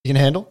You can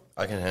handle?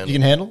 I can handle. You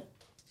can handle?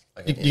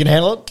 You can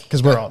handle it?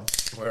 Because we're on.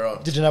 We're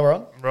on. Did you know we're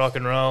on? Rock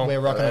and roll. We're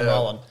rocking and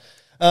rolling.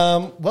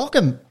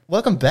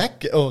 Welcome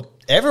back,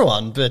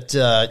 everyone. But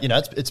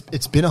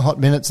it's been a hot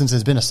minute since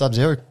there's been a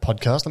Sub-Zero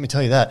podcast. Let me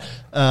tell you that.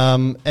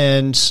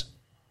 And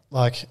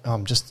like,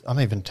 I'm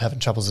even having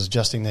troubles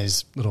adjusting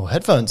these little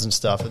headphones and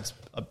stuff.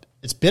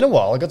 It's been a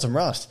while. I got some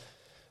rust.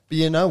 But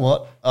you know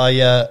what?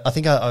 I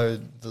think I owe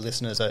the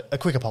listeners a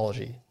quick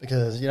apology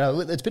because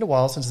it's been a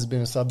while since there's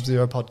been a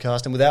Sub-Zero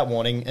podcast, and without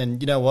warning.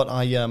 And you know what?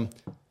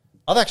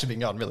 I've actually been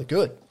going really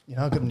good.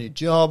 I've got a new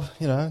job.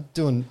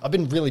 I've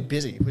been really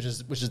busy, which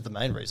is the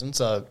main reason.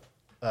 So,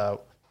 who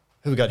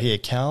we got here?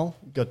 Cal,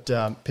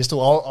 got Pistol.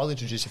 I'll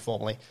introduce you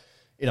formally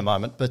in a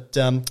moment, but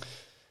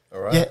All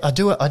right. yeah, I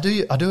do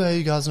owe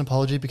you guys an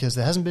apology because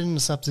there hasn't been a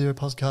Sub-Zero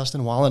podcast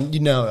in a while, and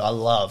I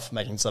love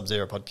making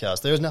Sub-Zero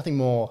podcasts. There is nothing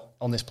more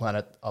on this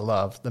planet I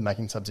love than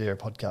making Sub-Zero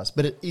podcasts,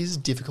 but it is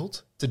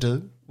difficult to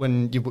do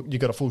when you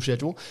got a full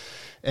schedule,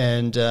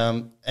 and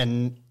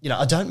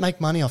I don't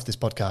make money off this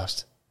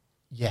podcast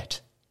yet,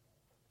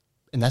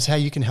 and that's how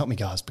you can help me,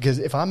 guys. Because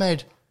if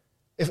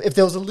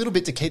there was a little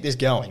bit to keep this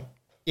going,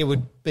 it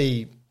would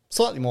be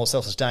slightly more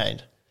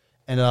self-sustained.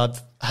 And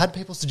I've had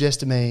people suggest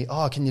to me,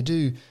 why don't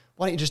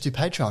you just do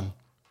Patreon?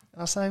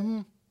 And I say,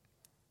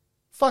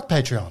 fuck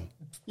Patreon.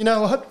 You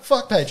know what?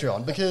 Fuck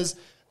Patreon, because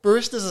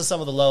baristas are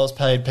some of the lowest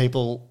paid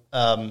people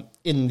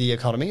in the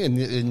economy, in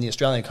the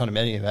Australian economy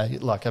anyway.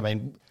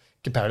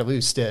 Comparatively,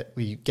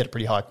 we get a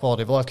pretty high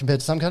quality of life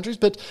compared to some countries.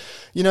 But,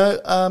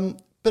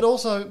 but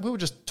also we were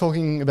just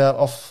talking about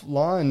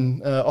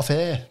off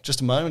air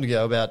just a moment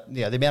ago about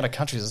the amount of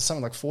countries. There's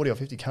something like 40 or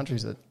 50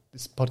 countries that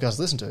this podcast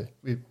listen to.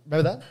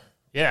 Remember that?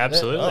 Yeah,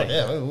 absolutely.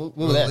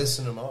 We'll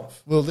listen them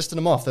off. We'll list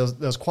them off. There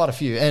was quite a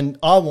few. And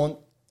I want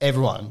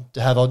everyone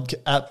to have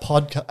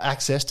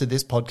access to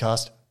this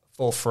podcast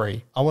for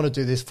free. I want to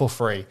do this for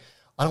free.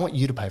 I don't want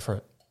you to pay for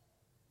it.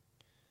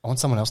 I want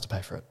someone else to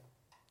pay for it.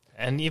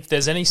 And if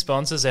there's any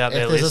sponsors out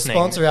there listening... If there's a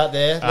sponsor out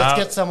there, let's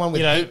get someone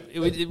with...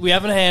 we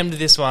haven't hammed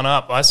this one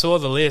up. I saw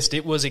the list.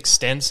 It was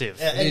extensive.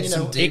 Yeah, and,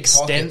 some deep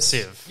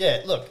extensive. pockets.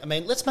 Yeah, look,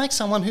 let's make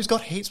someone who's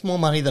got heaps more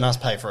money than us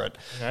pay for it.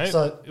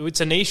 So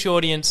it's a niche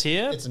audience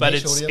here, but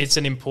audience. It's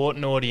an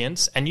important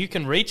audience, and you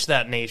can reach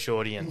that niche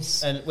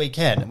audience. And we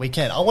can.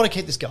 I want to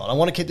keep this going. I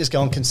want to keep this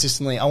going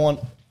consistently. I want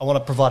to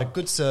provide a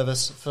good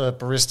service for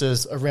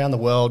baristas around the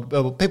world,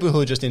 people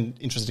who are just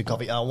interested in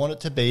coffee. I want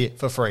it to be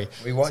for free.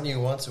 We want you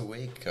once a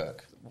week, Kirk.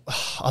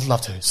 I'd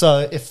love to.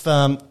 So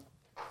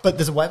but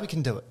there's a way we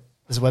can do it.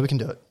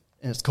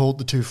 And it's called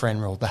the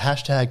 2-friend rule, the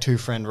hashtag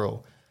 2-friend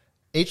rule.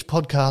 Each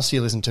podcast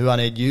you listen to, I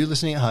need you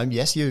listening at home,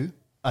 yes,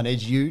 I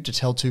need you to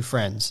tell 2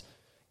 friends.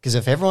 Because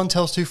if everyone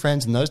tells 2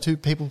 friends and those 2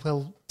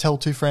 people tell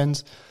 2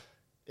 friends,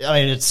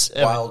 it's...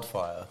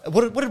 Wildfire.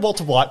 What did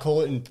Walter White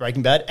call it in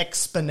Breaking Bad?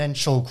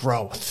 Exponential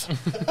growth.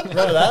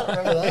 Remember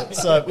that?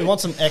 So we want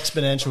some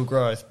exponential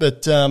growth.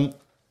 But,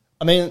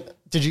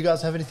 did you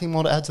guys have anything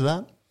more to add to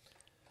that?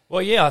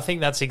 Well, yeah, I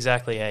think that's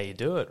exactly how you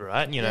do it,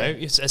 right?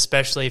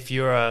 Especially if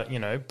you're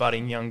a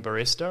budding young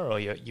barista or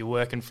you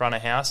work in front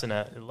of house in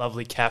a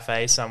lovely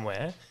cafe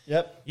somewhere.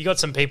 Yep. You got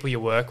some people you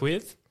work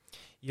with.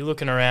 You're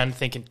looking around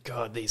thinking,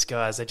 God, these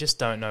guys, they just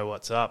don't know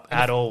what's up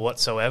at all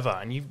whatsoever.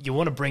 And you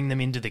want to bring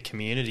them into the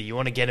community. You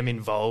want to get them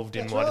involved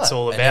in what it's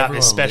all about,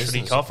 this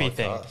specialty coffee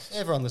thing.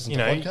 Everyone listens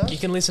to podcasts. You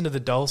can listen to the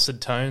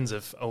dulcet tones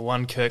of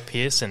one Kirk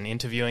Pearson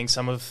interviewing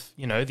some of,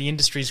 the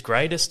industry's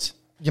greatest.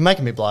 You're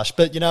making me blush,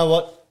 but you know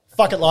what?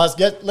 Fuck it, lies.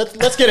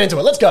 Let's get into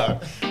it. Let's go.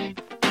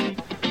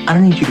 I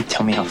don't need you to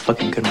tell me how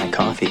fucking good my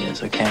coffee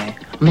is, okay?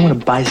 I'm the one who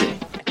buys it.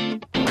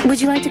 Would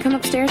you like to come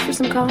upstairs for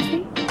some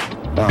coffee?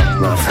 Oh,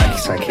 no,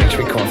 thanks. I can't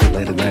drink coffee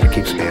late at night. It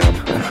keeps me up.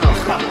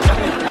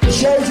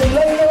 Shades of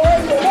later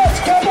on the next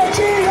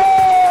cappuccino!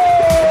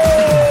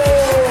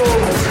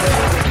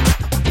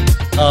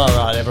 All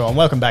right, everyone.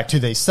 Welcome back to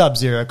the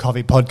Sub-Zero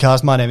Coffee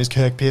Podcast. My name is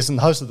Kirk Pearson,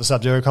 the host of the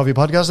Sub-Zero Coffee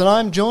Podcast, and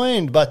I'm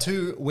joined by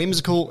 2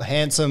 whimsical,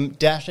 handsome,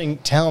 dashing,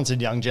 talented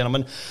young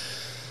gentlemen.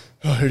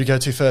 Who to go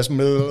to first?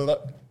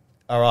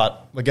 All right,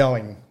 we're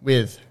going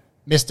with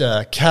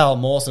Mr. Cal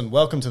Mawson.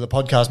 Welcome to the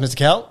podcast, Mr.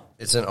 Cal.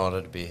 It's an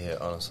honour to be here,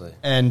 honestly.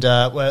 And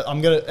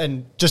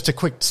and just a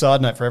quick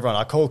side note for everyone,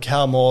 I call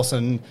Cal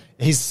Mawson,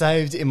 he's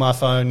saved in my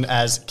phone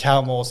as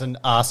Cal Mawson,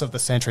 Arse of the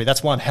Century.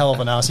 That's one hell of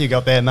an arse you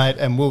got there, mate,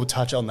 and we'll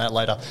touch on that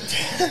later.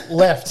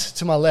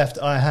 To my left,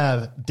 I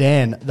have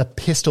Dan, the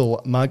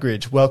Pistol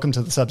Mugridge. Welcome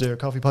to the Sub-Zero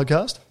Coffee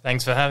Podcast.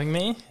 Thanks for having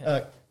me.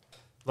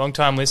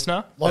 Long-time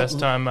listener,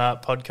 first-time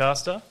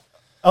podcaster.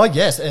 Oh,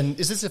 yes, and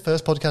is this the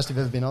first podcast you've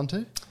ever been on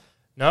to?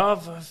 No,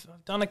 I've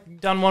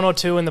done 1 or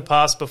 2 in the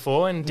past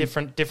before in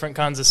different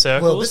kinds of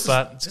circles,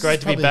 but it's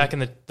great to be back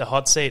in the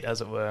hot seat, as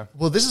it were.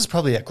 Well, this is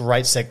probably a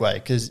great segue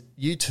because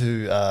you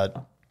 2 are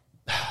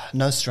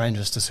no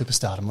strangers to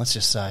superstardom, let's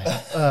just say.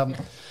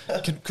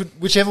 Could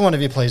whichever one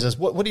of you pleases,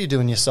 what do you do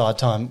in your side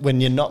time when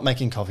you're not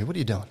making coffee? What are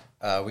you doing?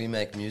 We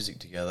make music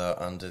together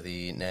under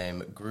the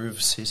name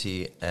Groove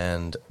City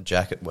and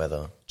Jacket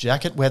Weather.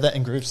 Jacket Weather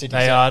and Groove City.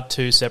 They are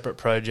two separate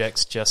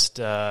projects, just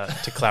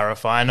to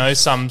clarify. I know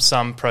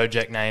some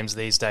project names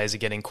these days are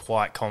getting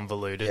quite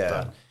convoluted,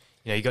 but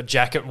you got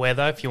Jacket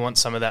Weather if you want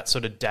some of that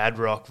sort of dad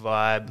rock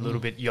vibe, a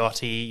little bit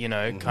yachty,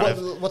 kind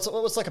of.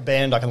 What's like a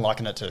band I can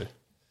liken it to?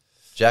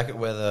 Jacket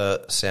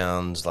Weather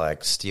sounds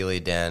like Steely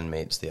Dan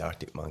meets the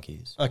Arctic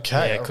Monkeys.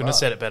 Okay. Yeah, couldn't have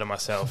said it better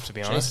myself, to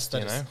be honest.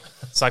 that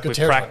It's like we've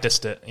territory.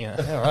 practiced it. Yeah.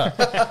 All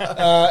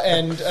right.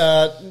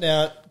 And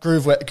now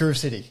Groove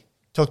City.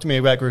 Talk to me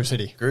about Groove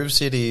City. Groove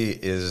City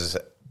is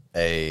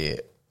a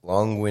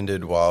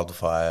long-winded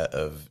wildfire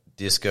of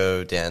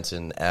disco,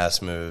 dancing,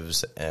 ass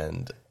moves,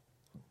 and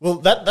Well,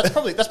 that's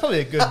probably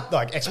a good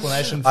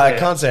explanation for I it.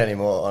 can't say any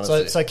more,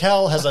 honestly. So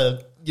Cal has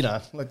a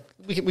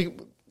we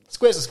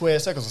square's a square,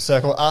 circle's a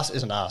circle. Ass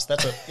is an ass.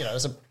 That's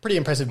a pretty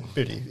impressive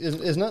booty,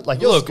 isn't it? Like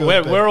Look, yours is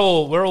good, we're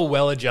all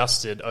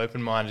well-adjusted,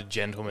 open-minded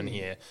gentlemen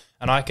here,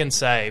 and I can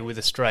say with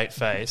a straight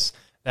face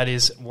that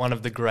is one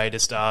of the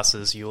greatest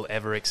asses you'll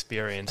ever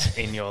experience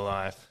in your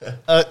life.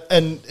 I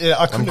couldn't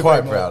I'm agree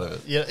quite more. proud of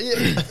it.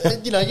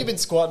 Yeah, you've been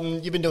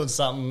squatting, you've been doing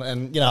something,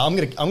 and I'm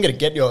gonna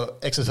get your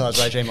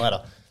exercise regime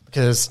later.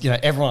 Because,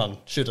 everyone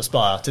should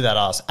aspire to that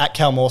ass. At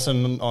Cal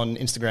Mawson on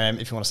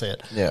Instagram if you want to see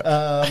it.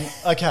 Yeah.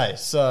 Okay,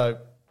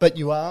 but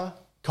you are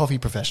coffee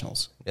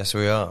professionals. Yes,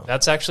 we are.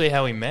 That's actually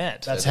how we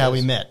met. That's how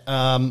we met.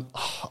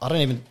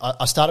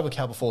 I started with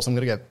Cal before, so I'm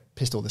going to go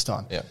Pistol this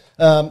time. Yeah.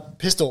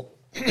 Pistol,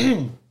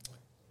 how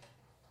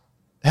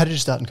did you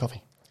start in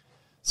coffee?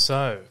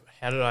 So,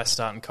 how did I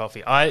start in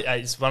coffee?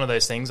 It's one of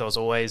those things. I was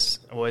always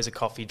a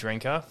coffee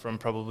drinker from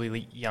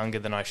probably younger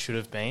than I should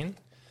have been.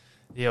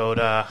 The old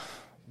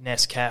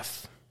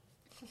Nescafé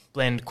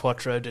blend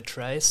Quattro de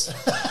Tres.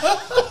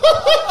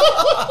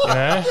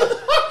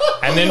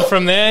 And then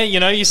from there,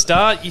 you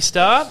start,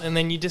 and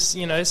then you just,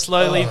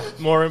 slowly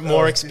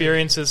more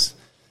experiences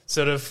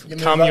sort of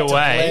come your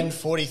way. Blend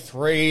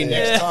 43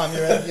 next time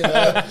you're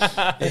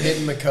at, You're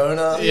hitting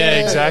Makona.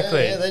 Yeah,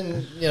 exactly. Yeah,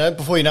 then,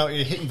 before you know it,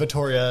 you're hitting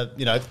Vittoria,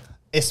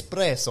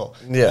 espresso.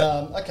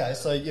 Yeah. Okay,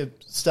 so you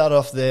start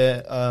off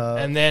there.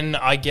 And then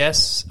I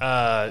guess,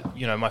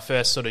 my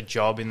first sort of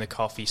job in the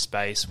coffee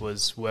space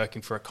was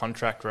working for a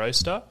contract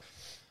roaster.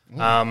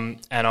 And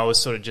I was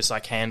sort of just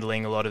like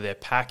handling a lot of their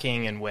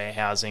packing and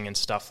warehousing and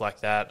stuff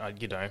like that.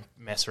 I'd,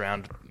 mess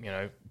around,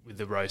 with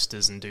the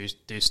roasters and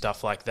do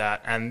stuff like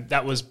that. And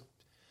that was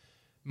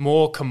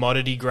more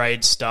commodity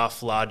grade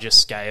stuff, larger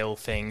scale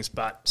things,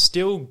 but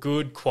still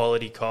good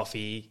quality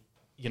coffee,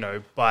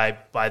 by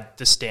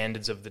the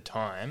standards of the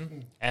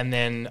time. And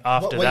then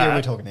after what that, year are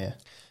we talking here?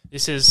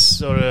 this is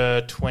sort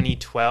of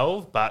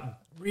 2012, but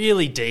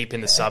really deep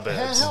in the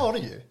suburbs. How old are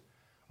you?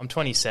 I'm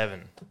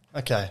 27.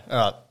 Okay, all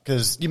right.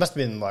 Because you must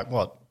have been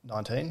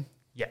 19?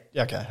 Yeah.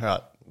 Yeah, okay, all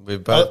right.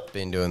 We've both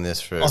been doing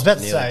this for I was about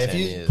to nearly say, if 10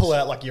 you years. pull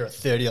out like you're at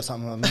 30 or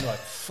something, I'm like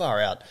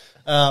far out.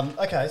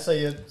 Okay, so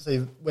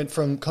you went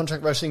from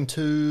contract roasting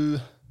to...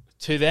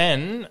 To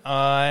then,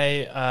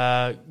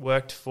 I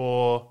worked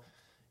for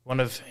one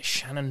of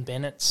Shannon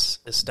Bennett's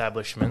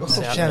establishments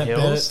out in Shannon the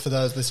Bennett, hills. for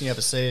those listening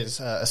overseas,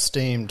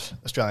 esteemed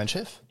Australian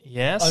chef.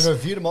 Yes. Over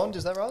Vue de Monde,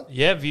 is that right?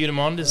 Yeah, Vue de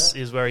Monde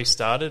is where he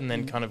started and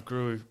then kind of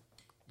grew,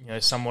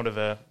 somewhat of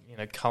a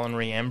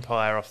culinary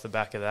empire off the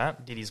back of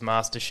that. Did his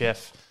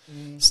MasterChef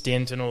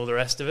stint and all the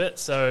rest of it.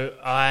 So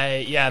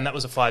and that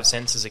was a Five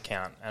Senses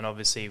account. And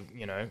obviously,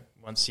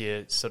 once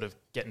you sort of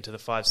get into the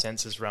Five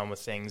Senses realm of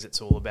things,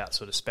 it's all about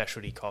sort of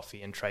specialty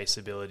coffee and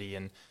traceability.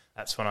 And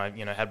that's when I,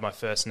 had my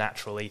first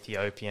natural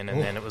Ethiopian,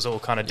 and then it was all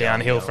kind of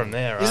downhill from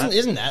there, right?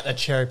 Isn't that a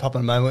cherry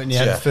popping moment when you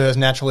had Yeah. the first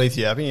natural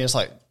Ethiopian? You're just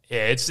like,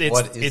 Yeah, it's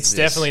What is it's this?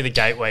 definitely the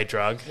gateway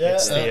drug. Yeah,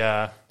 It's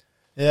the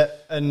yeah,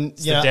 and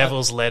it's the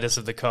devil's lettuce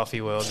of the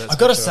coffee world. That's I've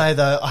got to for sure. say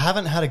though, I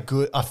haven't had a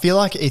good. I feel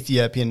like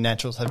Ethiopian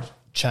naturals have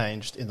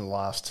changed in the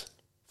last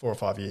 4 or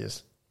 5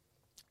 years.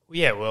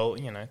 Yeah, well,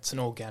 it's an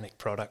organic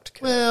product.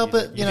 Kurt. Well, You'd-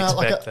 but you'd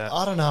expect that.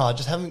 I don't know. I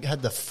just haven't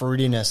had the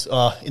fruitiness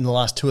in the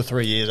last 2 or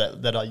 3 years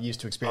that I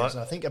used to experience.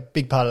 And I think a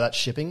big part of that's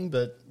shipping,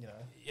 but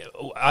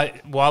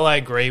While I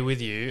agree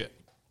with you,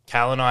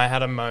 Cal and I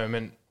had a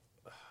moment.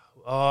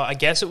 I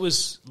guess it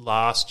was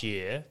last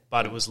year,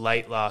 but it was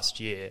late last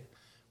year.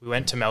 We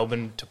went to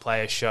Melbourne to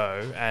play a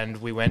show, and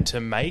we went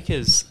to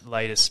Maker's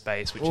latest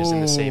space, which is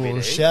in the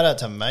CBD. Shout out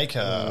to Maker.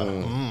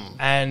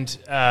 And,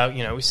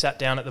 we sat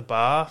down at the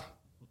bar.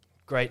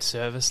 Great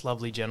service,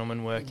 lovely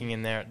gentleman working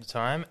in there at the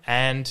time,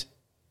 and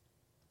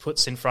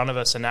puts in front of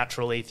us a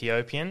natural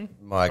Ethiopian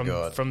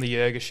from the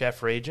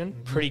Yirgacheffe region.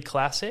 Pretty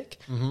classic.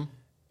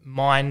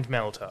 Mind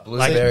melter.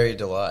 Blueberry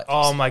delight.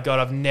 Oh my God,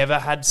 I've never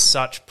had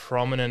such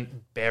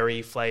prominent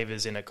berry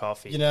flavors in a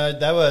coffee.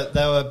 They were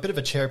a bit of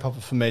a cherry popper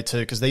for me too,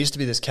 because there used to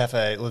be this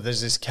cafe. Well,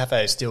 there's this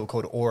cafe still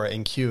called Aura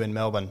in Kew in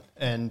Melbourne,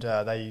 and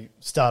they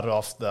started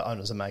off, the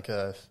owners of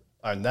Maker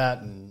owned that,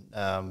 and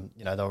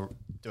they were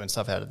doing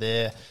stuff out of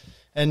there.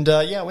 And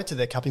I went to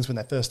their cuppings when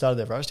they first started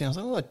their roasting. I was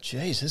like, oh,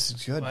 geez, this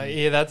is good.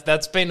 Yeah,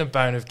 that's been a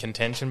bone of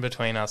contention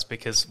between us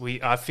because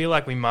I feel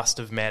like we must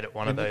have met at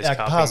one of those Our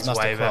paths cuppings must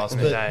way have back crossed. in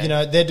the But,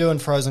 day. they're doing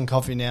frozen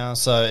coffee now.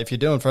 So if you're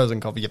doing frozen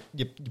coffee,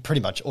 you're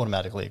pretty much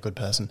automatically a good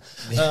person.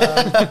 All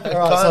right,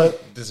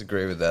 Can't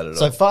disagree with that at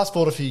so all. fast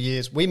forward a few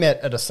years. We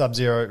met at a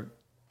Sub-Zero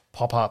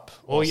pop-up.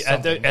 Or or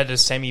something. at a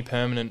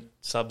semi-permanent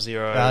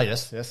Sub-Zero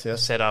Yes.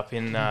 set up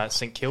in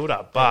St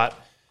Kilda, but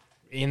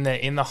in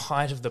the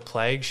height of the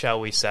plague,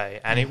 shall we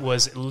say, and it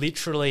was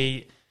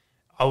literally,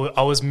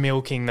 I was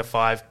milking the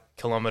 5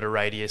 kilometre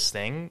radius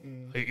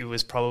thing. It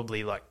was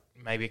probably like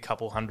maybe a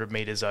couple 100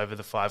 metres over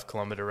the 5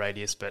 kilometre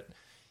radius, but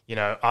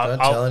Don't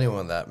tell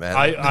anyone that, man.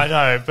 I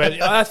know, but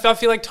I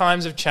feel like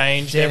times have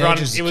changed. Yeah, Everyone,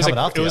 just it was coming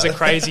after a you.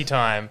 crazy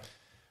time.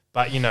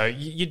 But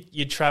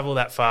you travel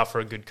that far for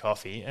a good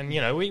coffee, and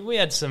we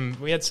had some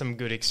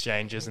good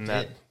exchanges in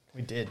that.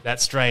 We did. That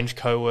strange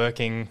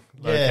co-working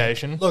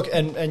location. Look,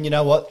 and you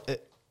know what?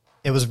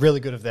 It was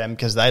really good of them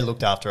because they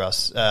looked after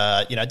us.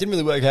 It didn't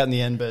really work out in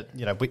the end, but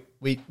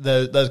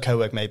those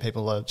co-work made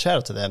people. Shout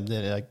out to them.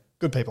 They're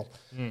good people.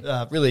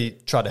 Really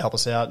tried to help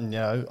us out, and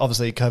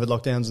obviously COVID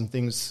lockdowns and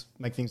things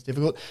make things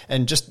difficult.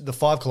 And just the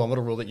 5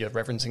 kilometre rule that you're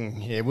referencing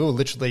here, we were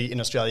literally in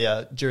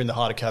Australia during the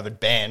height of COVID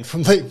banned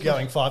from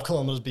going 5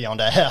 kilometres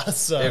beyond our house.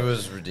 So it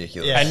was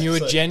ridiculous. Yeah. And you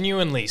were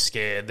genuinely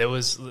scared. There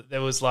was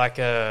like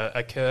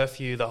a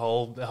curfew the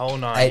whole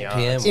 9 8 yards.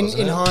 p.m. In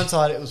wasn't it?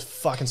 hindsight, it was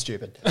fucking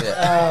stupid.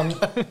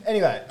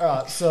 Anyway, all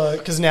right. So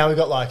because now we've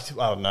got like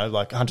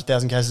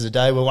 100,000 cases a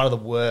day. We're one of the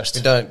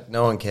worst.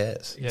 No one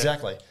cares. Yeah.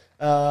 Exactly.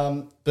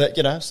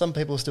 But some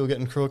people are still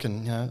getting crook,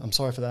 and I'm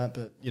sorry for that.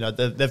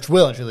 But they've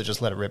well and truly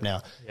just let it rip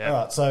now. Yeah.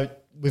 All right. So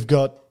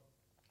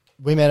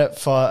we met at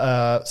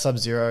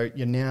Sub-Zero.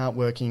 You're now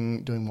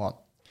working doing what?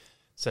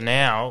 So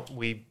now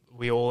we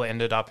all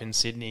ended up in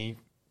Sydney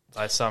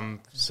by some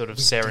sort of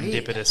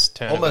serendipitous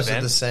turn Almost of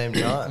at the events. same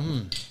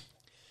time.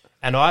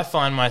 And I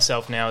find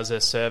myself now as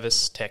a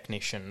service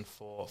technician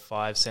for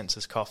 5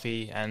 Senses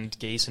Coffee and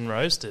Geese and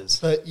Roasters.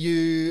 But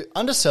you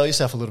undersell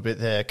yourself a little bit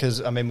there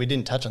because we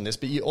didn't touch on this,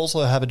 but you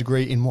also have a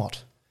degree in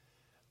what?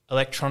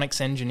 Electronics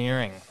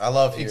engineering. I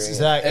love hearing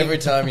Exactly. it. Every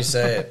time you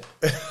say it.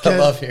 I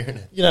love hearing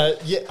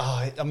it.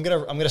 I'm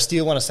gonna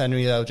steal one of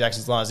Samuel L.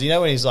 Jackson's lines.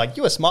 When he's like,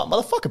 "You a smart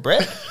motherfucker,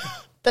 Brett."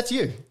 That's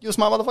you. You're a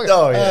smart motherfucker.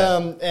 Oh, yeah.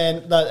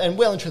 And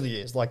well and truly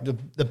is. Like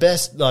the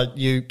best,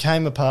 you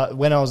came apart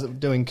when I was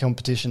doing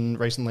competition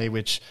recently,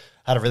 which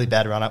had a really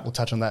bad run up. We'll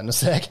touch on that in a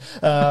sec.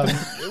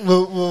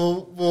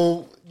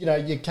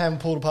 You came and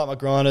pulled apart my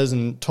grinders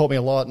and taught me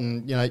a lot,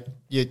 and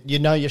you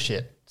know your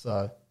shit.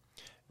 So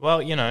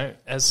Well,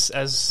 as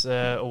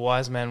a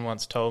wise man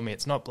once told me,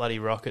 it's not bloody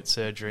rocket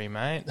surgery,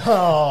 mate.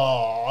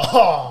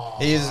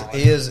 He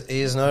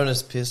is known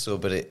as Pistol,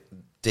 but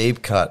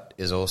Deep Cut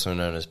is also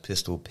known as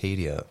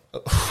Pistolpedia.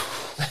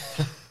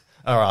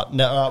 all right,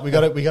 no, we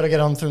got to get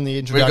on from the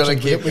introduction.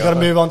 keep We got to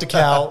going. move on to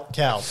Cal.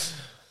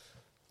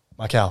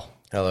 My Cal,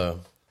 Hello.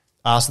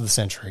 ass of the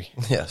century.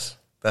 Yes,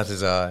 that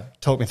is I.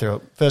 Talk me through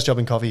it. First job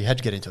in coffee. How'd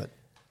you get into it?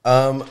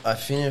 I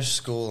finished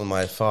school and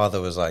my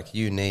father was like,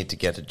 "You need to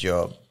get a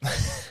job,"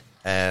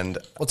 and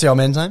What's your old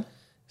man's name?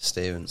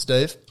 Steven.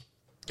 Steve.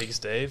 Big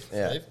Steve.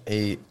 Yeah,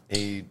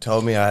 he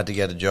told me I had to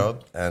get a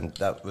job, and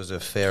that was a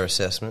fair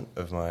assessment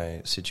of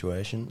my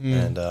situation.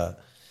 And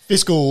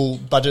Fiscal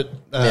budget,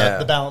 Yeah.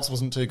 the balance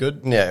wasn't too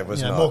good. yeah, it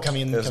was not. More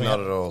coming in it than was coming not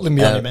out. at all. Living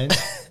beyond your means.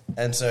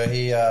 And so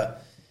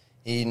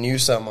he knew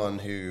someone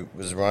who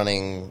was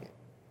running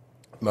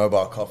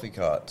mobile coffee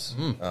carts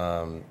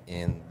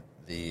in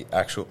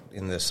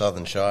the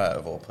Southern Shire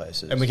of all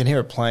places. And we can hear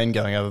a plane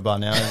going over by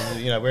now.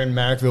 We're in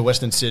Marrickville,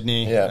 Western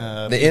Sydney.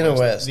 Yeah, the inner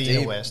west, The deep,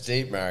 inner west.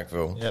 deep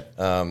Marrickville.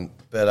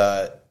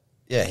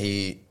 Yep.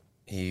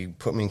 He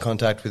put me in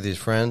contact with his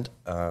friend,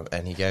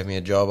 and he gave me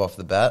a job off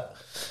the bat.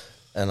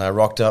 And I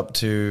rocked up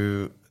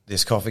to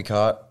this coffee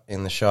cart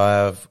in the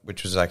Shire,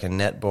 which was like a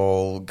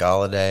netball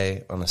gala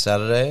day on a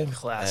Saturday.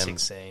 Classic And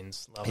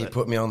scenes. Love he it.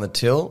 put me on the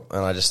till,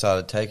 and I just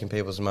started taking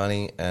people's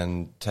money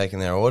and taking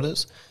their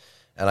orders.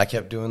 And I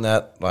kept doing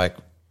that like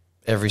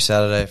every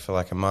Saturday for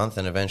like a month,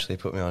 and eventually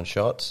put me on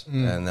shots.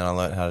 And then I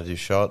learned how to do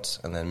shots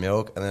and then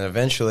milk. And then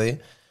eventually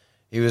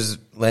he was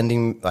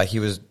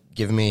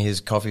giving me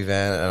his coffee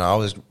van, and I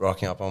was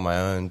rocking up on my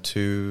own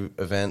 2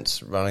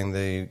 events, running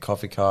the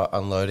coffee cart,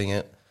 unloading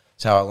it.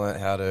 That's how I learned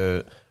how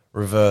to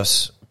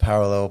reverse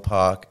parallel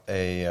park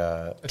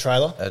a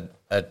trailer?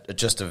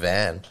 just a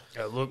van.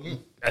 Look,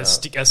 a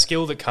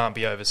skill that can't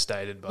be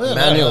overstated. By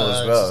Manual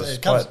as well. It It's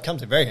comes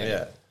quite- in very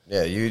handy.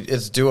 Yeah,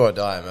 it's do or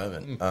die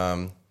moment.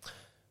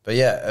 But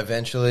yeah,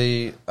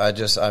 eventually I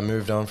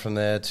moved on from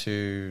there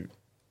to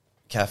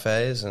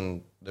cafes,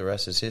 and the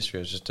rest is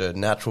history. It's just a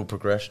natural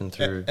progression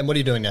through. And what are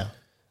you doing now?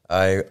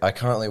 I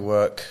currently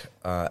work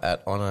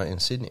at Honour in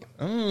Sydney.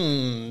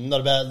 Not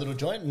a bad little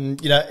joint.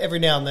 And, every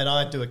now and then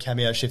I do a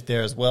cameo shift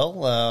there as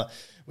well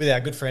with our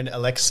good friend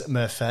Alex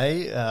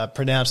Murphy.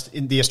 Pronounced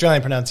in the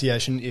Australian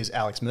pronunciation is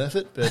Alex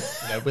Murfitt,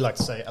 but we like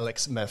to say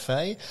Alex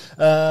Murphy.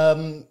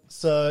 Not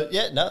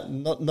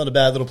a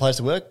bad little place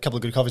to work. A couple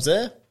of good coffees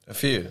there. A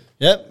few.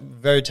 Yep,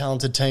 very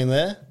talented team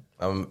there.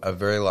 I'm a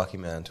very lucky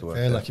man to work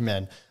Very there. lucky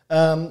man.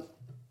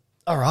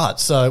 All right,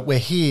 so we're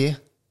here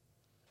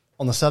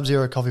on the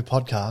Sub-Zero Coffee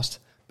Podcast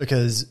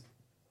because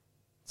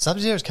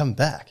Sub-Zero's coming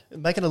back,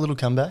 making a little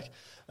comeback.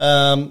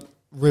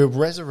 We're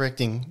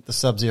resurrecting the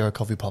Sub-Zero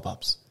Coffee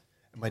Pop-Ups.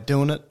 And we're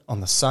doing it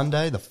on the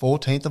Sunday, the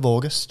 14th of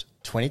August,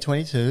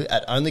 2022,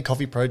 at Only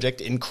Coffee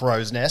Project in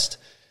Crow's Nest.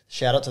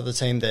 Shout out to the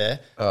team there.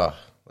 Oh,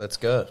 let's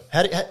go.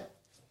 How do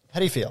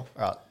you feel?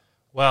 All right.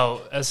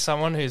 Well, as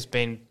someone who's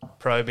been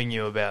probing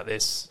you about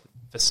this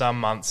for some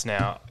months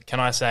now, can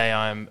I say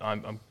I'm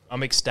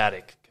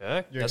ecstatic,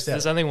 Kirk? You're ecstatic.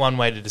 There's only one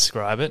way to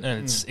describe it,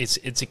 and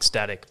it's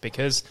ecstatic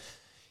because,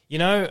 you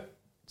know,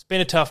 it's been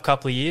a tough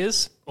couple of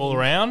years all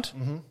around.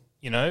 Mm-hmm.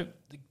 You know,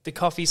 the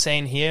coffee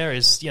scene here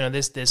is, you know,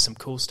 there's some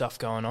cool stuff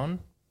going on,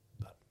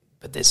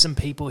 but there's some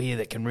people here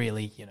that can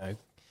really, you know,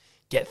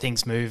 get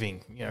things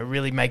moving, you know,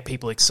 really make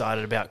people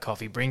excited about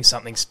coffee, bring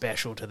something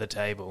special to the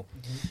table.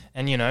 Mm-hmm.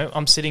 And, you know,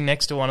 I'm sitting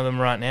next to one of them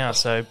right now,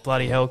 so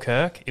bloody hell,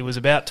 Kirk, it was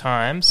about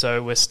time.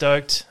 So we're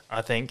stoked,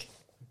 I think,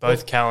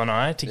 both Cal and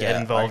I, to get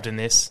involved in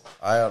this.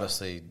 I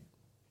honestly,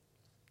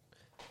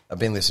 I've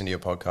been listening to your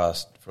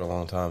podcast for a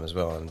long time as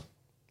well, and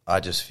I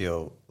just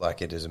feel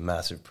like it is a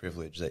massive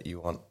privilege that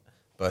you want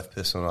both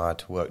Pistol and I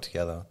to work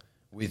together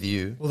with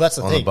you. Well, that's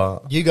the on thing. The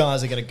bar. You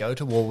guys are going to go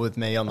to war with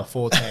me on the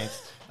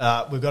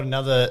 14th. We've got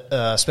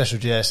another special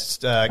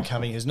guest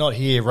coming who's not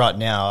here right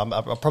now.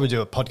 I'll probably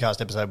do a podcast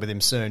episode with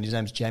him soon. His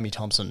name's Jamie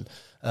Thompson,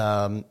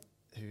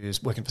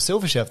 who's working for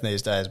Silver Chef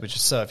these days, which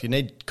is so if you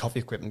need coffee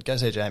equipment, go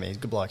see Jamie. He's a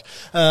good bloke.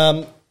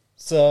 But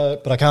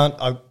I can't.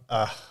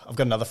 I've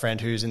got another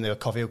friend who's in the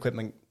coffee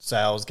equipment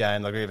sales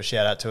game. I'll give a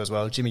shout out to as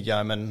well, Jimmy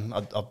Yeoman.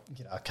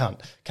 I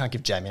can't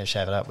give Jamie a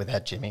shout out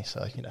without Jimmy.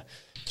 So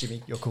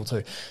Jimmy, you're cool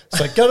too.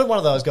 So go to one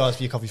of those guys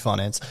for your coffee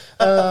finance.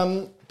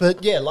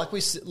 But yeah, like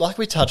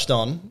we touched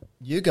on,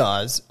 you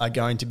guys are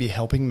going to be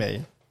helping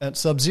me at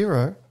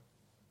Sub-Zero.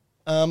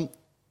 I'm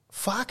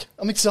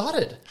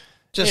excited.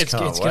 It's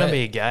going to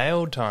be a gay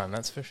old time,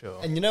 that's for sure.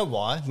 And you know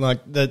why?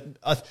 Like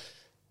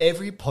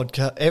every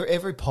podcast,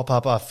 every pop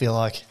up, I feel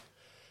like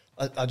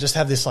I just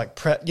have this like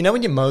you know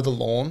when you mow the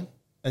lawn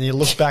and you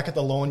look back at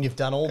the lawn, you've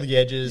done all the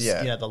edges.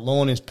 Yeah. You know, the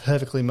lawn is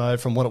perfectly mowed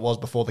from what it was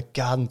before. The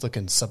garden's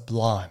looking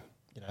sublime.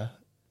 You know,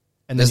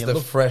 and There's then you the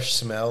look, fresh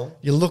smell.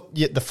 you look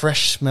the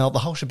fresh smell, the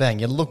whole shebang.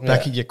 You look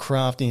back at your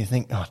craft and you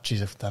think, oh,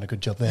 geez, I've done a good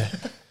job there.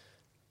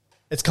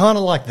 It's kind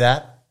of like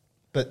that,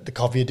 but the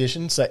coffee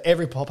edition. So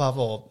every pop up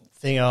or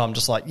thing, I'm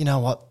just like, you know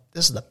what?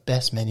 This is the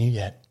best menu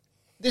yet.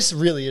 This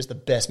really is the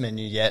best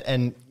menu yet,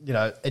 and you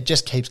know it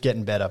just keeps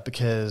getting better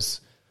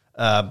because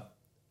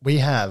we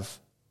have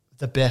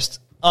the best.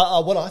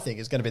 What I think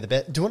is going to be the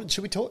best.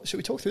 Should we talk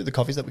through the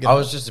coffees that we're going? I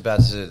was just about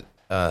to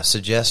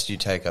suggest you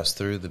take us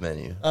through the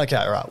menu. Okay,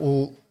 all right.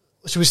 Well,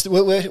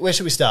 where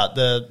should we start?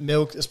 The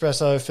milk,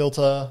 espresso,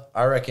 filter.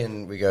 I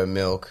reckon we go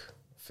milk,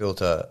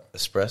 filter,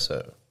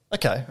 espresso.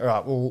 Okay, all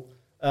right. Well,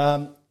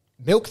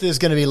 milk, there's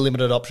going to be a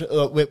limited option.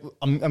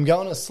 I'm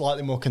going a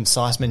slightly more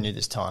concise menu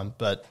this time,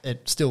 but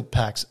it still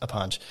packs a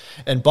punch.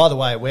 And by the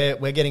way,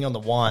 we're getting on the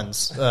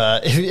wines.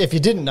 If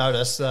you didn't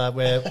notice, I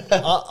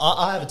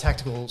have a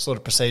tactical sort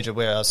of procedure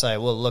where I say,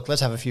 well, look,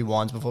 let's have a few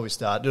wines before we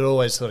start. It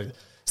always sort of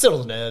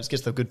settles the nerves,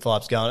 gets the good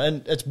vibes going,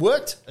 and it's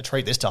worked a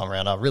treat this time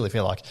around, I really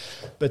feel like.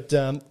 But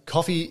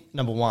coffee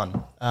number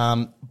one,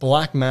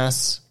 Black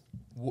Mass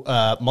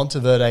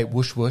Monteverde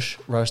Whoosh Whoosh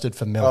roasted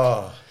for milk.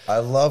 Oh, I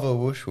love a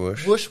whoosh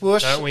whoosh. Whoosh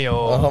Whoosh. Don't we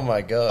all? Oh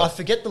my god! I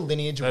forget the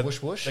lineage of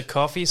Whoosh Whoosh. The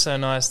coffee's so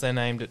nice they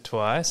named it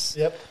twice.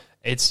 Yep.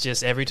 It's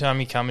just every time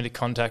you come into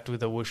contact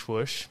with a whoosh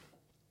woosh,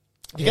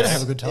 You're going to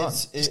have a good time.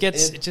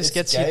 it just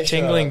gets you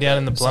tingling down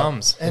in the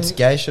plums. It's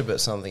geisha,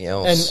 but something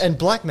else. And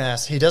Black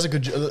Mass, he does a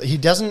good. He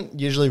doesn't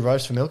usually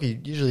roast for milk. He's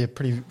usually a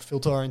pretty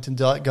filter oriented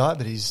guy,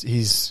 but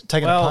he's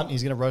taking a punt.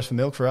 He's going to roast for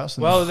milk for us.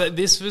 Well,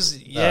 this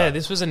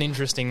was an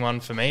interesting one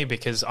for me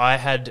because I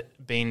had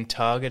been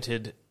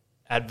targeted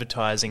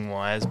advertising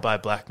wise by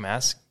Black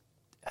Mass.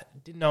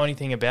 Didn't know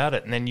anything about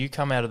it, and then you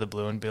come out of the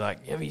blue and be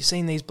like, have you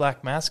seen these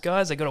Black Mass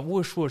guys? They got a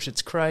whoosh whoosh,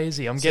 it's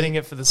crazy. I'm getting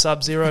it for the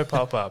Sub-Zero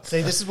pop-up.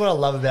 See, this is what I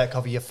love about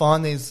coffee. You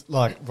find these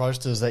like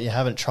roasters that you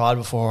haven't tried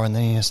before, and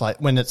then you're just like,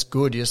 when it's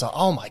good, you're just like,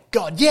 oh my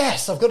god,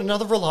 yes, I've got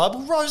another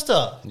reliable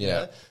roaster. Yeah. You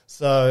know?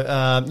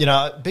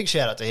 So, big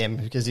shout out to him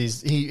because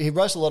he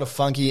roasts a lot of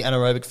funky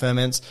anaerobic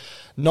ferments,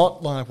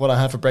 not like what I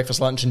had for breakfast,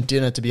 lunch, and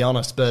dinner, to be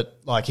honest, but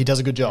like he does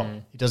a good job.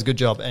 He does a good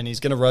job, and he's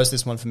going to roast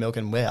this one for milk,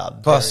 and wow.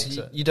 Plus,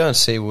 you don't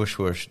see whoosh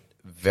whoosh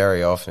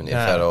very often, if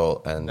at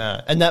all. And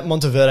that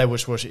Monteverde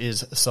Whoosh Whoosh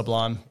is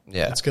sublime.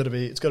 Yeah. It's got to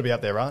be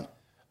up there, right?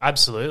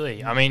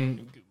 Absolutely. I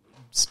mean,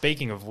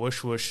 speaking of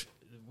whoosh whoosh,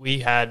 we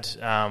had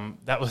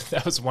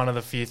that was one of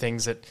the few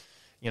things that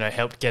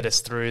helped get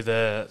us through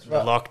the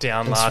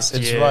lockdown last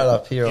year. It's right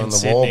up here on the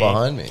Sydney, wall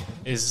behind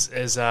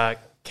me.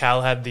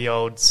 Cal had the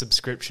old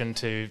subscription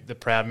to the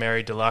Proud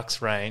Mary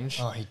Deluxe range.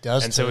 Oh, he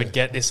does. And so we'd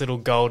get this little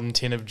golden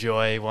tin of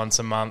joy once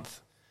a month,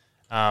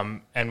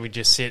 and we'd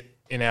just sit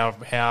in our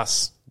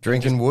house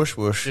Drinking whoosh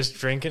whoosh. Just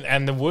drinking,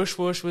 and the whoosh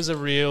whoosh was a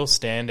real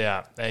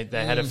standout.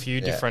 They had a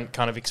few different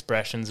kind of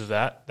expressions of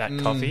that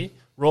coffee.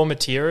 Raw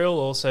material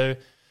also.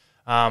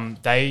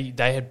 They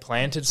had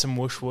planted some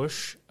whoosh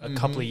whoosh a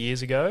couple of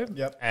years ago.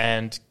 Yep.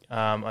 And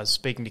I was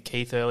speaking to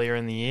Keith earlier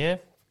in the year,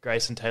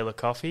 Grayson Taylor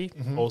Coffee,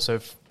 also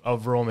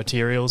of Raw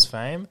Materials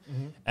fame.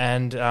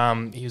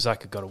 And he was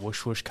like, I've got a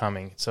whoosh whoosh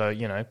coming. So,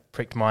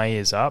 pricked my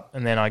ears up.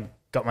 And then I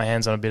got my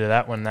hands on a bit of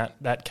that when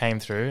that came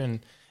through. And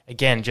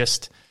again,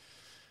 just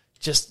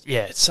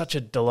it's such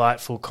a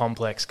delightful,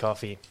 complex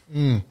coffee.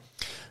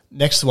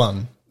 Next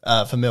one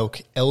for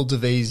milk, El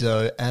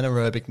Diviso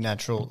Anaerobic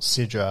Natural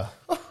Sidra.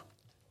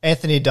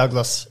 Anthony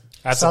Douglas.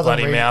 That's a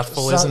bloody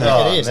mouthful, isn't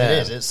it? It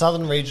is. It's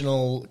Southern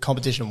Regional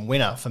Competition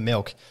winner for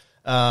milk.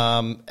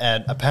 And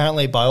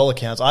apparently, by all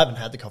accounts, I haven't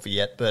had the coffee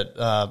yet, but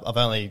I've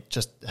only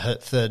just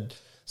heard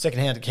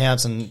secondhand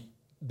accounts, and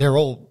they're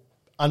all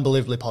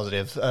unbelievably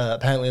positive.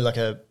 Apparently,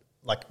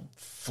 like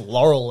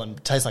floral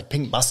and tastes like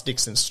pink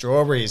mustics and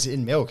strawberries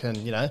in milk,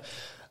 and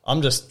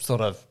I'm just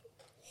sort of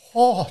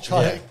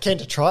keen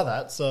to try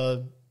that.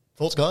 So,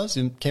 thoughts, guys?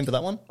 You keen for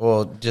that one?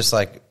 Or just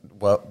like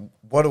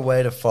what a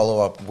way to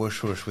follow up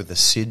whoosh whoosh with a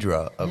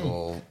Sidra of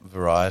all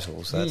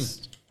varietals.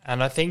 That's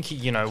and I think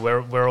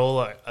we're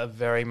all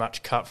very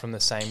much cut from the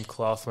same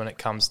cloth when it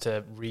comes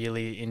to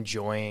really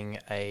enjoying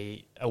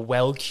a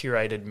well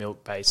curated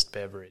milk based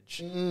beverage.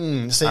 See,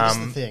 this is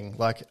the thing.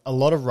 Like a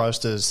lot of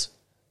roasters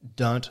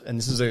don't, and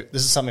this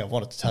is something I've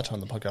wanted to touch on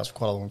the podcast for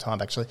quite a long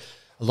time. Actually,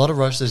 a lot of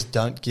roasters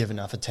don't give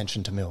enough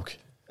attention to milk.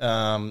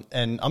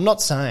 And I'm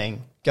not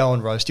saying go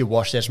and roast your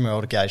washed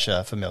Esmeralda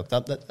geisha for milk.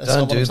 That's don't not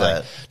what do I'm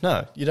saying. that.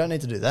 No, you don't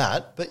need to do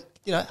that. But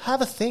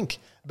have a think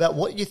about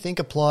what you think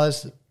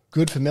applies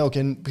good for milk.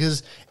 And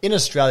because in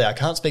Australia, I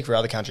can't speak for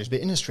other countries, but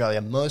in Australia,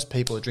 most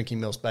people are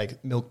drinking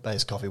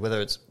milk-based coffee,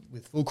 whether it's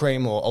with full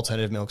cream or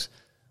alternative milks.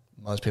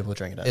 Most people are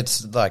drinking it.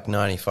 It's like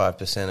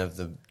 95% of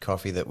the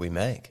coffee that we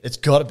make. It's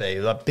got to be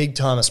like big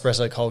time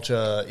espresso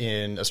culture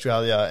in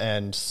Australia,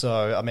 and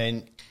so I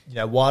mean,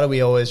 why do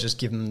we always just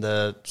give them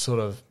the sort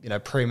of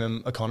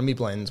premium economy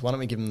blends? Why don't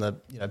we give them the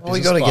Well, we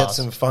got to get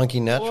some funky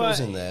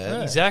naturals in there.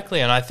 Yeah. Exactly,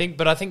 and I think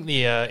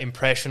the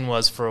impression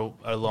was for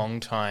a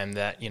long time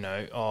that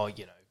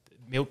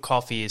milk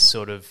coffee is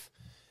sort of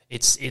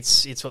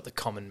it's what the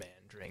common man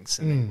drinks,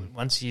 and then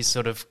once you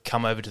sort of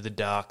come over to the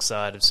dark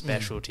side of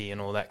specialty and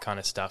all that kind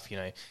of stuff,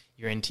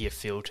 you're into your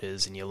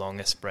filters and your long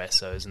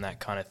espressos and that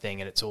kind of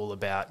thing, and it's all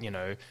about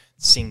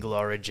single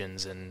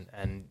origins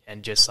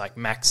and just like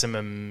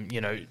maximum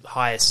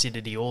high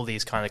acidity, all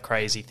these kind of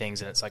crazy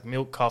things, and it's like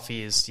milk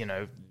coffee is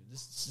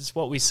this is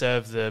what we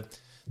serve the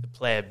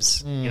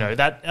plebs.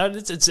 That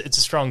it's a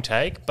strong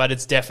take, but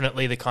it's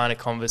definitely the kind of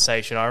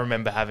conversation I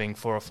remember having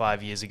 4 or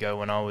 5 years ago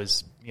when I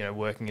was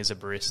working as a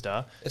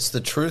barista. It's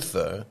the truth,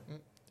 though.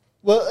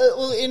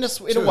 Well, in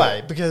a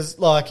way, because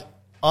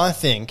I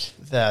think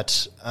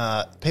that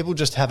people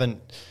just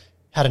haven't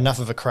had enough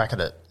of a crack at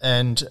it,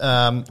 and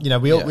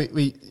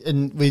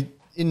we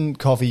in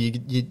coffee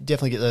you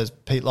definitely get those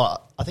people.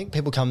 I think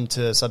people come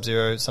to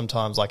Sub-Zero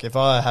sometimes. Like if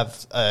I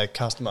have a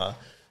customer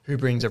who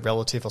brings a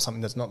relative or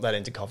something that's not that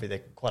into coffee,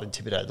 they're quite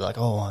intimidated. They're like,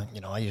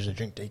 I usually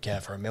drink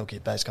decaf or a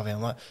milk-based coffee.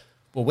 I'm like,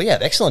 well, we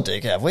have excellent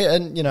decaf.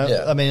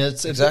 I mean,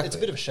 it's a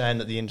bit of a shame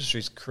that the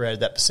industry's created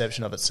that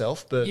perception of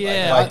itself. But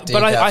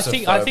I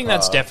think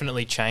that's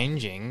definitely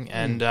changing.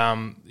 And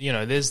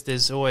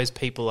there's always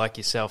people like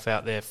yourself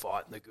out there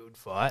fighting the good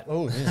fight.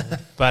 Oh yeah.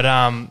 But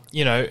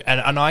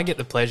and I get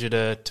the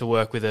pleasure to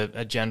work with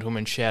a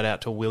gentleman. Shout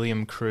out to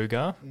William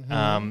Kruger.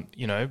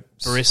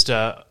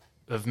 Barista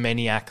of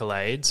many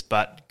accolades,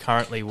 but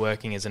currently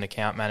working as an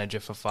account manager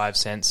for Five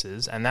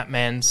Senses, and that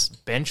man's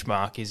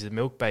benchmark is a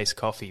milk-based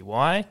coffee.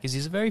 Why? Because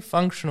he's a very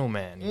functional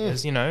man.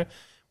 Because,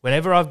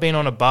 whenever I've been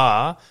on a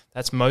bar,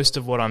 that's most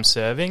of what I'm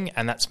serving,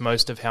 and that's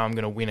most of how I'm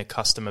going to win a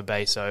customer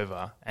base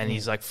over. And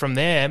he's like, from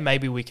there,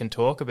 maybe we can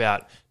talk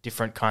about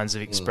different kinds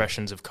of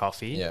expressions of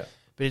coffee. Yeah.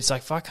 But it's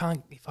like, if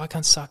I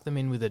can't suck them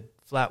in with a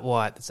flat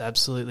white, that's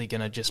absolutely going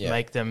to just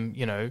make them,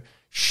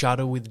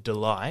 shudder with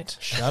delight.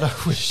 Shudder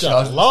with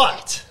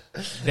delight.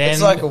 Then,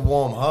 it's like a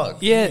warm hug.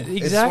 Yeah, exactly.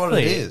 It's what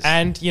it is.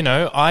 And,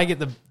 I get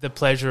the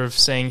pleasure of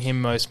seeing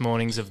him most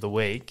mornings of the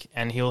week,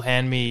 and he'll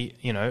hand me,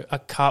 a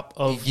cup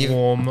of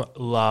warm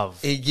love.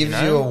 He gives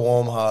you a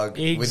warm hug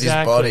with his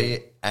body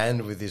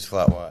and with his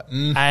flat white.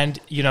 And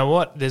you know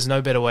what? There's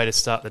no better way to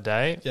start the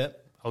day. Yep.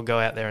 I'll go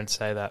out there and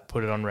say that.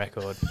 Put it on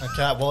record.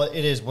 Okay, well,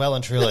 it is well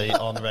and truly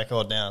on the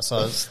record now.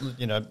 So,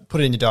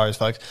 put it in your diaries,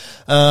 folks.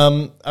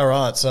 All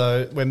right,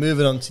 so we're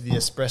moving on to the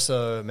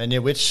espresso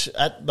menu, which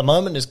at the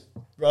moment is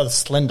rather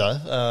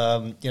slender.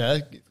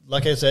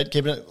 Like I said,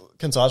 keeping it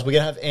concise. We're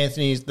going to have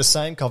Anthony's, the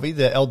same coffee,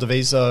 the El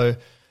Diviso,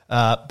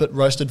 but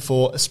roasted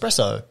for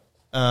espresso.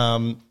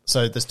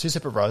 So there's 2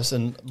 separate roasts,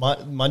 and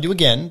mind you,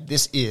 again,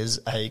 this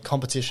is a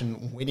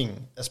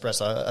competition-winning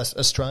espresso,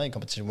 Australian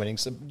competition-winning,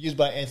 so used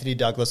by Anthony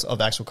Douglas of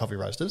Axel Coffee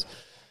Roasters.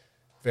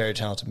 Very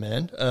talented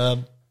man.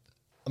 I'm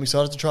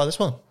excited to try this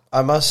one.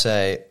 I must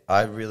say,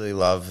 I really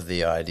love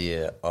the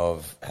idea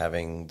of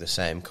having the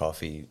same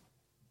coffee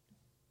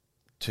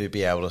to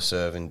be able to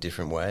serve in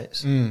different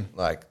ways,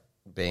 like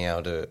being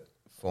able to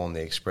form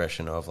the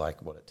expression of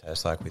like what it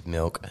tastes like with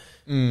milk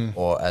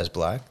or as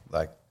black.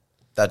 Like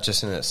that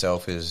just in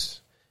itself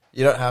is,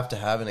 you don't have to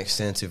have an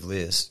extensive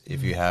list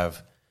if you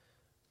have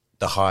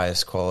the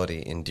highest quality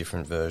in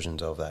different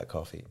versions of that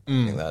coffee.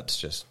 I think that's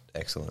just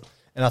excellent.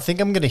 And I think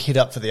I'm going to hit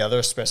up for the other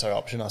espresso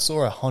option. I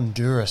saw a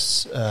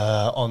Honduras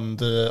on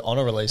the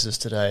honor releases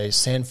today,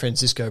 San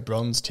Francisco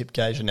Bronze Tip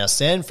Geisha. Now,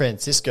 San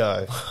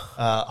Francisco,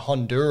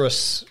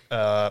 Honduras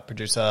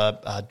producer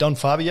Don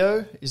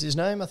Fabio is his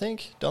name, I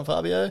think. Don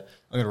Fabio. I'm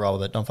going to roll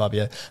with it, Don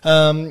Fabio.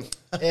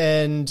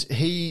 And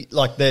he,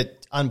 like, they're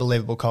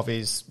unbelievable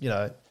coffees, you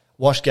know,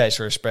 wash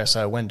geisha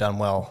espresso when done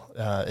well.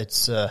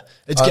 It's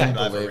game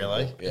over,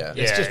 really. Yeah.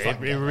 It's just it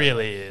fucking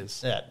really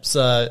is. Yeah,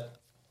 so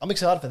I'm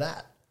excited for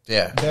that.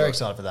 Yeah. Very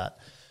excited for that.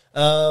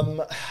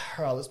 All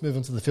right, let's move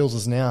on to the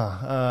filters now.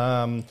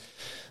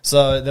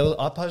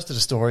 I posted a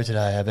story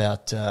today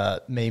about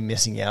me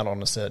missing out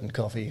on a certain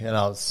coffee, and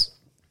I was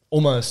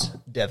almost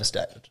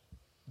devastated.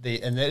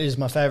 And that is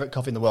my favourite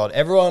coffee in the world.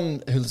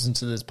 Everyone who listens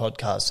to this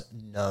podcast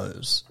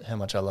knows how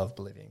much I love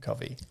Bolivian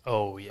coffee.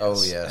 Oh, yes.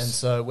 Oh, yes. And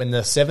so when the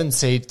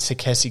 7-seed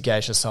Takeshi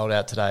Geisha sold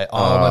out today,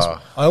 I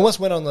almost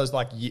went on those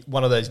like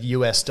one of those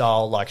US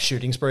style like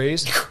shooting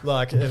sprees.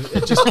 Like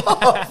it just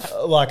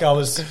like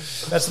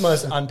that's the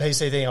most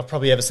un-PC thing I've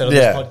probably ever said on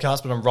this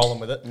podcast, but I'm rolling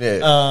with it.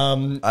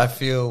 Yeah. I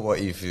feel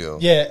what you feel.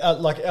 Yeah,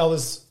 like I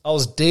was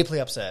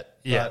deeply upset.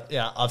 Yeah. But,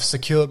 yeah, I've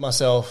secured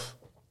myself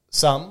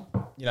some.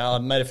 You know, I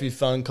made a few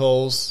phone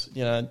calls,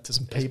 you know, to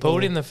some He's people.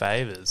 pulled in the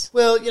favours.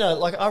 Well, you know,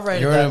 like I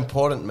rated You're that. an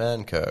important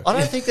man, Kirk. I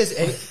don't think there's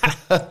any.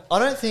 I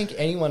don't think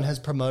anyone has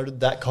promoted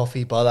that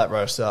coffee by that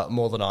roaster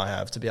more than I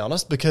have, to be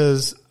honest.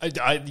 Because I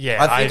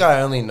think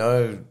I only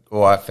know,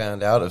 or I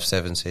found out of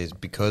 7 Seeds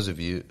because of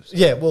you.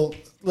 yeah, well,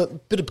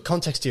 look, bit of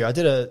context here. I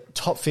did a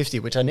top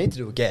 50, which I need to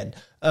do again.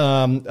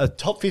 A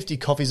top 50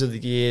 coffees of the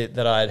year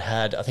that I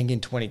had, I think, in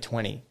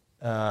 2020.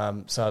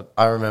 So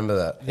I remember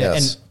that. yeah,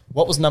 Yes. and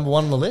what was number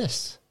one on the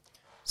list?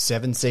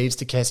 7 Seeds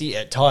Takeshi,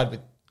 tied with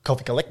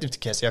Coffee Collective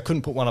Takeshi. I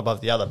couldn't put one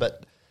above the other,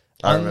 but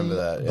I remember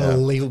that, yeah.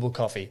 Unbelievable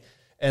coffee.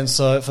 And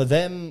so for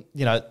them,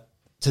 you know,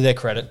 to their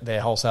credit, their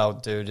wholesale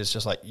dude is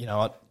just like, you know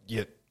what,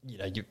 you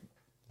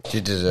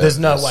deserve there's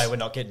no this. way we're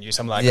not getting you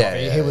some of that Yeah,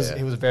 coffee. yeah,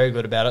 He was very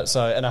good about it.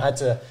 So, and I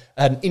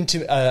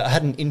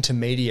had an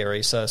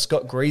intermediary. So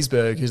Scott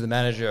Griesberg, who's the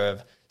manager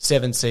of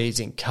 7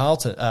 Seeds in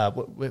Carlton.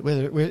 Where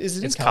is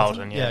it? It's in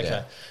Carlton,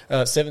 yeah.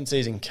 Okay. 7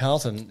 Seeds in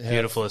Carlton.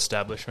 Beautiful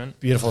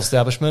establishment. Beautiful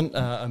establishment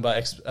owned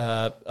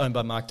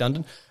by Mark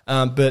Dundon.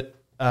 But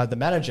the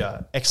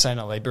manager,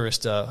 ex-Saint-Oli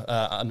barista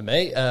under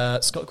me,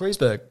 Scott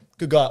Griesberg,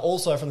 good guy,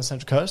 also from the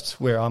Central Coast,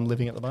 where I'm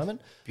living at the moment.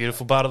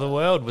 Beautiful part of the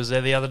world. Was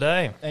there the other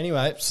day.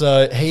 Anyway,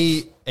 so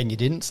and you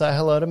didn't say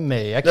hello to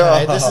me.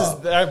 Okay, this is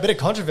a bit of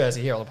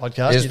controversy here on the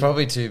podcast. He was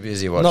probably too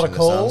busy watching Not a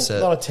call, the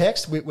sunset. not a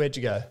text. Where'd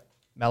you go?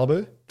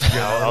 Malibu?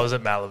 I was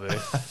at Malibu.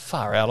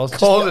 Far out. I was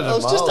Called it a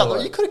just mile up.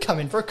 away. You could have come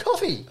in for a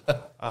coffee.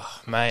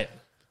 Oh, mate.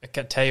 I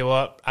can tell you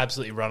what,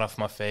 absolutely run off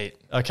my feet.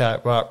 Okay,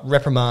 right.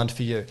 Reprimand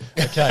for you.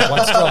 Okay,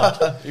 one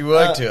strike. You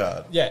worked too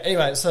hard. Yeah.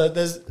 Anyway, so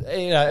there's,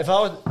 you know, if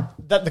I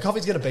would, the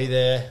coffee's going to be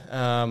there.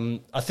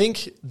 I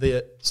think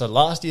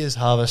last year's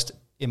harvest,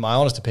 in my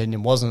honest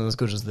opinion, wasn't as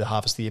good as the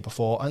harvest the year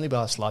before, only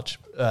by a slight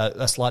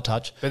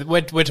touch. But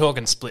we're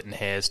talking splitting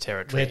hairs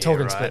territory. We're talking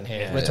here, right? splitting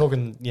hairs. Yeah. We're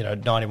talking,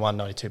 91,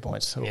 92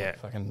 points. Or Yeah.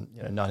 fucking,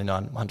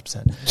 99,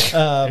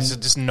 100%. It's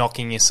just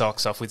knocking your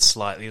socks off with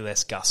slightly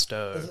less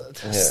gusto.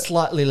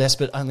 Slightly less,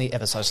 but only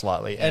ever so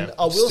slightly. And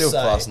I will Still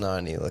say, plus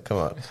 90. Like, come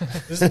on.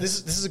 this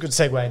is a good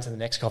segue into the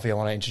next coffee I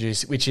want to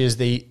introduce, which is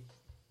the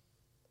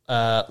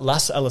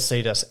Las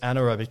Alacidas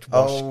Anaerobic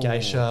Wash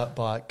Geisha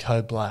by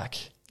Co Black.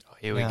 Oh,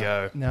 here we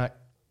go. Now,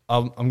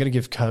 I'm going to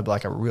give Co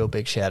Black a real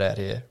big shout out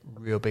here.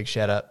 Real big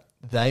shout out.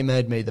 They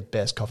made me the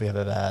best coffee I've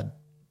ever had.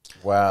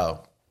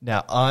 Wow.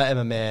 Now, I am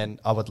a man,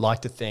 I would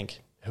like to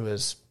think, who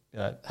has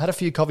had a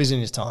few coffees in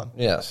his time.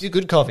 Yes. A few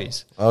good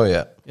coffees. Oh,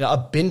 yeah.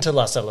 I've been to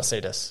Las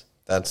Alacidas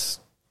That's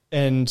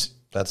and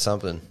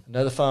something.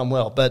 know the farm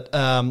well. But,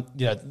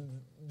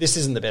 this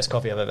isn't the best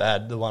coffee I've ever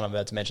had, the one I'm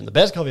about to mention. The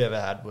best coffee I've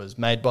ever had was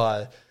made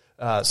by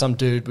some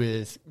dude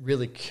with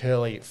really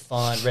curly,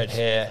 fine red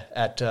hair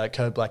at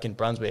Co Black in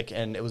Brunswick,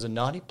 and it was a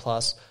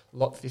 90-plus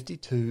Lot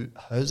 52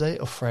 Jose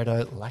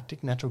Alfredo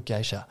Lactic Natural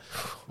Geisha.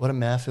 What a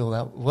mouthful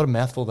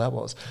that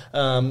was.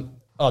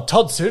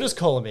 Todd Suter's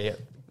calling me.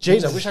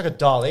 Jeez, I wish I could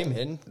dial him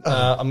in.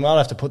 I'm going to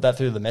have to put that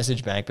through the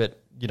message bank,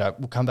 but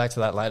we'll come back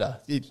to that later.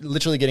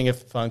 Literally getting a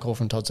phone call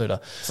from Todd Suter.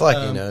 It's like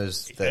he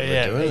knows that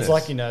we're doing It's this.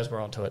 like he knows we're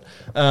onto it.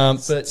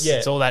 But yeah,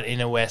 It's all that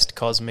inner west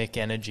cosmic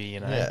energy,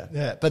 Yeah.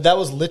 yeah, but that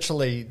was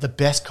literally the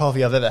best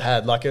coffee I've ever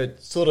had. Like,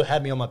 it sort of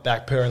had me on my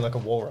back purring like a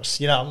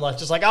walrus. I'm like,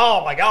 just like,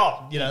 oh my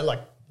God,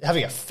 like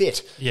having a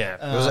fit.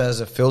 Yeah. Was it as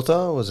a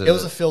filter? Was it? It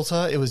was a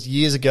filter. It was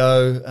years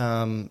ago.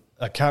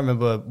 I can't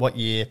remember what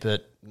year,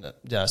 but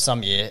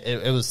some year.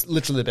 It was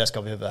literally the best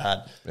coffee I've ever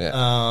had.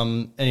 Yeah.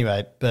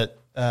 Anyway, but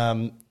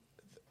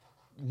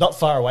not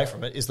far away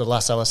from it is the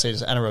Las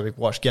Alacitas anaerobic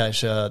wash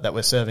geisha that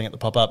we're serving at the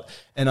pop-up.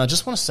 And I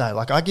just want to say,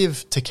 like, I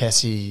give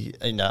Takeshi,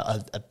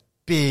 a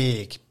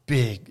big,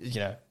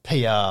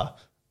 PR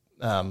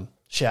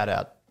shout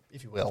out,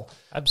 if you will.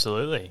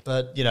 Absolutely.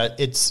 But,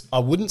 I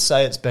wouldn't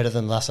say it's better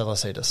than Las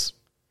Alacitas.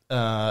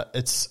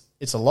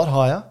 It's a lot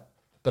higher,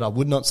 but I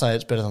would not say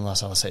it's better than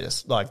Las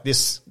Alacitas. Like,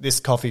 this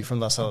coffee from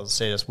Las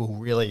Alacitas will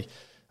really...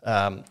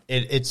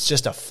 it's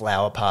just a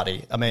flower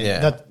party. I mean,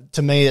 that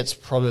to me, it's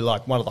probably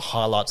like one of the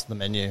highlights of the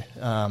menu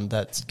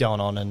that's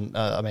going on. And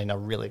I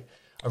really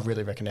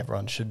reckon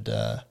everyone should.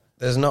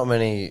 There's not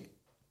many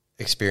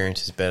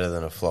experiences better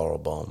than a floral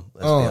bomb.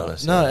 Let's be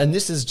honest. No, and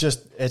this is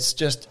it's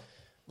just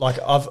like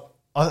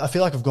I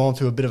feel like I've gone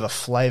through a bit of a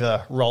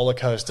flavour roller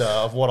coaster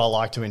of what I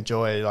like to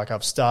enjoy. Like,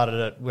 I've started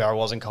it where I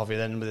was in coffee,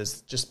 then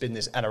there's just been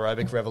this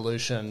anaerobic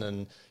revolution,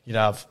 and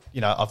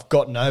I've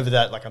gotten over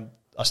that. Like,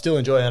 I still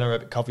enjoy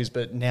anaerobic coffees,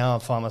 but now I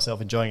find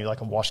myself enjoying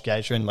like a wash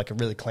geisha and like a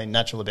really clean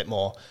natural a bit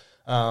more.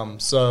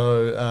 This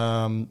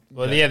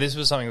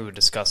was something we were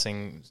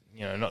discussing,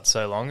 not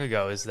so long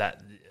ago, is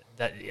that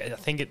I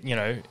think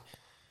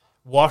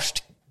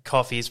washed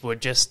coffees were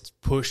just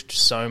pushed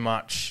so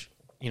much,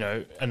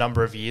 a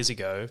number of years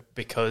ago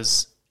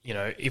because,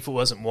 if it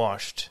wasn't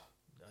washed,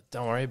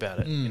 don't worry about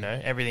it.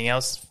 Everything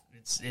else,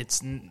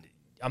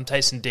 I'm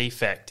tasting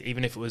defect,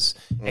 even if it was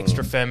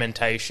extra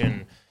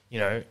fermentation,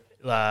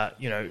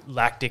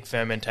 lactic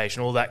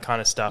fermentation, all that kind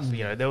of stuff.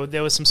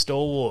 There were some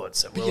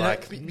stalwarts that were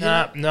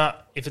nah,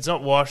 if it's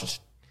not washed.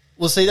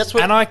 Well, see, that's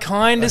what... And I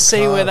kind of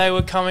see where they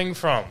were coming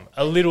from,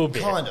 a little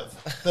bit. Kind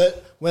of.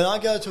 But when I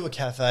go to a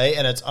cafe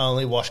and it's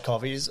only washed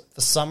coffees,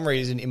 for some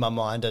reason in my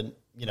mind, and,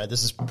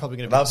 this is probably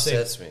going to be...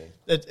 Upsets me.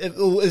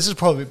 This is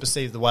probably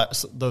perceived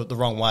the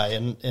wrong way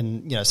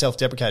and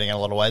self-deprecating in a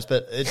lot of ways,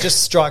 but it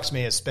just strikes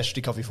me as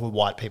specialty coffee for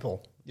white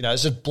people.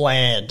 It's just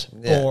bland,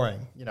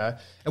 boring,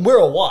 And we're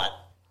all white.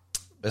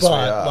 Yes,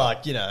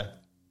 but,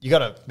 you got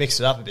to mix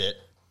it up a bit.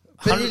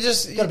 But you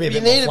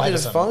need a bit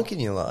of funk in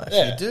your life.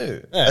 Yeah. You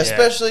do. Yeah.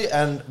 Especially,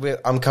 and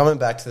I'm coming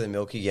back to the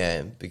milky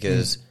game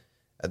because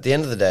at the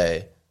end of the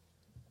day,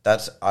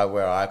 that's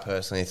where I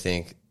personally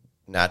think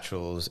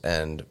naturals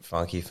and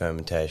funky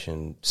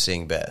fermentation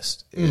sing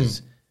best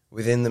is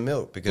within the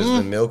milk, because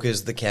the milk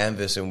is the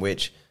canvas in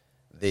which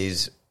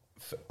these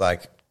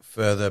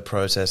further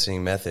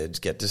processing methods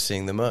get to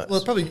sing the most. Well,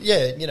 it's probably,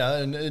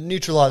 and it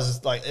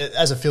neutralizes, like,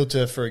 as a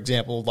filter, for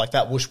example, like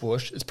that whoosh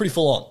whoosh, it's pretty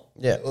full on.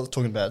 Yeah. What we're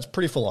talking about, it's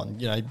pretty full on,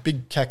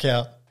 big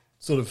cacao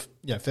sort of,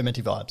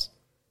 fermenty vibes.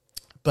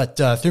 But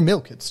through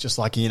milk, it's just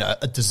like,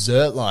 a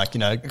dessert, like,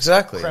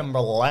 exactly. creme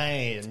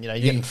brulee, and, you're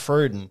getting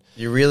fruit. And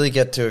you really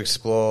get to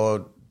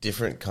explore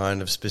different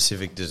kind of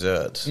specific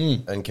desserts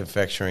and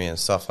confectionery and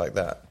stuff like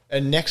that.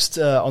 And next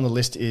on the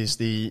list is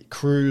the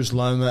Cruz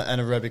Loma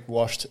anaerobic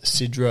washed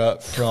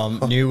Sidra from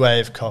New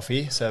Wave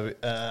Coffee. So,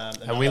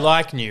 and we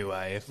like New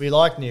Wave. We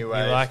like New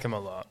Wave. We like them a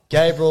lot.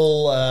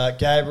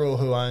 Gabriel,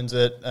 who owns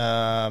it,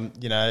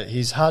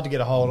 he's hard to get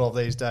a hold of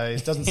these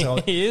days. Doesn't sell.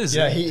 He is.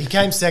 He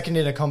came second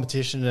in a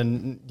competition,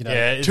 and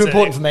too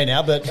important for me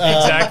now. But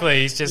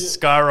exactly, he's just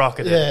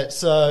skyrocketed. Yeah.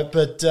 So,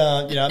 but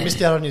I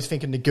missed out on his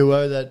Think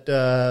Naguo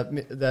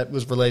that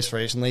was released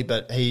recently.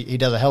 But he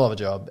does a hell of a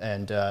job,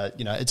 and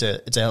it's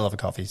a hell of a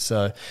coffee.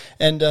 So,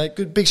 and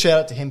good big shout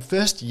out to him.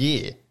 First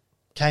year,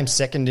 came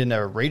second in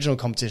a regional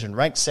competition,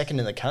 ranked second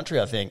in the country,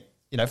 I think.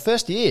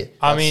 First year.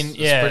 I mean, It's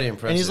pretty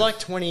impressive. And he's like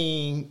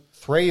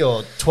 23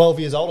 or 12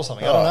 years old or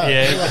something. I don't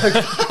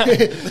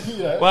know.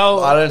 Yeah.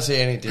 Well, I don't see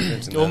any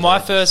difference in that. Well, my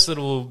first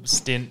little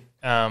stint,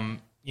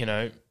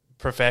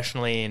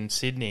 professionally in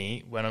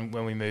Sydney when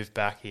we moved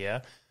back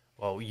here.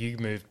 Well, you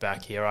moved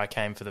back here. I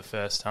came for the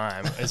first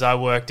time. As I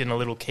worked in a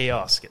little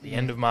kiosk at the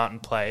end of Martin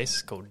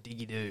Place called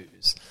Diggy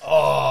Doos.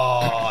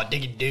 Oh,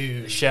 Diggy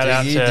Doos. Shout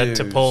out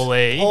to Paul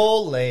Lee.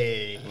 Paul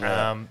Lee.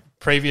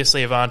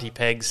 Previously Avanti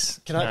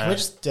Pegs. Can we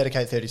just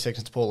dedicate 30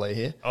 seconds to Paul Lee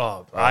here?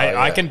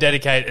 I can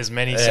dedicate as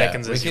many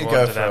seconds as you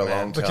want to that,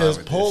 man. Because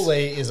Paul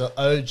Lee is an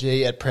OG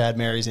at Proud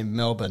Mary's in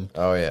Melbourne.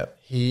 Oh, yeah.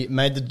 He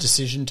made the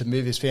decision to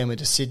move his family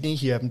to Sydney.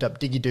 He opened up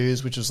Diggy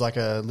Doos, which was like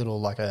a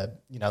little,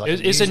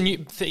 it's a new,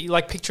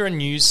 picture a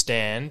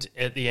newsstand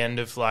at the end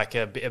of like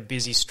a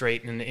busy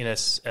street in a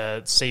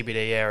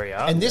CBD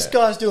area. And this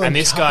guy's doing. And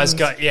this guy's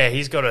got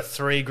he's got a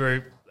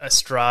 3-group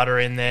strata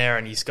in there,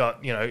 and he's got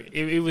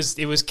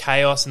it was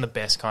chaos in the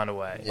best kind of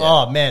way. Yeah.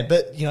 Oh man,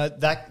 but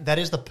that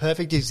is the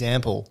perfect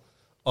example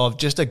of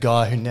just a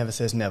guy who never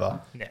says never.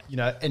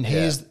 Yeah. And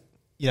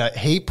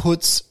he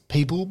puts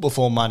people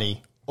before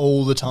money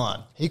all the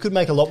time. He could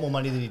make a lot more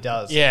money than he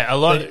does. Yeah, a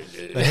lot.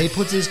 But he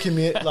puts his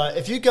community. Like,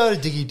 if you go to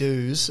Diggy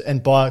Doos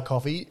and buy a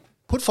coffee,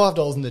 put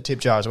 $5 in the tip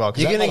jar as well.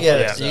 You're gonna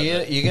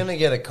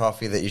get a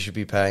coffee that you should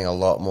be paying a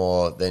lot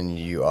more than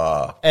you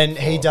are. And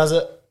he does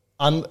it.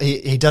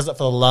 He does it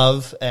for the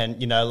love,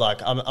 and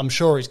I'm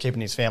sure he's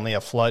keeping his family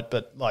afloat.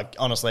 But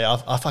honestly,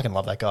 I fucking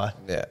love that guy.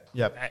 Yeah,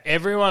 yep.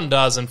 Everyone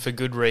does, and for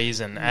good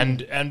reason.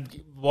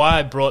 And why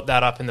I brought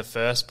that up in the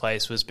first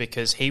place was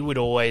because he would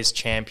always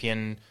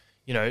champion,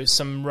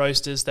 some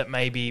roasters that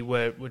maybe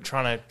were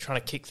trying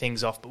to kick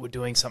things off, but were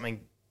doing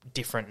something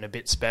different and a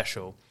bit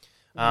special.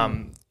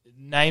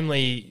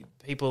 Namely,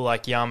 people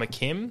like Yama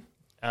Kim,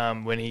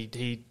 when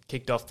he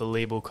kicked off the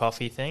Label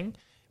Coffee thing,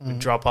 would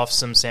drop off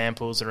some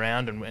samples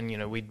around and you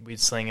know, we'd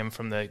sling them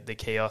from the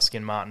kiosk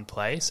in Martin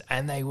Place,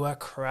 and they were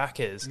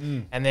crackers.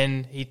 And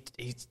then he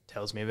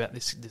tells me about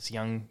this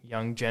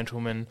young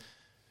gentleman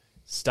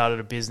started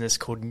a business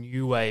called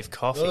New Wave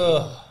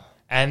Coffee.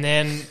 And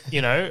then,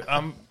 you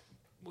know,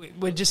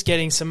 we're just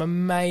getting some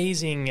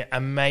amazing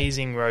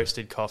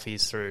roasted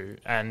coffees through,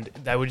 and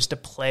they were just a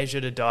pleasure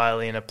to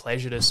dial in, a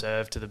pleasure to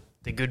serve to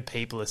the good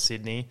people of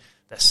Sydney.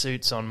 The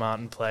suits on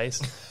Martin Place.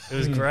 It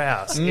was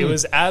grouse. It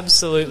was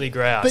absolutely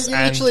grouse. But you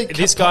and literally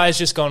this guy has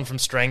just gone from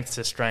strength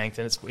to strength,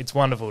 and it's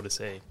wonderful to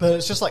see. But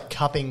it's just like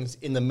cuppings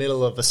in the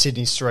middle of a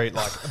Sydney street,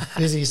 like a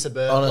busy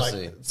suburb,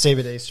 Honestly. like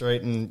CBD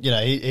street, and you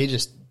know he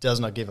just does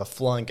not give a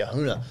flying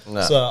kahuna.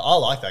 No. So I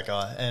like that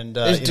guy, and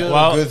He's you doing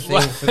know, a good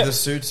thing for the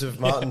suits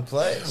of Martin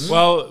Place.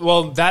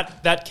 Well,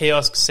 that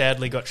kiosk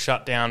sadly got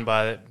shut down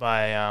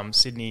by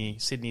Sydney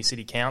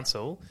City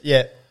Council.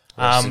 yeah.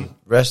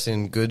 Rest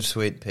in good,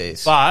 sweet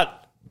peace. But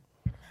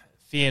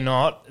fear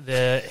not,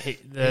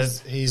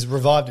 He's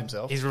revived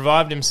himself. he's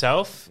revived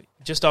himself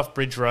just off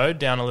Bridge Road,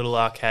 down a little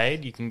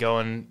arcade. You can go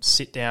and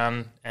sit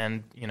down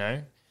and, you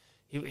know,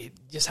 he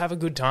just have a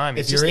good time.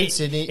 If you're in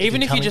Sydney,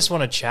 even if you coming- just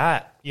want to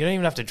chat, you don't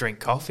even have to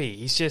drink coffee.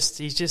 He's just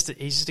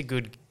a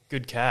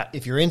good cat.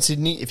 If you're in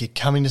Sydney, if you're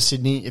coming to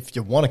Sydney, if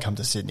you want to come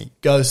to Sydney,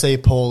 go see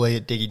Paulie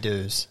at Diggy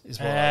Doos. Is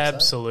what I would say.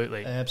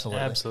 Absolutely.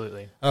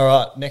 Absolutely. All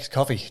right, next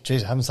coffee.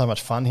 Jeez, having so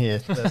much fun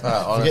here.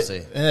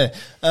 Honestly. Yeah.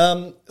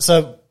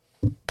 So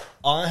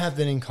I have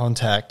been in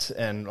contact,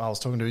 and I was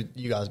talking to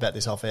you guys about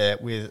this off air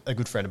with a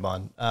good friend of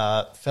mine,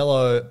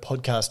 fellow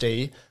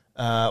podcastee,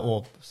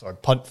 former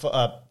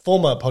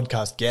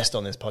podcast guest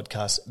on this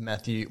podcast,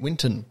 Matthew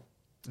Winton.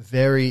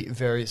 Very,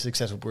 very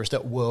successful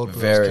barista, World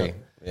Brewers Cup.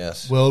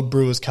 Yes. World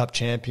Brewers Cup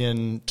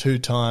champion,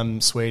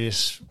 2-time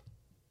Swedish,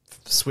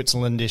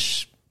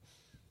 Switzerlandish,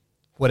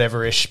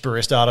 whatever-ish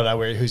barista. I don't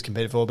know who's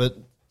competed for, but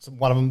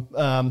one of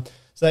them.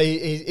 So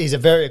he's a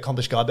very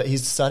accomplished guy, but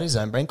he's started his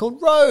own brand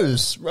called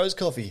Rose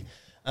Coffee.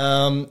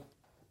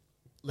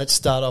 Let's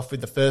start off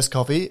with the first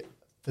coffee,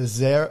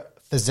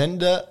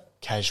 Fazenda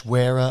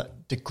Cajueira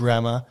de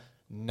Grama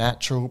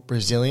Natural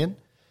Brazilian.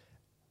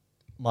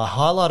 My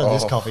highlight of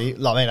this coffee,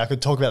 I mean, I could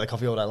talk about the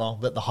coffee all day long,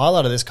 but the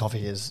highlight of this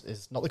coffee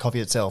is not the coffee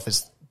itself,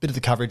 it's a bit of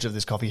the coverage of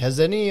this coffee. Have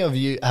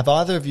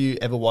either of you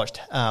ever watched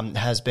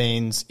Has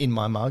Beens in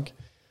My Mug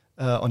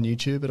on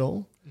YouTube at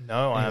all?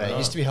 No, I Anyway, haven't. it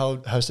used to be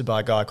hosted by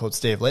a guy called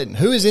Steve Leighton,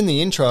 who is in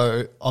the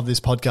intro of this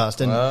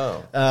podcast.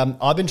 And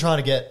I've been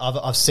trying to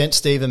I've sent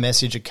Steve a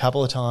message a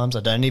couple of times. I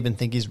don't even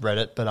think he's read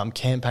it, but I'm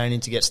campaigning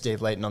to get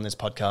Steve Leighton on this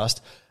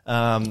podcast.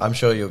 I'm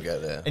sure you'll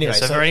get there. Anyway,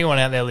 So for anyone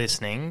out there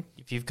listening,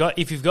 if you've got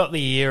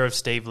the ear of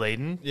Steve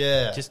Leighton,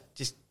 Yeah. just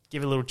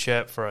give a little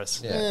chirp for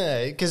us.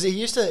 Yeah, because he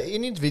used to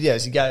in his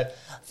videos he'd go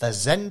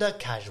Fazenda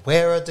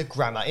Cajueira de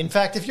Grama. In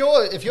fact, if you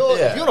want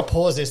to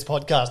pause this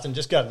podcast and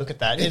just go look at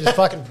that, it is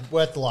fucking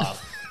worth the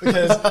laugh.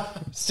 Because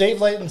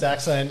Steve Leighton's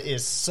accent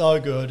is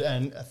so good,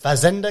 and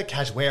Fazenda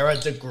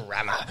Cajueira de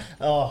Grama.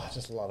 Oh, I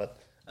just love it.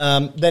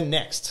 Then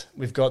next,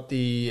 we've got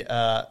the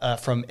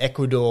from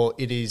Ecuador.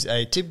 It is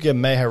a Tibga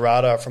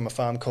Mejerada from a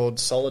farm called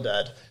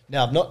Soledad.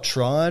 Now, I've not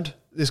tried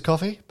this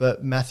coffee,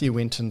 but Matthew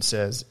Winton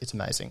says it's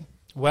amazing.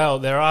 Well,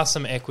 there are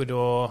some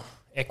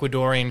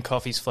Ecuadorian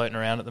coffees floating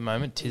around at the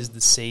moment. 'Tis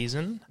the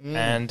season,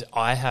 and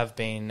I have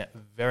been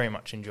very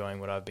much enjoying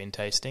what I've been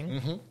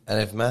tasting.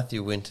 And if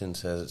Matthew Winton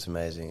says it's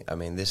amazing, I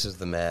mean, this is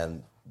the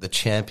man, the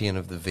champion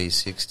of the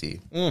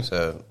V60.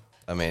 So,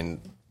 I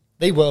mean...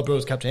 The World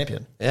Brewers Cup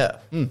champion. Yeah.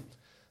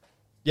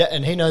 Yeah,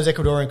 and he knows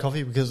Ecuadorian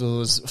coffee because it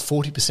was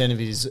 40% of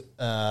his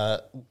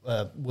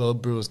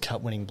World Brewers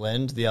Cup winning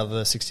blend. The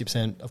other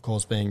 60%, of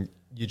course, being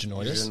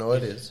Eugenioides.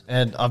 Eugenioides.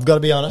 And I've got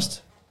to be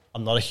honest,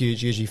 I'm not a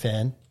huge Eugie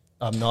fan.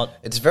 I'm not.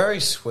 It's very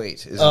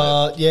sweet, isn't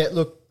it? Yeah,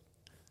 look.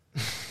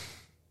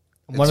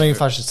 I'm wondering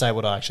if I should say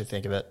what I actually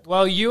think of it.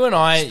 Well, you and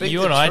I Speak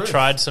the truth.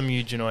 tried some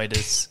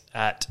Eugenioides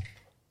at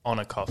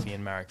Honor Coffee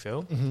in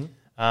Marrickville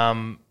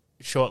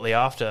shortly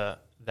after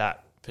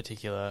that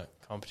particular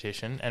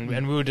competition, and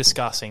we were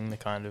discussing the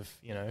kind of,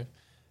 you know,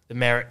 the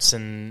merits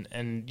and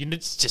you know,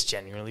 it's just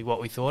genuinely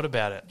what we thought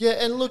about it. Yeah,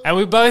 and look. And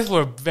we both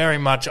were very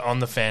much on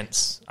the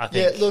fence, I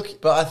think. Yeah,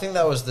 look. But I think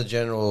that was the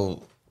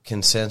general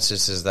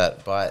consensus, is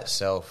that by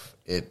itself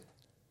it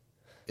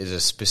is a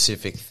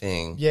specific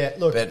thing. Yeah,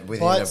 look. But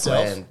within by a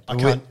itself,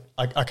 blend,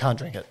 I can't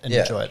drink it and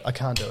Yeah. enjoy it. I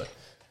can't do it.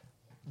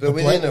 but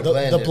within a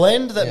blend, the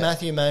blend that yeah.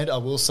 Matthew made, I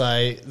will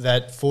say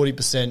that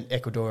 40%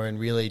 Ecuadorian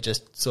really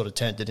just sort of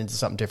turned it into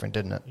something different,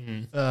 didn't it?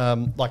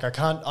 Like I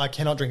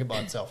cannot drink it by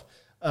itself.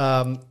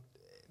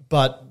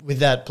 But with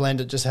that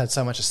blend, it just had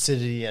so much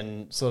acidity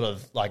and sort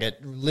of like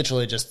it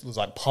literally just was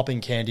like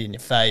popping candy in your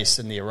face,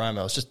 and the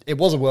aroma was it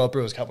was a World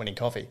Brewers Cup winning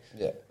coffee.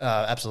 Yeah.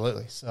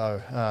 Absolutely.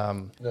 So,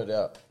 no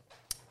doubt.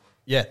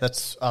 yeah,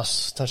 that's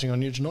us touching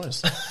on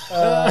Eugenioides.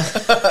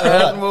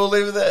 And we'll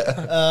leave it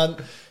there.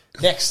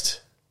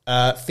 Next,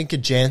 Finca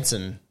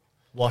Jansen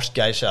washed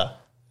geisha.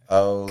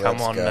 Oh, Come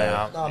let's on go.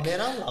 now. Oh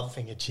man, I love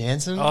Finger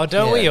Jansen. Oh,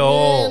 don't we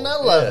all? Man, I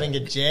love Finger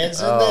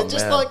Jansen. Oh, They're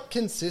just man. like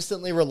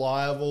consistently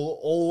reliable,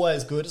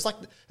 always good. It's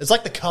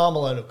like the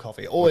Carmelone of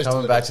coffee. Always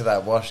Coming delivers. back to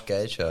that washed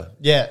geisha.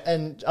 Yeah,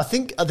 and I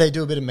think they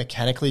do a bit of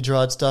mechanically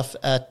dried stuff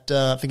at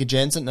Finger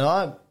Jansen, and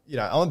I'm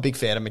a big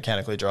fan of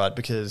mechanically dried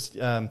because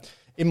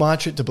in my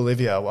trip to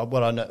Bolivia,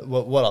 what I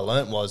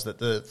learned was that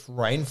the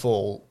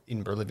rainfall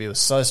in Bolivia was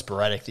so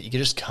sporadic that you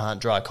just can't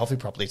dry coffee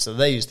properly. So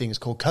they use things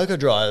called cocoa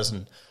dryers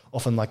and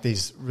often like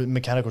these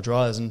mechanical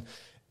dryers, and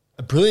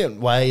a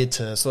brilliant way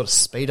to sort of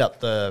speed up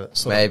the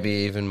sort Maybe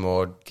even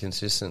more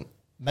consistent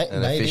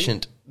and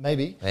efficient.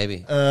 Maybe.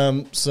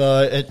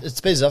 So it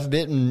speeds it up a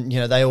bit, and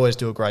they always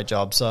do a great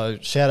job. So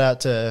shout out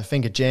to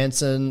Finger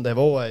Jansen. They've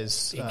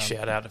always Big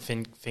shout out to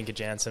Finger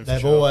Jansen.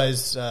 they've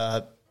always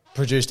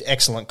produced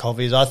excellent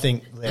coffees. I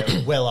think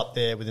they're well up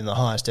there within the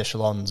highest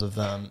echelons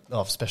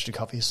of specialty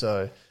coffee.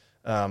 So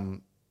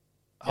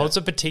holds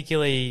a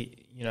particularly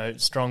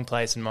strong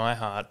place in my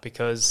heart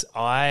because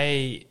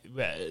the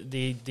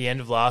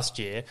end of last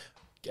year,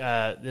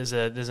 there's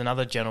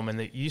another gentleman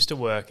that used to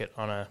work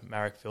on a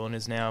Marrickville and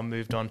has now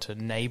moved on to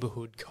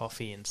Neighbourhood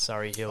Coffee in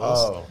Surrey Hills.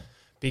 Oh.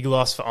 Big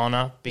loss for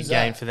Honor, big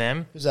gain for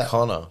them. who's that?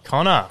 Connor.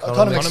 Connor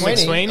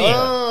McSweeney.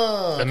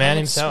 Oh, The man Connor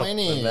himself.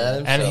 McSweeney. The man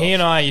And himself. he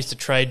and I used to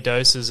trade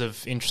doses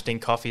of interesting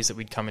coffees that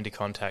we'd come into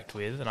contact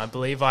with. And I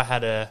believe I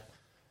had an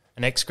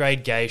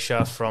X-grade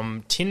geisha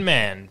from Tin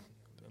Man,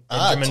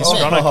 Benjamin Tin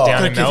Man. Stronach down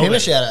Could in give him a Melbourne.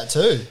 shout out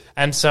too.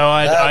 And so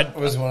That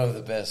was one of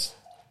the best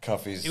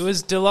coffees. it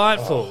was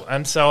delightful.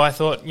 And so I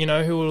thought,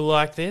 who will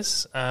like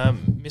this?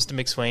 Mr.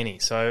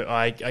 McSweeney. So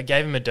I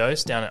gave him a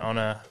dose down on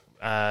a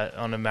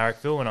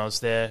Marrickville when I was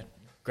there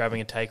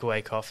grabbing a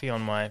takeaway coffee on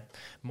my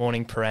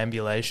morning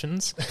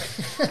perambulations.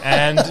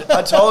 And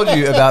I told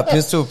you about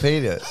Pistol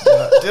Peter.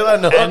 Did I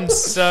not? and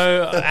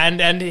so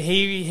and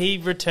he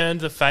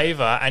returned the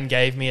favour and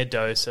gave me a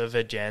dose of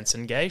a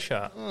Jansen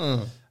geisha,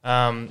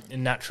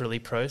 naturally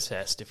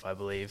processed, if I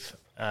believe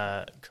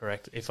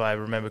if I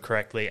remember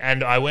correctly.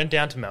 And I went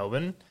down to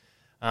Melbourne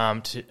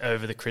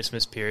over the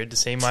Christmas period to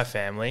see my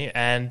family,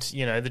 and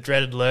the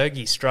dreaded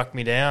lurgy struck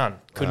me down.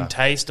 Couldn't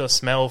taste or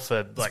smell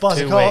for like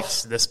Spicy 2 cough.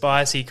 weeks. The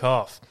spicy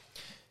cough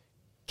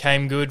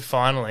came good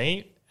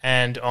finally,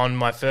 and on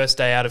my first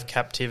day out of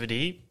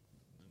captivity,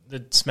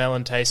 the smell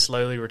and taste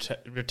slowly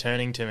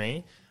returning to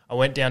me. I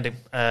went down to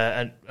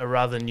a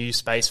rather new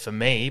space for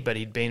me, but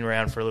he'd been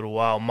around for a little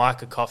while.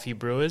 Micah Coffee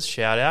Brewers,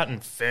 shout out, and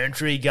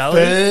Ferntree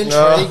Gully.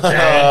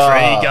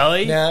 Ferntree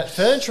Gully. Now,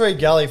 Ferntree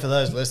Gully, for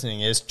those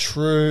listening, is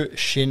true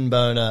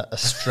shinboner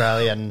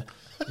Australian.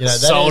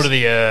 Soul to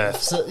the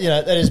earth. So,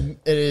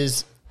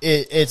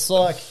 it's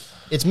like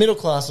it's middle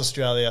class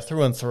Australia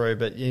through and through.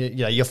 But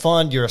you'll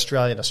find your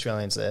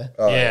Australians there.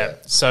 Yeah.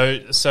 So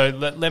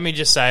let me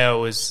just say I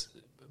was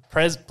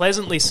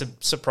pleasantly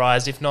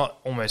surprised, if not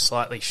almost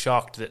slightly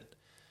shocked, that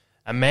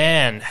a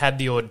man had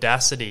the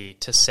audacity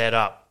to set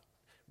up,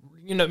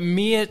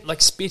 mere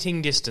like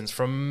spitting distance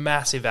from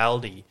massive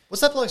Aldi.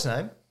 What's that bloke's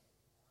name?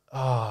 Oh,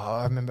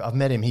 I remember. I've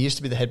met him. He used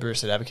to be the head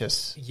barista at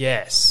Abacus.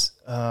 Yes.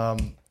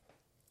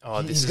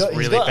 This he's is got- he's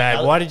really got bad.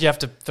 another- Why did you have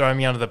to throw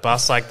me under the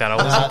bus like that? I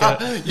wasn't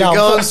gonna, You're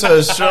going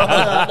so strong. No,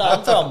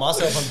 I'm throwing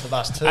myself under the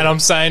bus too. and I'm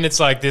saying it's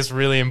like this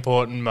really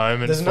important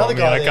moment There's for another me.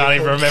 guy I there can't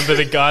even called- remember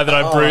the guy that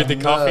I brewed the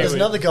coffee There's with.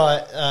 another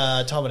guy,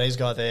 Taiwanese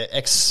guy there,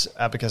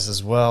 ex-Abacus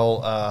as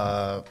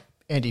well,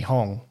 Andy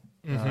Hong,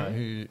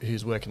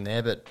 who's working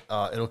there, but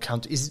it'll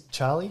come to... Is it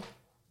Charlie?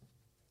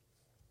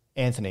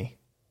 Anthony.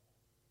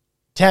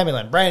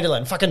 Tamerlan,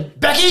 Brandolin, fucking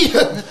Becky!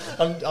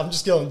 I'm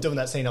just doing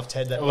that scene off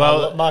Ted, that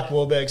Mark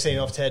Wahlberg scene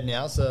off Ted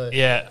now, so...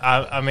 Yeah,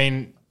 I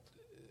mean,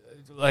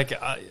 like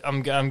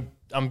I'm going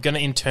to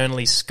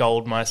internally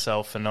scold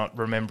myself for not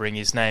remembering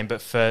his name,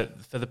 but for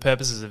the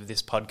purposes of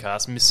this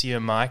podcast,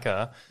 Monsieur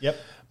Micah. Yep.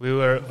 We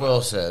were.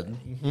 Well said.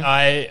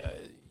 Great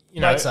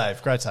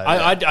save.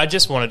 I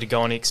just wanted to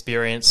go and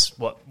experience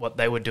what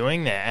they were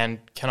doing there, and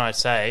can I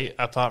say,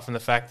 apart from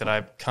the fact that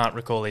I can't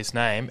recall his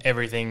name,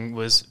 everything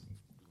was.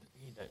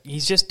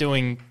 He's just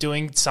doing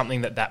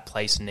something that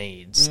place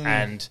needs,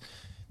 and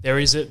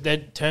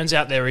turns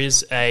out there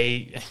is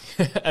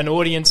an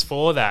audience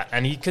for that,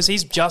 and because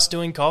he's just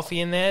doing coffee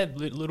in there, a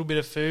little bit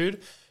of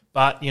food,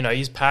 but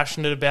he's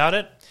passionate about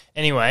it.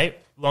 Anyway,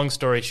 long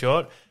story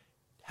short,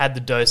 had the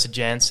dose of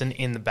Jansen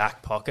in the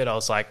back pocket. I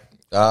was like,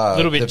 a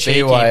little bit the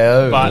cheeky,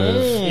 BYO but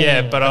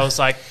move. but I was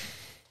like,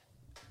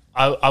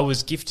 I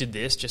was gifted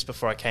this just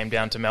before I came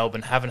down to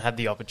Melbourne. Haven't had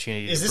the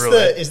opportunity to brew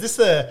it. Is this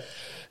the...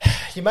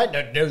 You might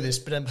not know this,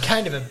 but I'm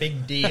kind of a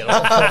big deal.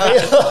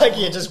 Like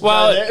you just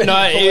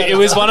it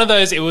was one of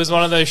those. It was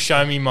one of those.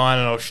 Show me mine,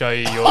 and I'll show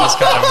you yours.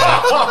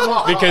 Kind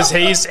of because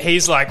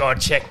he's like, oh,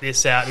 check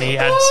this out, and he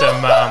had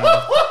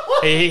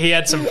some. He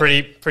had some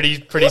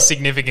pretty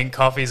significant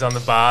coffees on the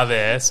bar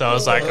there. So I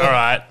was like, all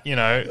right,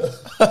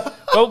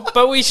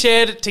 but we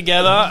shared it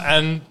together,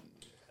 and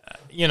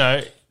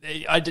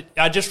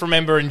I just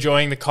remember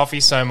enjoying the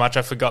coffee so much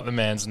I forgot the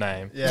man's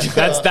name. Yeah.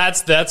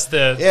 That's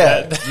the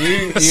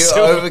You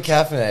So- over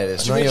caffeinated.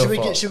 It's not your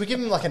fault. Should we give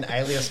him like an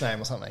alias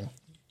name or something?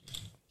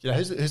 You know,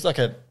 who's like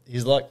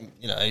he's like,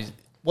 you know,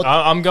 what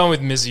I'm going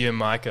with Mizzou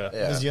Micah.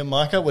 Yeah. is your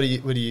Micah? What are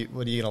you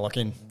gonna lock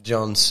in?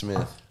 John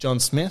Smith. John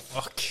Smith?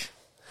 Fuck.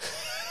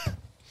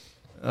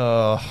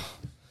 I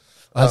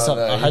had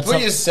No, you put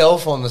some-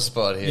 yourself on the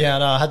spot here. yeah,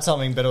 no, I had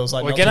something, but it was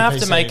like We're not going to too have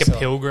to PC, make a so-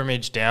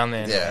 pilgrimage down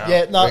there now.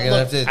 Yeah, no, We're gonna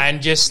look, have to.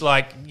 And just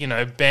like, you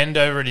know, bend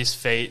over at his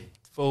feet,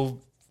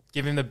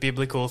 give him the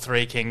biblical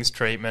Three Kings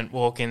treatment,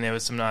 walk in there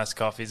with some nice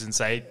coffees and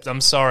say,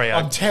 I'm sorry.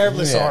 I'm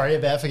terribly Yeah. sorry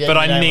about forgetting. But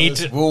I the name need of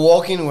this. to- We'll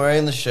walk in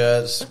wearing the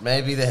shirts,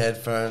 maybe the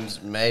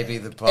headphones, maybe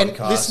the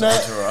podcast listener-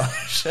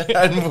 entourage,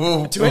 and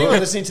we'll. To anyone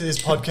listening to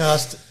this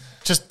podcast,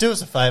 just do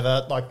us a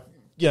favour, like,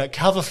 you know,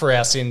 cover for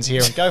our sins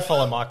here and go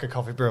follow Micah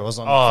Coffee Brewers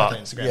on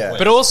fucking Instagram. yeah. please.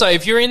 But also,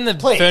 if you're in the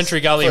Please,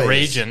 Ferntree Gully please.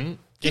 region,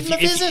 Give if them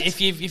a visit.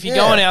 you're Yeah.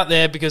 going out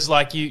there because,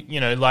 like you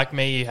know, like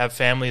me, you have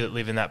family that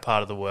live in that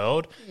part of the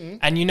world, Mm-hmm.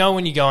 and you know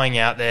when you're going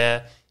out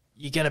there,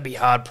 you're going to be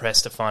hard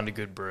pressed to find a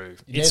good brew.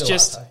 It's need a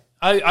just,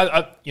 latte.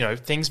 I, you know,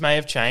 things may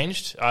have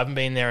changed. I haven't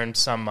been there in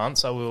some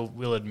months. I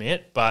will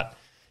admit, but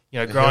you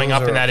know, growing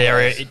hills up in are a that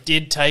area, place. it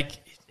did take.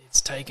 It's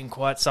taken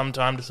quite some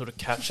time to sort of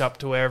catch up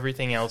to where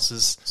everything else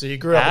is. So you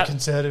grew up at.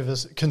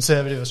 a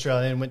conservative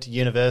Australian, went to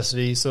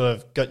university, sort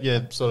of got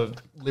your sort of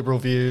liberal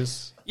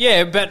views.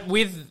 Yeah, but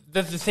with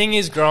the thing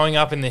is, growing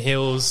up in the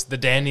hills, the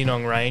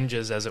Dandenong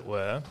Ranges, as it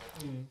were,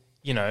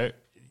 you know,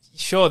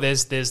 sure,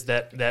 there's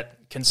that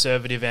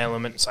conservative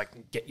element. It's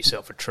like, get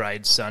yourself a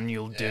trade, son,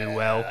 you'll do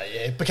well.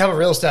 Yeah, become a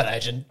real estate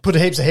agent. Put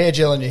heaps of hair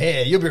gel in your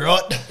hair. You'll be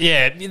right.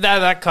 Yeah,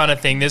 that kind of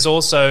thing. There's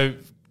also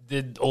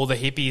all the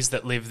hippies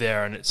that live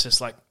there, and it's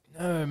just like,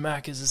 no,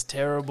 Macca's is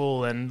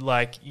terrible, and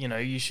like, you know,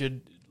 you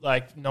should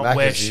like not Macca's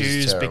wear is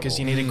shoes because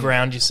you terrible. need to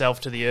ground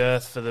yourself to the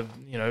earth for the,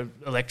 you know,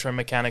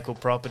 electromechanical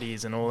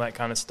properties and all that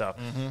kind of stuff.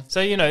 So,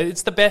 you know,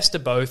 it's the best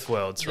of both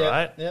worlds,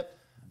 right? Yep.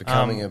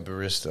 Becoming a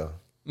barista.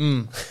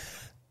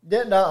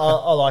 Yeah, no,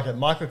 I like it.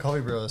 Micro Coffee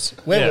Brewers.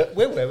 Where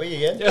were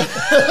we again?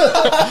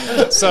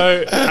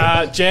 So,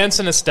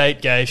 Jansen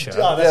Estate Geisha.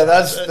 Oh, Yeah,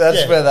 that's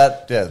yeah.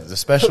 where the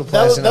special place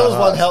That was, in that our was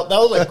one heart. hell. That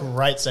was a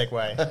great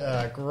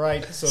segue.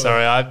 Great. Sort of-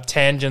 Sorry,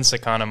 tangents are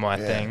kind of my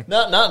thing.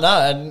 No,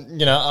 and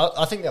you know,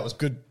 I think that was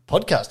good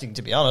podcasting.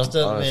 To be honest, I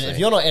mean, Honestly. if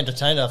you're not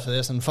entertained after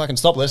this, then fucking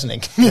stop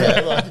listening.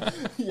 Like,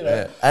 you know.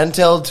 Yeah. And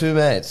tell two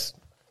mates.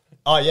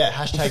 Oh yeah,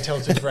 hashtag tell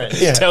two friends.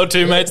 Tell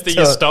two mates that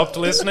you stopped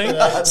listening.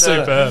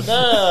 Superb.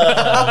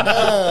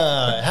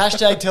 No.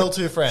 Hashtag tell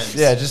two friends.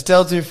 Yeah, just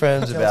tell two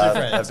friends Tell about two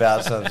friends.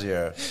 about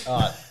Sub-Zero. All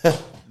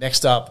right.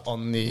 Next up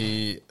on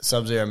the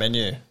Sub-Zero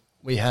menu,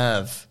 we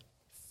have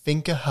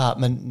Finca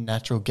Hartman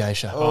Natural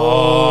Geisha.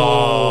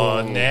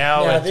 Oh, now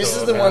Now, we're this is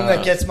talking. the one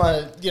that gets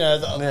my, you know,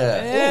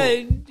 Yeah,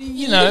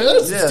 you know.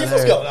 It's Yeah, stifles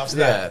there- going up to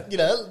yeah. that. You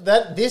know,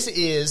 that this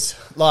is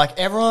like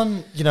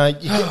everyone, you know,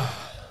 you get,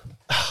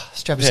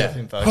 strap yourself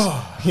Yeah. in,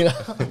 folks. You know,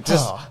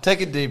 Just take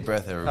a deep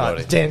breath,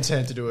 everybody. Dan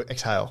turned to do an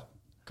exhale.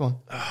 Come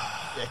on.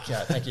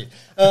 Yeah, thank you.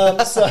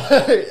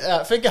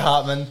 Finca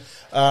Hartman,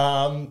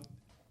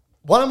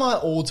 one of my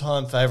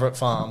all-time favourite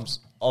farms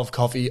of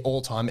coffee,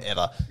 all-time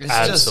ever. It's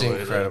just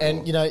Absolutely. incredible.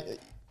 And you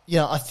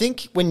know, I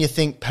think when you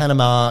think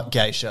Panama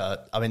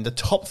Geisha, I mean, the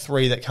top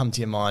three that come to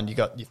your mind, you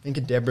think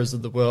of Deborah's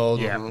of the world,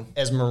 Yeah.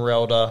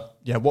 Esmeralda.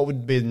 You know, what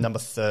would be number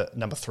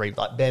three,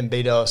 like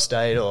Bambito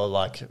Estate or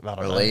like I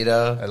don't know,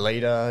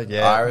 Alita,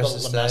 yeah, Iris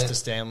Lamastus Estate.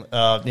 Stanley.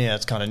 Yeah,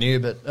 it's kind of new,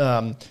 but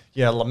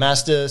yeah,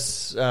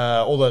 Lamastus,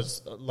 all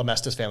those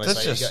Lamastus families.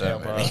 That's you just got so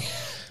Elmora. many.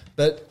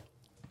 But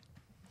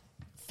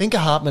Finca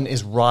Hartman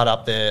is right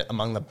up there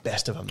among the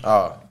best of them.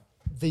 Oh,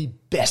 The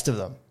best of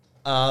them.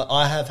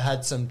 I have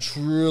had some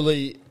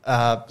truly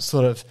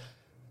sort of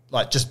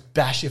like just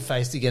bash your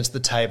face against the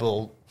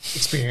table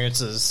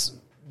experiences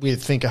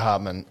with Finca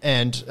Hartman,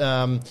 and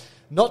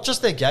not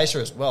just their geisha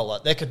as well,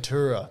 like their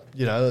Katura.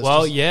 You know, it's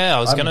Well, just- yeah, I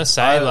was I'm- going to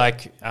say,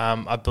 like,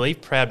 I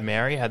believe Proud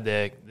Mary had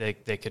their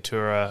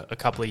Katura a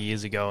couple of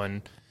years ago,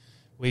 and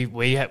we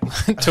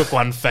took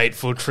one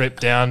fateful trip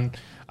down.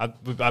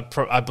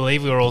 I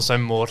believe we were also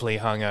mortally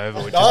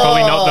hungover, which is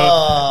probably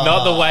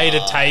not the way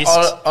to taste.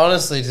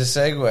 honestly, to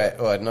segue,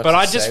 well, not. But to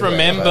I just segue,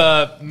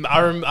 remember,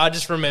 I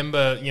just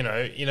remember, you know,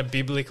 in a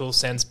biblical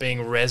sense,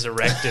 being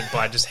resurrected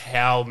by just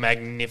how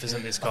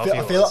magnificent this coffee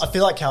I was.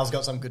 feel like Cal's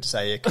got something good to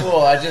say here.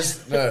 Well, I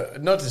just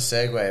not to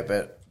segue,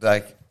 but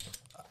like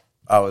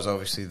I was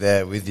obviously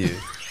there with you.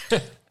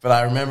 But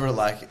I remember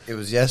like it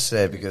was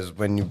yesterday because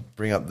when you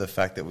bring up the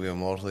fact that we were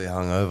mortally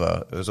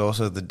hungover, it was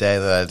also the day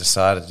that I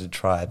decided to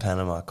try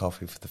Panama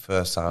coffee for the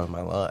first time in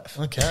my life.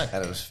 Okay.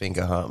 And it was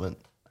Finca Hartman.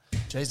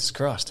 Jesus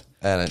Christ.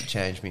 And it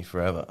changed me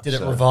forever. Did it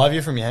So revive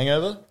you from your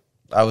hangover?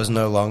 I was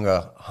no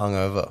longer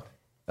hungover,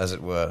 as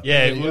it were.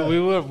 Yeah,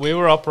 we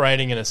were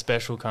operating in a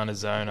special kind of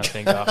zone, I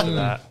think, after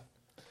that.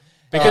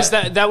 Because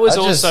that was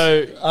I just-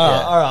 also...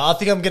 All right. I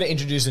think I'm going to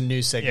introduce a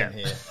new segment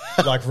Yeah. here,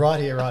 like right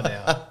here, right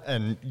now,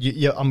 and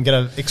I'm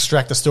going to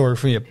extract a story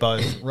from you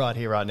both right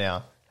here, right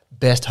now.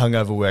 Best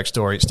hungover work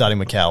story, starting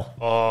with Cal.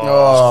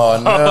 Oh,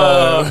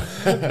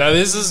 no. No,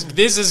 this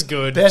is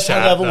good. Best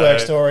chat, hungover though. work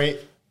story,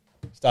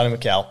 starting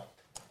with Cal.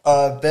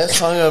 Best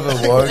hungover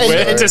work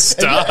Where story. to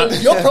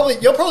start? You're probably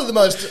the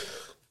most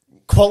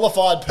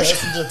qualified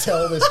person to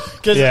tell this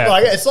because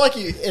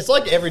it's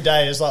like every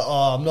day it's like,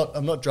 oh,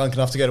 I'm not drunk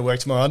enough to go to work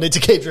tomorrow. I need to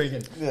keep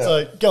drinking. Yeah.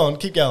 So go on,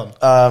 keep going.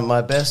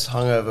 My best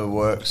hungover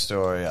work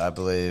story, I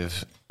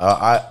believe.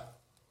 I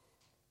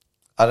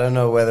don't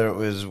know whether I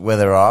was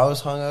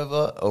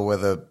hungover or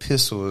whether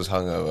Pistol was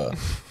hungover,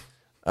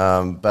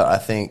 but I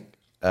think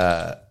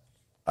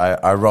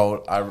I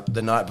rolled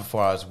the night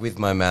before. I was with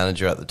my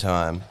manager at the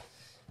time,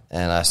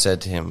 and I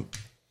said to him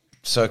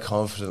so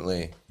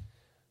confidently,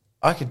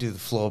 I could do the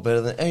floor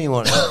better than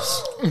anyone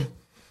else.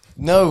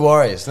 No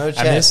worries, no chance.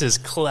 And this is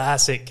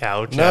classic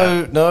Cal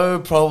chat. No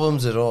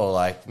problems at all.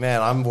 Like,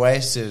 man, I'm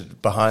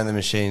wasted behind the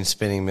machine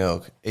spinning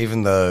milk,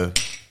 even though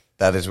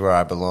that is where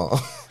I belong.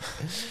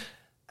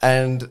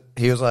 And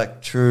he was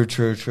like, true,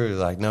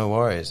 like, no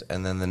worries.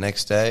 And then the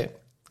next day,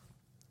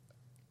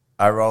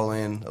 I roll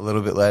in a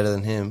little bit later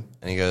than him,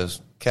 and he goes,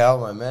 Cal,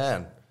 my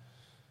man,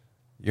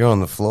 you're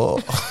on the floor.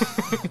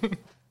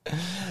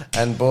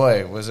 And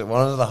boy, was it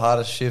one of the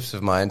hardest shifts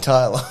of my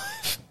entire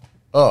life.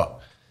 Oh.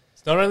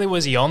 Not only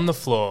was he on the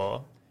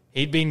floor,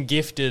 he'd been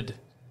gifted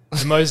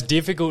the most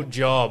difficult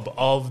job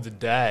of the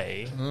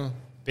day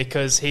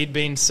because he'd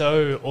been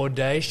so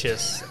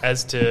audacious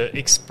as to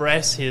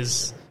express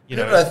his, Who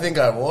did I think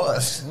I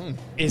was?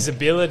 his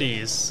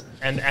abilities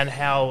and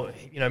how,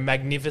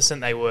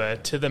 magnificent they were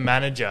to the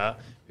manager,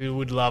 who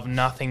would love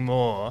nothing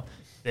more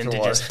than to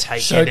just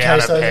take you down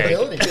a peg.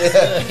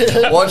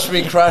 Yeah. Watch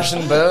me crash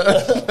and burn.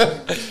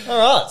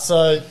 All right,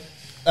 so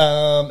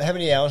how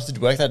many hours did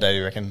you work that day, do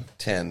you reckon?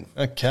 10.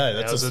 Okay,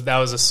 that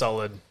was a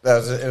solid.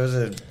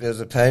 It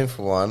was a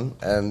painful one,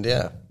 and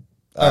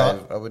I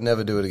would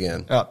never do it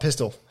again. All right,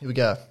 Pistol, here we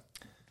go.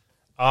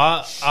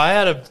 I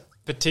had a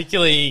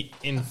particularly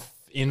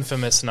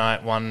infamous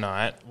one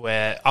night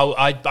where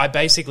I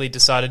basically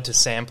decided to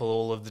sample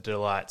all of the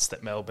delights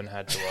that Melbourne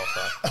had to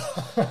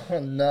offer. Oh,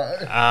 no.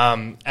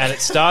 And it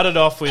started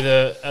off with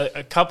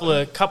a couple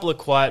of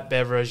quiet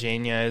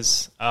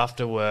beveraginos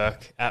after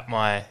work at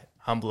my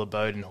humble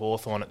abode in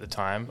Hawthorne at the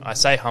time. I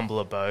say humble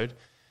abode.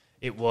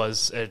 It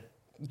was a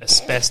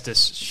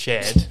asbestos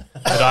shed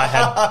that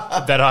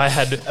I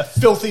had a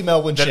filthy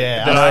Melbourne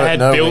chair that I had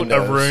built a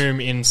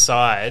room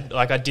inside.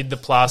 Like, I did the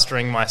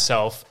plastering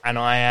myself, and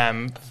I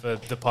am, for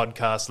the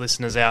podcast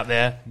listeners out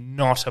there,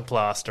 not a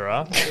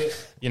plasterer.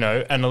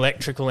 An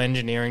electrical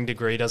engineering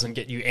degree doesn't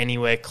get you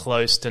anywhere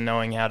close to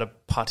knowing how to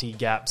putty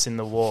gaps in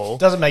the wall.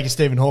 Doesn't make you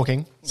Stephen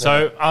Hawking.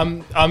 So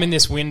I'm in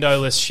this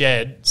windowless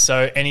shed,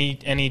 so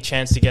any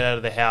chance to get out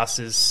of the house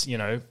is,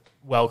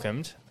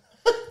 welcomed.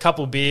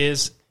 Couple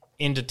beers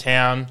into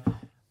town.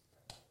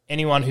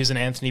 Anyone who's an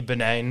Anthony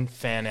Bourdain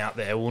fan out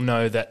there will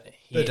know that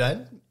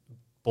Bourdain.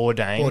 Not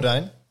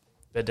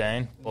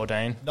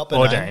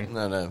Bourdain.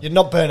 No. You're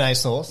not Béarnaise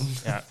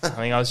sauce. Yeah, I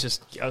think I was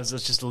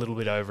just a little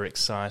bit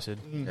overexcited.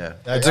 Yeah,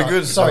 it's a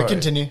good story. Sorry,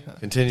 continue.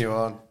 Continue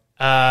on.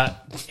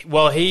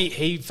 Well,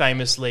 he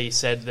famously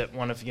said that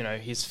one of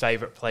his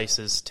favourite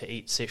places to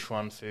eat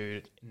Sichuan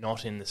food,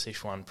 not in the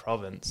Sichuan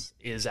province,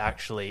 is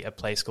actually a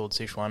place called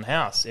Sichuan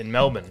House in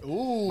Melbourne.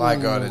 Ooh. My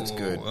God, it's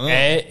good.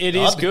 It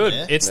is good.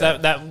 It's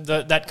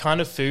that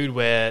kind of food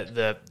where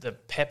the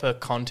pepper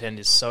content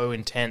is so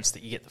intense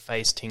that you get the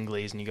face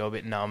tinglies and you go a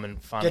bit numb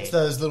and funny. Gets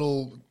those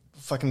little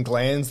fucking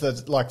glands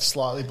that like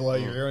slightly below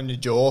your ear and your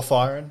jaw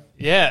firing.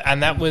 Yeah,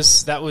 and that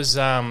was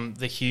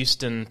the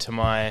Houston to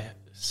my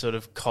sort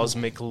of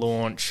cosmic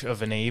launch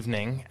of an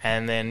evening.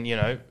 And then,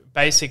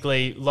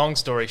 basically, long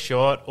story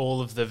short, all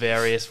of the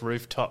various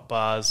rooftop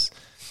bars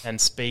and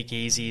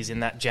speakeasies in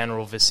that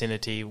general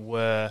vicinity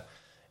were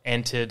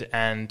entered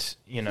and,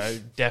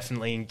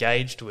 definitely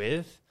engaged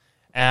with.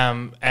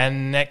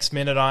 And next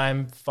minute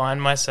I find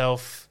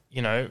myself,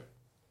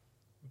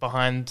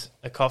 behind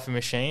a coffee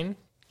machine,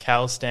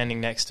 Cal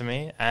standing next to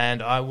me,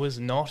 and I was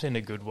not in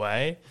a good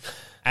way.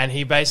 And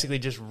he basically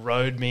just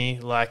rode me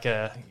like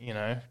a,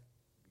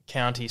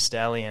 county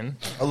stallion.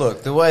 Oh,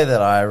 look, the way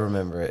that I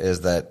remember it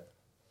is that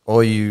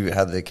all you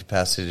had the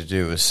capacity to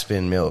do was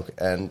spin milk,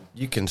 and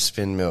you can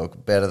spin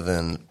milk better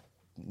than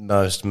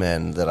most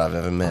men that I've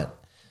ever met.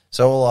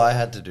 So all I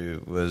had to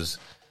do was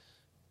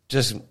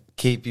just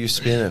keep you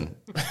spinning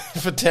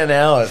for 10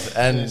 hours,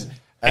 and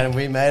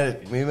we made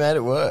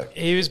it work.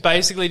 He was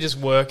basically just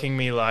working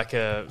me like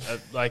so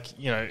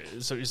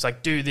it's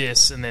like, do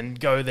this and then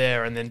go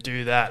there and then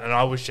do that, and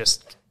I was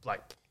just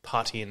like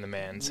putty in the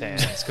man's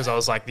hands because I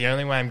was like, the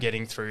only way I'm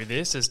getting through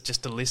this is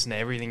just to listen to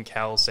everything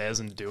Cal says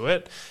and do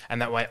it,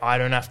 and that way I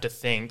don't have to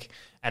think,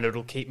 and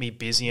it'll keep me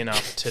busy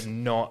enough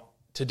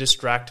to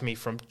distract me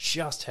from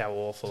just how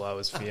awful I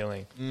was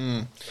feeling.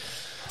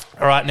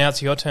 All right, now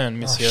it's your turn,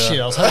 Monsieur. Oh, shit,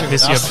 I was hoping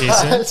Monsieur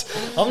Pearson.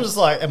 I'm just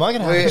like, am I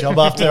going to have a job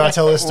after I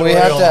tell this story? We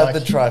have to have the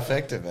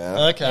trifecta,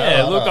 man. Okay.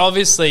 Yeah, look,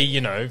 obviously,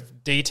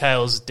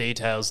 details.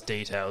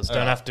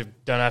 Don't have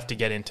to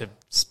get into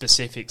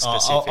specifics.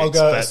 I'll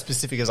go as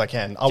specific as I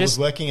can. I was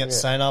working at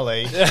St.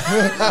 Ali.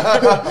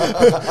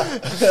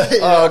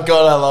 Oh,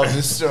 God, I love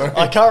this story.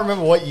 I can't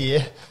remember what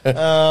year.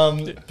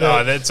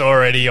 That's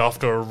already off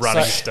to a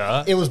running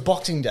start. It was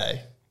Boxing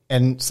Day,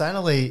 and St.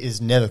 Ali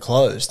is never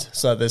closed.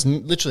 So there's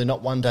literally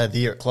not one day of the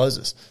year it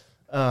closes.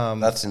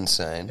 That's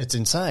insane. It's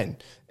insane.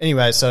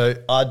 Anyway, so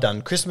I'd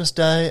done Christmas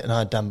Day and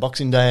I'd done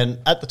Boxing Day, and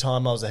at the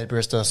time I was a head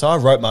barista, so I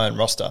wrote my own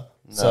roster.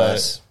 Nice.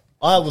 So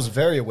I was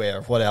very aware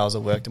of what hours I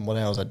worked and what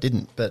hours I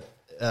didn't. But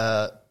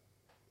lo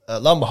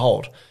and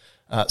behold,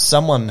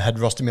 someone had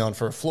rostered me on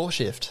for a floor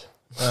shift,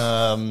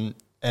 and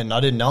I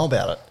didn't know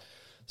about it.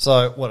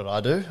 So what did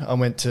I do? I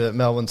went to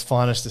Melbourne's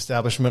finest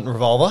establishment,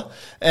 Revolver,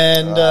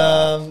 and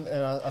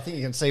I think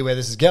you can see where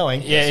this is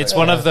going. Yeah, it's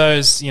one of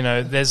those,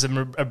 there's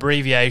an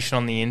abbreviation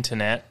on the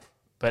internet,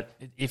 but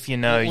if you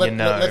know, you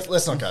know.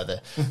 Let's not go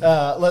there.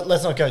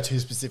 Let's not go too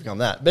specific on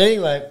that. But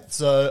anyway,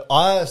 so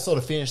I sort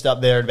of finished up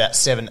there at about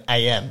 7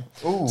 a.m.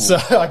 So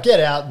I get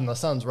out and the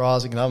sun's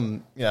rising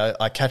and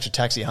I catch a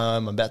taxi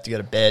home. I'm about to go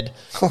to bed.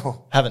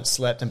 Haven't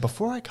slept. And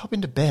before I hop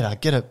into bed, I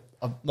get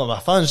my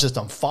phone's just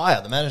on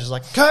fire. The manager's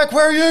like, "Kirk,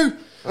 where are you?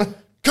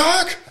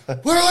 Kirk,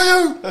 where are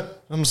you?"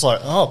 I'm just like,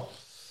 "Oh,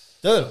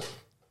 dude,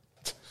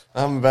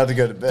 I'm about to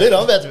go to bed. dude,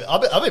 I've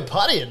been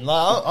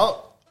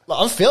partying.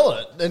 I'm feeling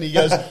it." And he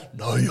goes,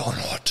 "No, you're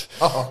not.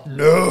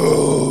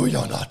 No,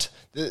 you're not."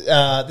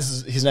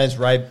 His name's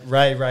Ray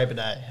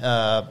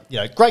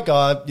Benet. Great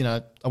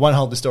guy. I won't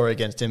hold the story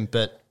against him,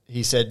 but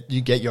he said,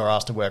 "You get your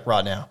ass to work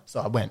right now." So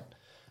I went.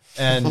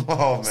 And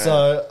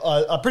so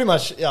I pretty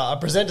much, I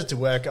presented to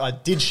work. I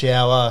did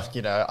shower.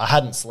 I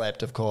hadn't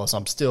slept, of course.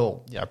 I'm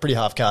still, pretty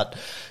half cut.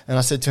 And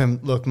I said to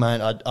him, "Look,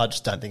 mate, I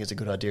just don't think it's a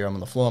good idea. I'm on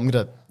the floor. I'm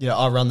going to,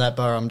 I run that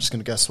bar. I'm just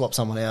going to go swap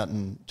someone out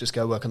and just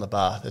go work on the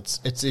bar.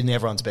 It's in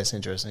everyone's best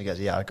interest." And he goes,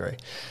 "Yeah, I agree."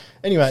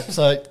 Anyway,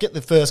 so get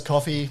the first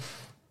coffee.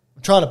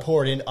 I'm trying to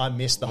pour it in. I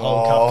missed the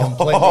whole cup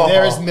completely.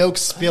 There is milk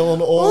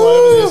spilling all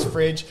over this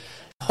fridge.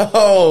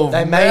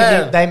 They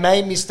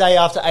made me stay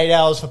after 8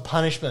 hours for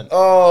punishment.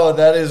 Oh,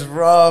 that is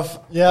rough.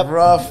 Yep.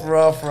 Rough.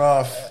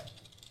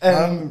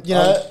 And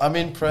I'm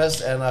impressed,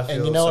 and I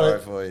feel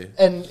sorry for you.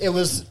 And it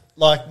was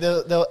like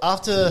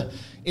after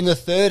in the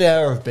third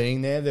hour of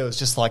being there was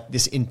just like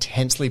this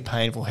intensely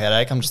painful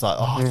headache. I'm just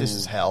like, this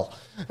is hell.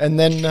 And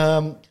then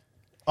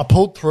I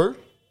pulled through.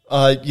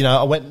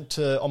 I went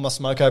on my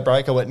smoko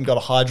break. I went and got a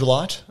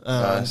Hydrolite.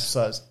 Nice.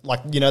 So it's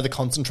like, the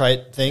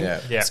concentrate thing.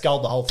 Yeah.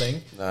 Sculled the whole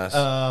thing. Nice.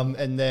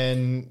 And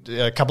then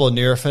a couple of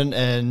Nurofen,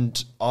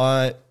 and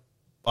I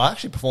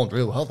actually performed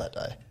real well that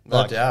day.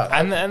 No doubt.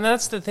 And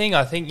that's the thing,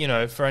 I think,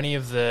 for any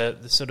of the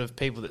sort of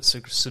people that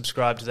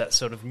subscribe to that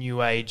sort of new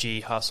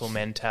agey hustle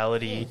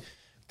mentality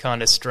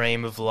kind of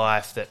stream of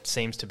life that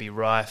seems to be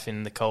rife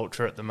in the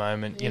culture at the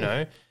moment,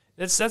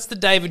 That's the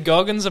David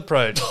Goggins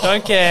approach. I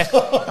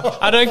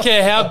don't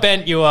care how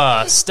bent you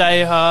are.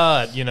 Stay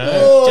hard,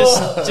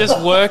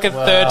 Just work a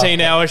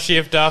 13-hour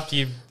shift after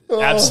you've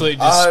absolutely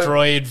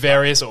destroyed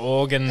various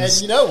organs.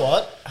 And you know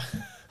what?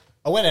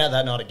 I went out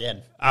that night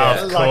again.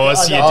 Of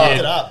course you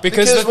did.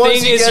 Because the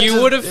thing is,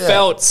 you would have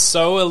felt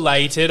so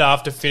elated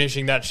after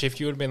finishing that shift.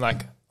 You would have been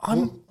like,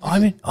 I'm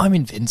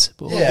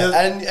invincible. Yeah,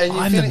 and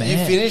I'm the man.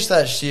 you finish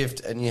that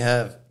shift and you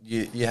have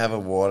a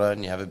water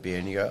and you have a beer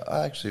and you go,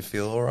 "I actually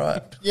feel all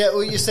right." Yeah,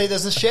 well, you see,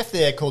 there's a chef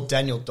there called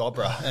Daniel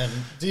Dobra, and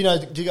do you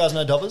guys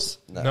know Dobbers?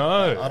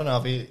 No. I don't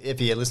know if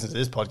he listens to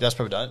this podcast.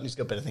 Probably don't. He's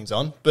got better things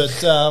on. But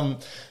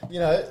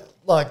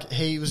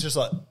he was just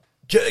like,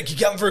 "You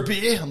coming for a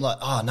beer?" I'm like,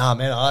 "Oh no,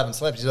 man, I haven't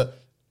slept." He's like,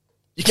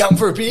 "You coming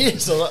for a beer?"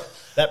 So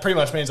that pretty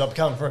much means I'm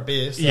coming for a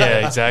beer. So.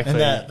 Yeah,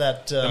 exactly. And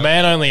the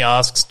man only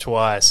asks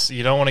twice.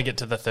 You don't want to get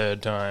to the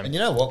third time. And you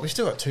know what? We've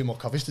still got 2 more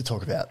coffees to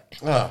talk about.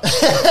 All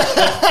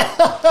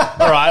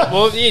right.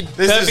 Well,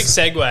 perfect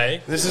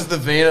segue. This is the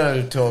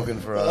vino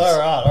talking for us. All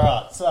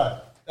right. So,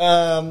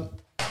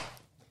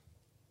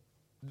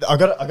 I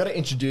got to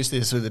introduce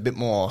this with a bit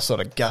more sort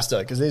of gusto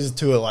because these are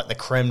 2 of like the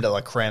creme de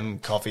la creme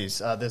coffees.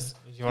 Do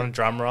you want a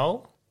drum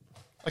roll?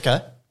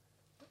 Okay.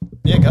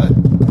 Yeah, go.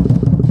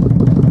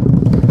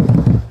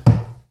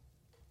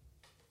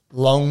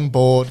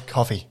 Longboard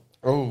coffee.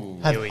 Oh,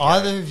 Have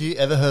either of you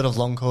ever heard of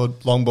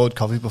longboard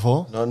coffee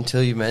before? not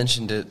until you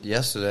mentioned it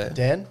yesterday.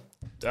 Dan?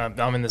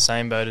 I'm in the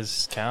same boat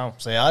as Cal.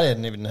 See, I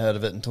hadn't even heard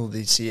of it until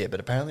this year, but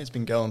apparently it's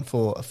been going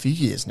for a few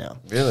years now.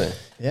 Really?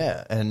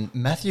 Yeah, and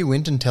Matthew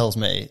Winton tells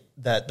me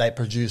that they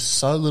produce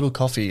so little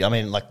coffee. I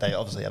mean, like they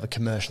obviously have a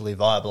commercially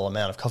viable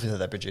amount of coffee that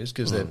they produce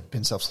because they've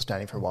been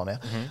self-sustaining for a while now.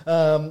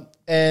 Mm-hmm.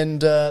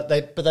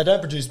 But they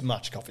don't produce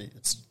much coffee.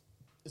 It's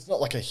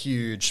not like a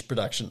huge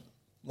production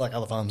like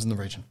other farms in the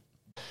region.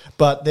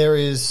 But there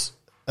is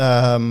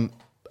a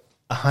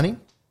honey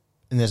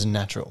and there's a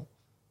natural.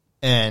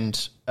 And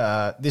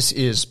this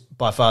is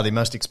by far the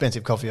most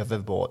expensive coffee I've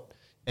ever bought.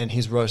 And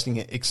he's roasting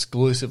it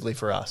exclusively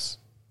for us.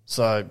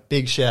 So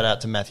big shout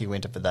out to Matthew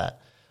Winter for that.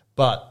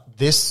 But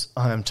this,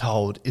 I am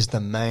told, is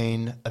the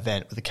main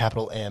event with a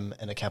capital M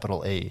and a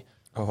capital E.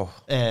 Oh.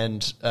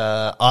 And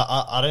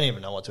I don't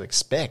even know what to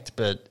expect,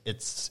 but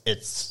it's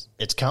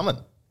coming.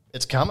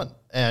 It's coming.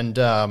 And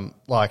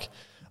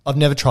I've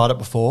never tried it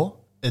before.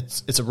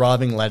 It's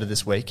arriving later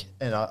this week,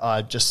 and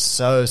I'm just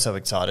so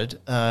excited.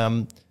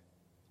 And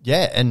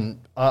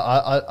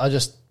I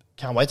just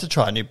can't wait to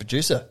try a new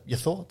producer. Your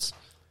thoughts?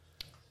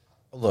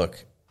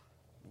 Look,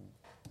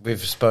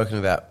 we've spoken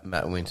about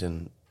Matt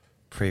Winton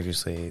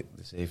previously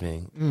this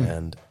evening,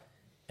 and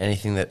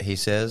anything that he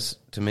says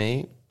to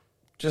me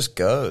just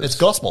goes. It's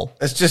gospel.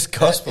 It's just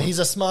gospel. He's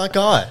a smart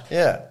guy.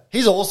 Yeah.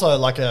 He's also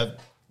like a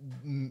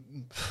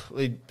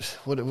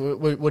what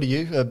are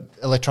you? An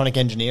electronic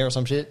engineer or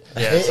some shit?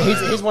 Yeah.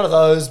 He's one of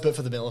those, but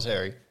for the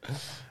military.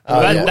 He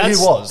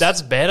was.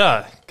 That's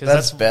better because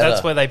That's better.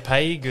 that's where they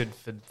pay you good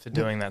for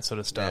doing that sort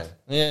of stuff.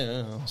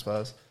 Yeah, I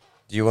suppose.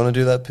 Do you want to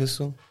do that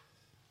pistol?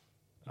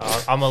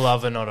 I'm a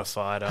lover, not a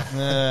fighter.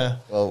 Yeah.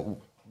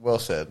 Well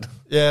said.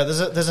 Yeah,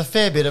 there's a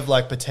fair bit of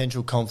like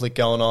potential conflict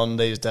going on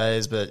these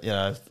days, but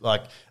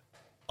like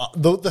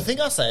the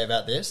thing I say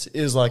about this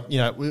is like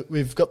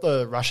we've got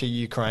the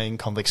Russia-Ukraine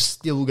conflict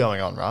still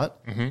going on, right?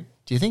 Mm-hmm.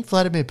 Do you think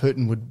Vladimir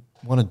Putin would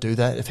want to do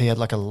that if he had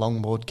like a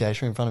longboard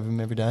geisha in front of him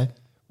every day?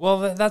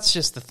 Well, that's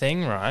just the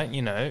thing, right?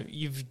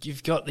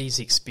 You've got these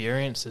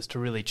experiences to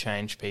really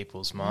change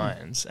people's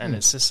minds, and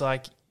it's just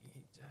like,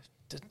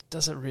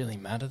 does it really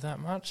matter that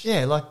much?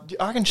 Yeah, like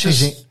I reckon Xi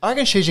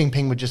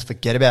Jinping would just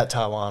forget about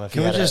Taiwan if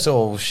Can he we had just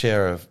all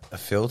share a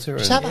filter?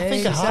 just have a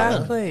think of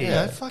exactly.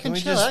 Fucking we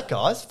chill just- out,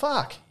 guys.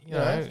 Fuck. You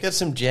know, Get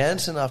some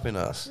Jansen up in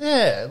us.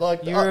 Yeah,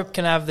 like Europe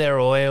can have their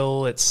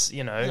oil. It's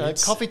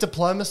it's, coffee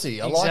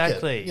diplomacy. I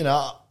Exactly.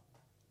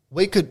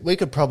 like it. We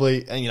could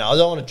probably, and I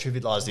don't want to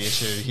trivialize the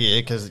issue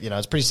here because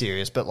it's pretty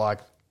serious. But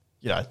like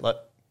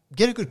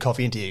get a good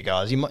coffee into you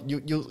guys.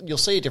 You'll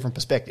see a different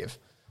perspective,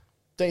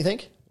 don't you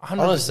think? 100%.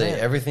 Honestly,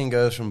 everything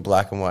goes from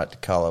black and white to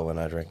color when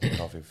I drink the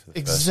coffee for the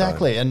first time.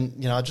 Exactly,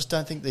 and I just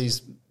don't think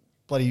these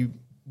bloody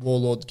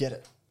warlords get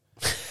it.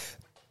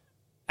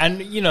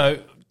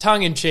 And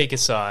tongue in cheek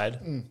aside,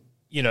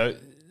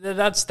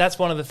 that's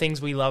one of the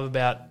things we love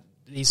about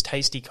these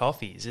tasty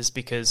coffees is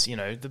because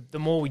the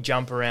more we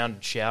jump around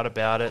and shout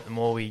about it, the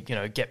more we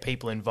get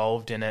people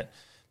involved in it,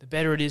 the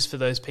better it is for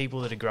those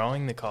people that are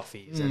growing the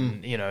coffees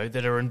and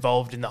that are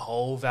involved in the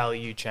whole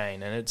value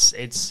chain. And it's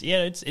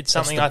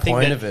something the I think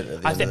point that of it at the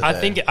end of the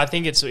day. I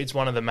think it's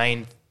one of the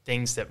main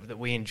things that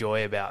we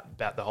enjoy about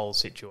the whole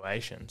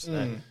situation.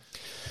 So.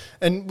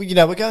 And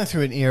we're going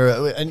through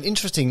an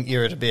interesting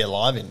era to be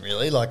alive in,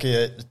 really. Like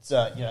it's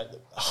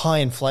high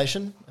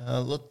inflation,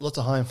 lots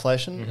of high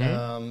inflation.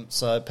 Mm-hmm.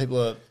 So people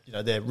are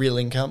their real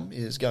income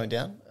is going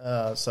down.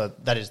 So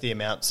that is the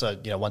amount. So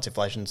once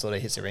inflation sort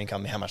of hits their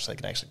income, how much they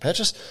can actually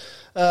purchase.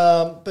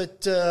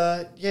 But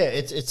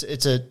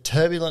it's a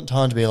turbulent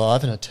time to be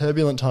alive and a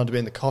turbulent time to be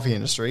in the coffee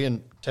industry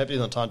and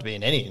turbulent time to be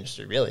in any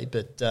industry, really.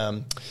 But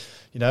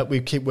we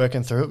keep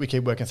working through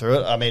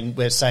it. I mean,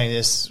 we're saying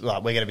this,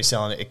 like, we're going to be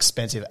selling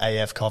expensive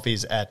AF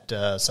coffees at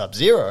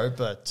Sub-Zero,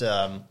 but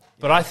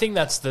I think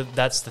that's the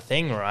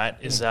thing, right?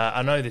 Is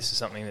I know this is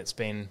something that's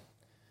been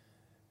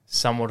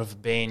somewhat of a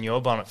bee in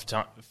your bonnet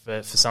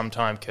for some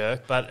time,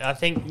 Kirk. But I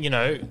think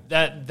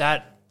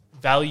that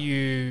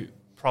value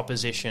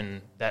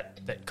proposition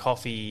that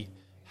coffee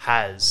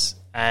has,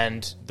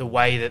 and the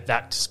way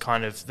that's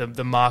kind of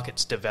the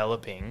market's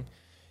developing.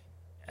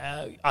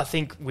 I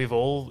think we've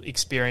all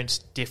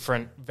experienced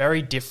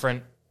very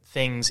different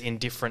things in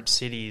different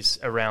cities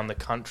around the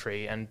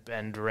country and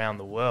around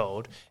the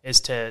world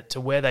as to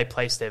where they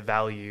place their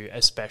value,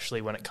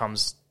 especially when it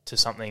comes to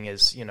something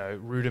as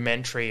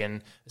rudimentary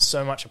and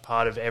so much a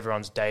part of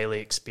everyone's daily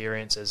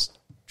experience as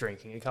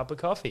drinking a cup of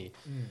coffee.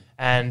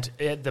 And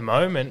at the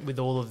moment, with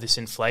all of this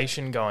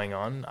inflation going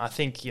on, I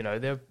think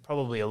there are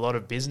probably a lot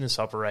of business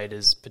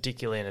operators,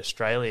 particularly in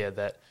Australia,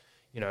 that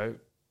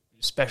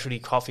specialty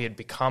coffee had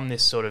become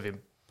this sort of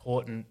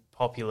important,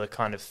 popular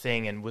kind of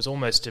thing and was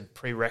almost a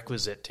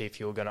prerequisite to if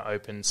you were going to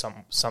open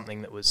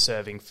something that was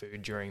serving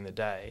food during the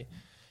day.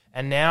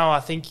 And now I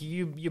think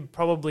you're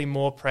probably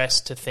more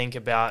pressed to think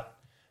about,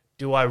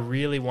 do I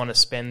really want to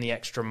spend the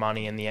extra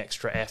money and the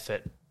extra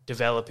effort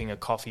developing a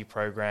coffee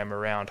program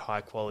around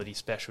high-quality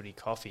specialty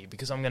coffee,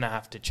 because I'm going to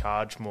have to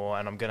charge more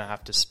and I'm going to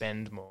have to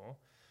spend more.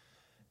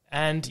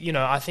 And,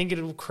 I think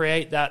it will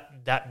create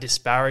that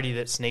disparity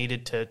that's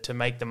needed to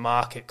make the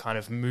market kind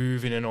of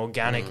move in an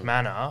organic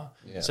manner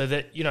so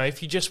that,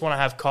 if you just want to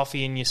have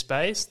coffee in your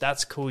space,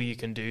 that's cool, you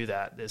can do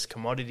that. There's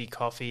commodity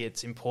coffee.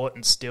 It's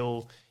important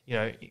still,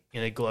 in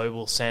a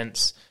global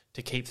sense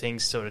to keep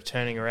things sort of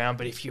turning around.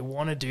 But if you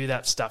want to do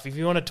that stuff, if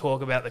you want to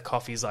talk about the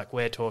coffees like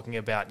we're talking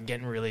about and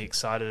getting really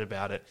excited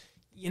about it,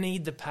 you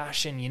need the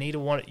passion. You need to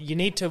want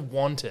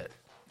it.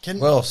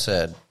 Well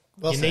said.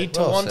 Well you said. need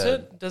to want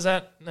it? Does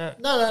that... No.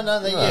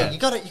 No. Yeah, you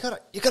got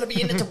to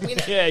be in it to win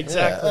it. Yeah,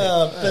 exactly.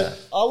 But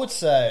I would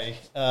say,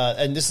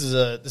 and this is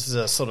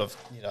a sort of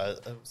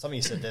something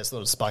you said there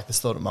sort of sparked this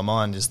thought in my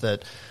mind, is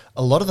that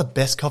a lot of the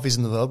best coffees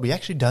in the world we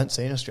actually don't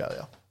see in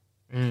Australia.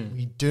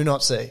 We do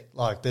not see.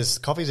 Like, there's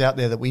coffees out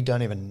there that we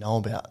don't even know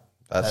about.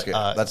 That's good.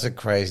 That's a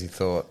crazy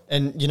thought.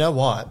 And you know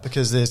why?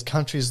 Because there's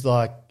countries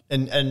like,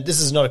 and this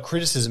is not a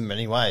criticism in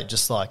any way,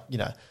 just like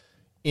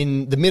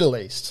in the Middle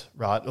East,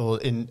 right, or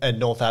in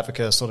North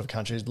Africa sort of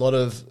countries, a lot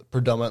of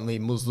predominantly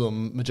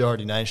Muslim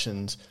majority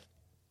nations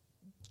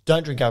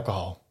don't drink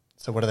alcohol.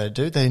 So what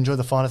do? They enjoy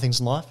the finer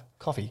things in life,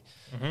 coffee.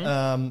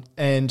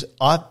 And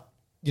I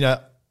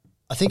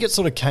I think it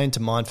sort of came to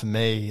mind for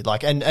me,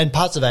 like, and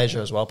parts of Asia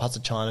as well, parts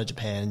of China,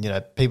 Japan,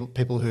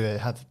 people who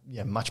have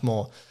much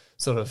more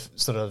sort of,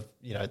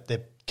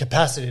 their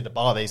capacity to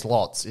buy these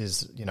lots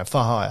is,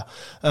 far higher.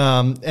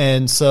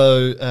 And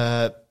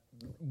so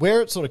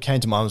where it sort of came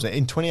to mind was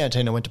in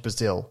 2018, I went to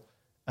Brazil,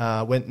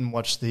 went and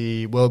watched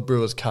the World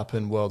Brewers Cup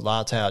and World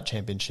Latte Art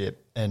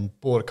Championship and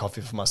bought a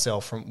coffee for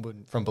myself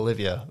from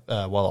Bolivia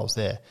while I was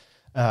there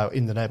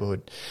in the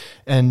neighborhood.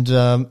 And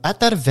at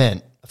that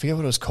event, I forget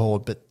what it was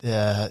called, but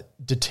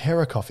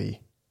doTERRA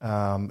Coffee,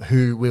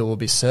 who we will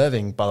be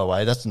serving, by the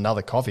way. That's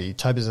another coffee.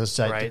 Toby's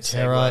Estate, Great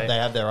doTERRA. segue. They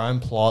have their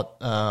own plot.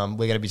 We're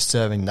going to be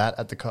serving that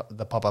at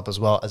the pop-up as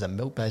well as a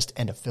milk-based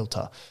and a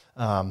filter.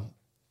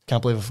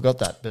 Can't believe I forgot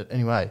that. But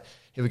anyway,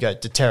 here we go.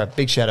 doTERRA.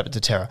 Big shout-out to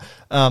doTERRA.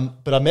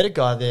 But I met a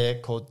guy there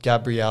called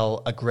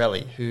Gabriel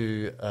Agrelli,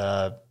 who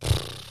I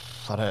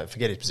don't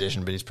forget his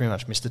position, but he's pretty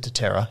much Mr.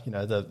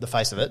 doTERRA, the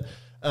face of it.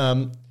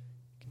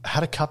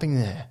 Had a cupping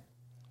there.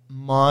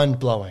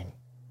 Mind-blowing.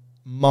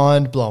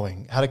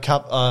 Had a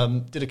cup,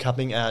 did a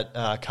cupping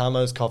at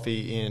Carmo's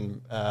Coffee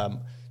in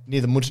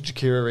near the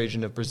Montejiquira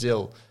region of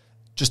Brazil.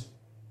 Just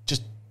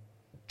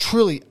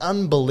truly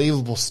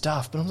unbelievable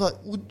stuff. But I'm like,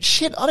 well,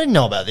 shit, I didn't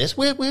know about this.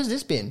 Where's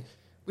this been?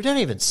 We don't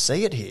even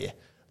see it here.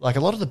 Like, a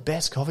lot of the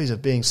best coffees are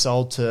being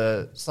sold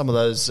to some of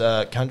those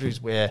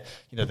countries where,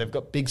 they've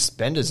got big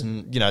spenders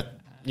and,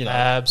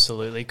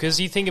 Absolutely, because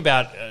you think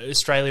about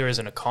Australia as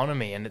an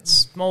economy, and it's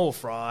small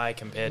fry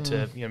compared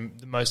to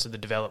most of the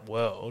developed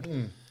world.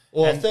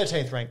 Or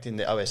 13th ranked in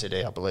the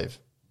OECD, I believe.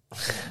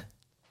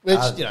 Which,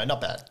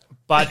 not bad.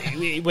 But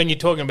when you're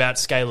talking about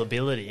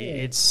scalability,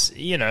 it's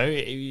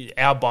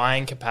our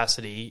buying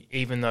capacity.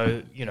 Even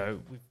though we've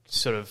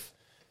sort of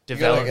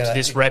developed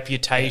this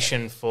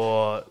reputation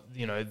for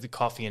the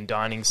coffee and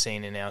dining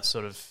scene in our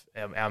sort of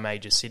our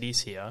major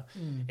cities here,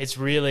 it's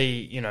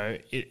really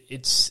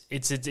it's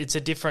a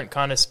different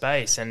kind of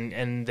space,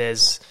 and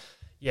there's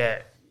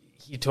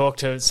you talk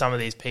to some of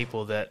these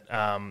people that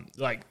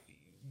like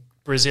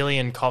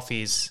Brazilian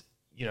coffees,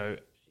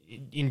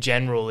 in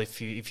general,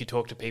 if you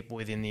talk to people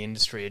within the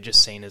industry, are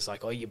just seen as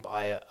like, oh, you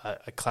buy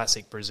a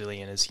classic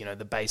Brazilian as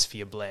the base for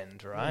your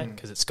blend, right?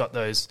 Because it's got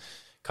those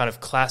kind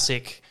of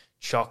classic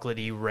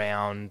chocolatey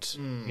round,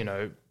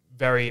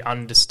 very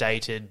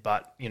understated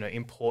but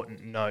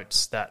important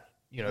notes that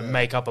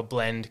make up a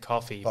blend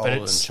coffee. Bold but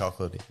and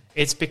chocolatey.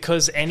 It's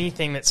because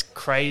anything that's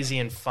crazy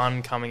and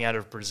fun coming out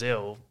of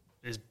Brazil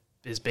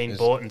is being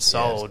bought and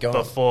sold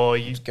before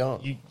you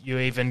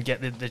even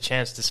get the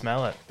chance to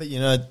smell it. But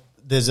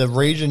there's a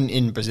region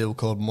in Brazil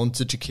called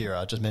Montejiquira.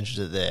 I just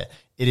mentioned it there.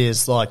 It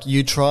is like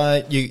you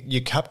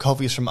cup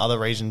coffees from other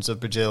regions of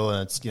Brazil,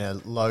 and it's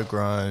low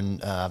grown,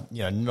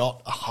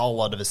 not a whole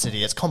lot of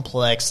acidity. It's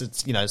complex.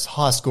 It's it's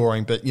high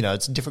scoring, but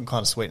it's a different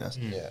kind of sweetness.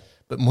 Yeah.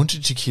 But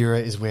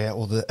Montejiquira is where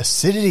all the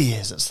acidity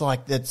is. It's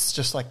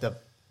just like the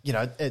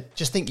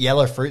just think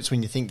yellow fruits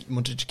when you think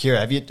Montejiquira.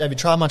 Have you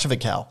tried much of it,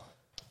 Cal?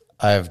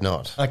 I have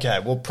not. Okay,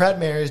 well, Proud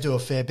Marys do a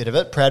fair bit of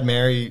it. Proud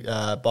Mary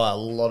buy a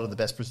lot of the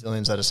best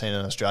Brazilians that I've seen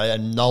in Australia,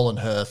 and Nolan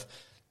Hirth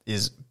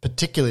is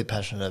particularly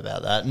passionate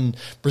about that. And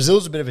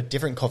Brazil's a bit of a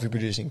different coffee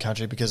producing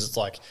country because it's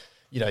like,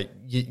 you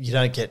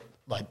don't get,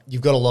 like,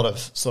 you've got a lot of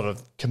sort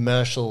of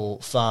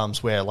commercial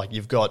farms where, like,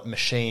 you've got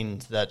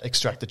machines that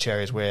extract the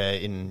cherries, where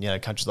in,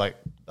 countries like,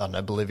 I don't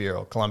know, Bolivia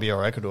or Colombia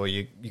or Ecuador,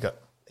 you got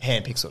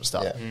hand-picked sort of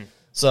stuff. Yeah.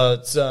 So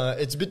it's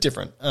a bit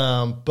different.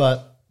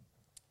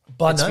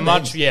 But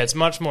it's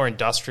much more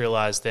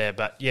industrialized there.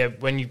 But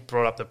when you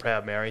brought up the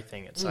Proud Mary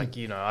thing, it's like,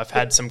 I've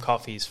had some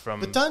coffees from.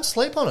 But don't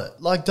sleep on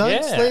it. Like,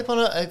 don't sleep on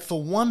it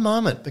for one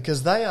moment,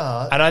 because they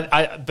are.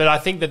 And but I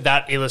think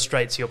that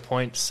illustrates your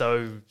point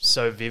so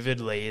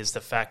vividly, is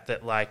the fact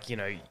that, like,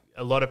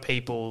 a lot of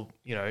people,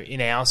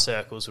 in our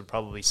circles would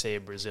probably see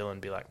a Brazil and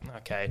be like,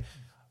 okay,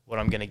 what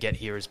I'm going to get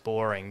here is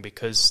boring,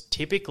 because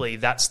typically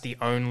that's the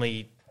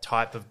only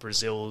type of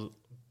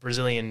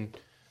Brazilian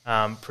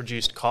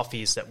produced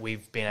coffees that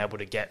we've been able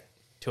to get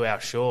to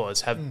our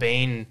shores have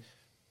been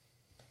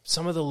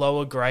some of the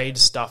lower grade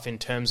stuff in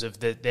terms of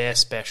their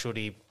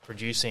specialty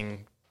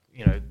producing,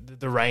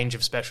 the range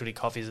of specialty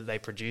coffees that they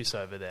produce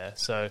over there.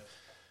 So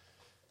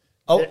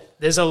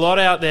there's a lot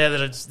out there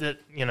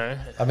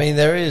I mean,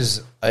 there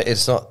is.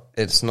 It's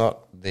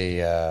not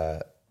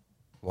the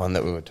one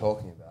that we were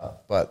talking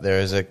about, but there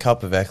is a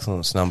Cup of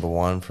Excellence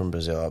 #1 from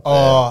Brazil up there.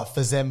 Oh,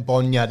 Fazem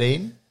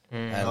Bonhadin.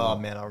 Oh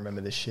man, I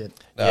remember this shit.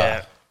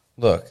 Yeah.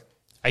 Look,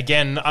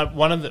 again,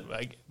 one of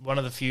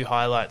the few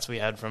highlights we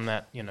had from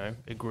that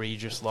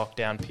egregious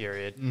lockdown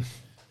period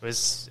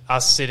was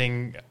us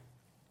sitting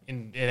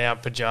in our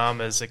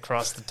pajamas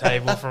across the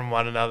table from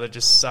one another,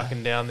 just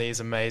sucking down these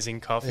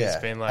amazing coffees. yeah.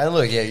 Being like, And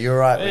look, you're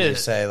right when you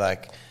say,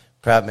 like,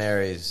 Proud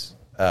Mary's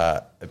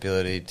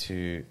ability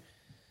to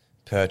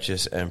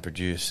purchase and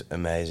produce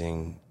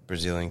amazing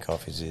Brazilian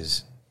coffees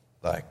is,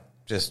 like,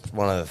 just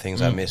one of the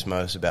things I miss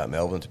most about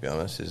Melbourne, to be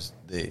honest, is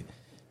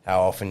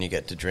how often you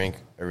get to drink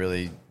a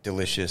really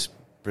delicious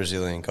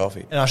Brazilian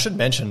coffee. And I should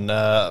mention,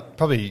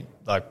 probably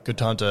like good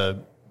time to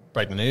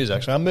break the news.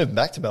 Actually, I'm moving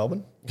back to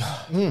Melbourne.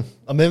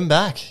 I'm moving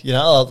back. You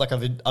know, like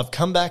I've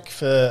come back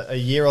for a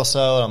year or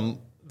so. And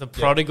the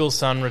prodigal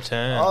son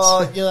returns.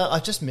 Oh, you know, I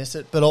just miss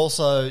it. But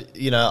also,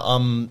 you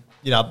know,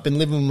 I've been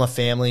living with my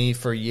family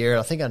for a year.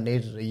 I think I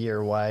needed a year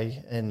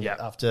away. And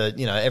after,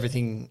 you know,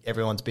 everything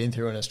everyone's been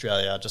through in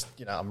Australia,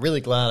 I'm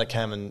really glad I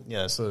came and, you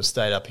know, sort of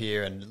stayed up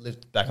here and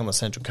lived back on the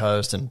Central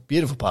Coast, and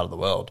beautiful part of the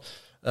world.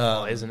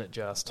 Isn't it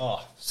just? Oh,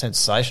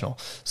 sensational.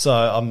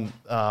 So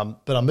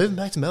but I'm moving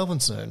back to Melbourne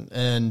soon,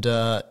 and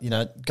you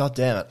know, God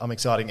damn it, I'm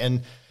excited.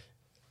 And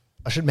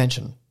I should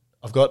mention,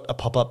 I've got a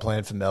pop-up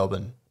plan for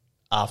Melbourne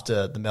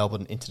after the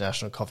Melbourne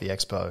International Coffee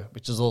Expo,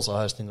 which is also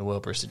hosting the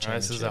World Barista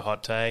Championship. This is a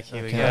hot take.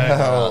 Here we go.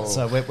 Right,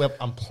 so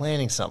I'm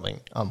planning something.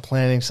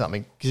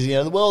 because, you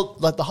know,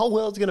 the whole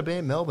world's going to be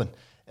in Melbourne,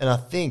 and I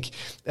think,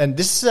 and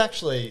this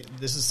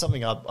is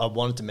something I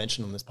wanted to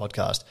mention on this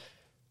podcast.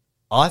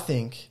 I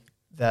think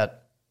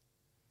that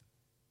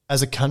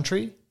as a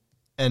country,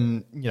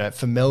 and, you know,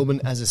 for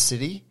Melbourne as a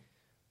city,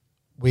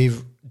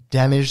 we've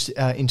damaged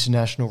our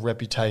international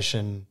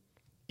reputation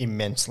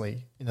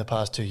immensely in the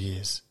past 2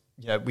 years.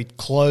 You know, we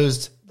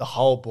closed the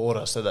whole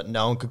border so that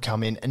no one could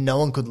come in and no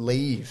one could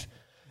leave,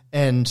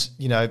 and,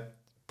 you know,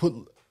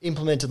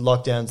 implemented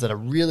lockdowns that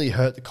have really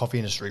hurt the coffee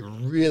industry,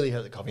 and really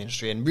hurt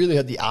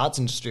the arts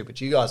industry, which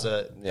you guys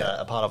are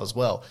a part of as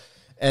well.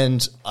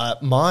 And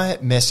my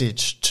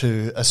message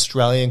to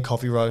Australian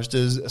coffee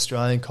roasters,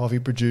 Australian coffee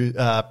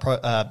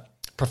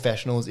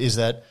professionals is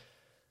that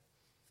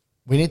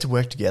we need to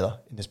work together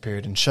in this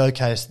period and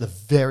showcase the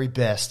very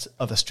best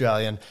of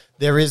Australian.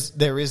 There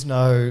is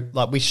no,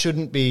 like, we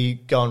shouldn't be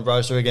going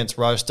roaster against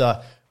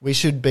roaster. We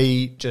should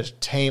be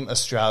just Team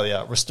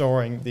Australia,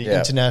 restoring the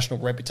international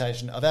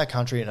reputation of our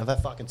country and of our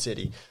fucking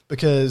city.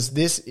 Because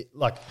this,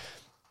 like,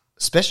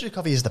 specialty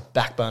coffee is the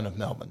backbone of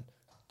Melbourne.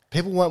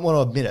 People won't want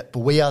to admit it, but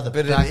we are the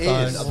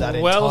backbone of that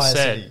well entire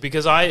said, city.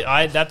 because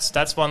I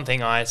that's one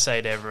thing I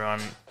say to everyone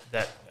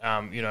that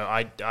you know,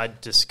 I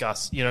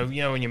discuss, you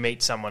know when you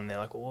meet someone, they're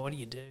like, well, what do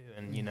you do?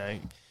 And, you know,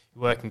 you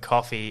work in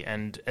coffee,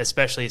 and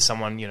especially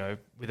someone, you know,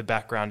 with a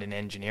background in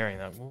engineering,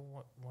 they're like,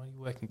 well, why do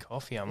you work in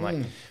coffee? I'm like,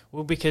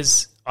 well,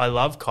 because I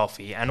love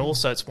coffee, and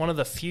also it's one of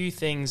the few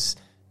things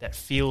that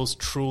feels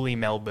truly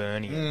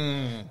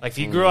Melburnian. Like, if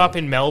you grew up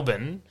in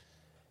Melbourne,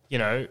 you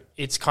know,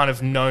 it's kind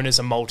of known as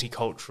a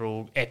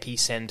multicultural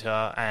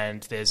epicenter,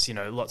 and there's, you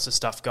know, lots of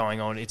stuff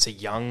going on. It's a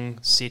young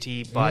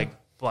city by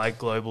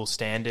global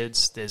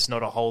standards. There's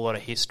not a whole lot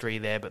of history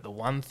there, but the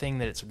one thing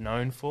that it's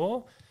known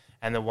for,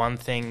 and the one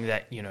thing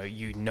that, you know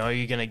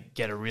you're going to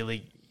get a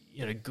really,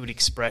 you know, good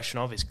expression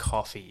of, is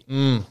coffee.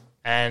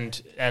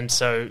 And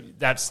so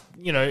that's,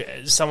 you know,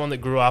 as someone that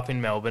grew up in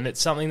Melbourne,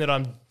 it's something that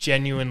I'm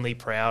genuinely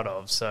proud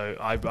of. So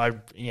I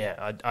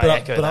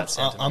echo that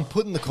sentiment. I'm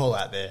putting the call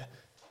out there.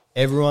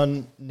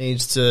 Everyone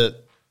needs to,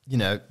 you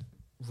know,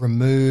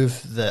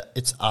 remove the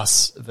it's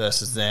us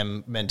versus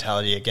them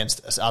mentality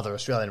against us other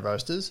Australian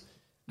roasters.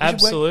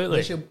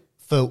 Absolutely.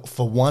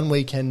 For 1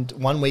 week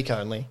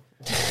only,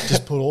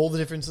 just put all the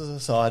differences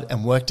aside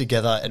and work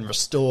together and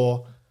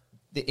restore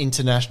the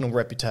international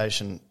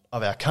reputation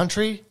of our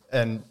country,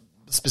 and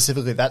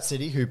specifically that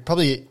city, who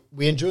probably,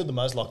 we endured the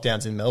most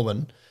lockdowns in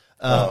Melbourne.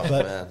 But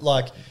man.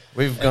 like,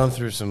 we've gone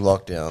through some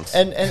lockdowns,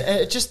 and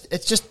it's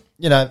just,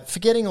 you know,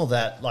 forgetting all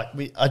that, like,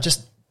 I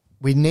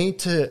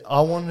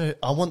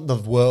want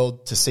the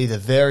world to see the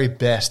very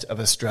best of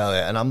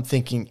Australia. And I'm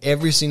thinking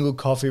every single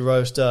coffee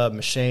roaster,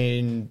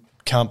 machine,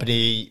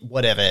 company,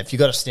 whatever, if you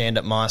got a stand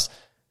up mice,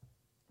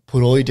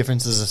 put all your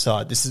differences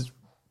aside.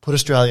 Put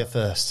Australia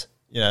first,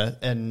 you know,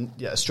 and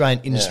Australian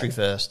industry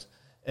first.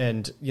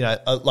 And, you know,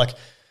 like,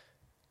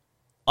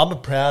 I'm a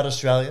proud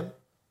Australian,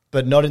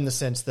 but not in the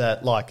sense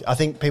that, like, I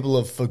think people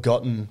have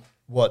forgotten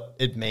what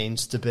it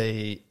means to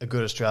be a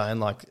good Australian.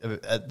 Like,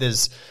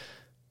 there's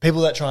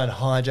people that try and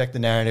hijack the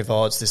narrative,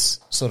 oh, it's this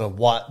sort of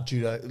white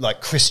judo,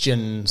 like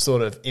Christian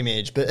sort of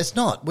image, but it's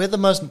not. We're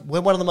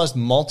one of the most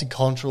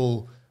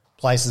multicultural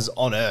places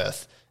on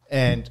earth,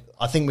 and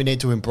I think we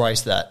need to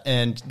embrace that.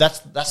 And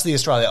that's the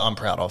Australia I'm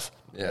proud of.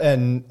 Yeah.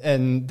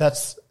 And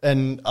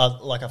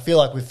I feel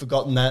like we've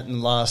forgotten that in the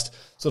last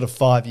sort of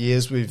 5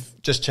 years.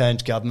 We've just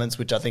changed governments,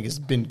 which I think has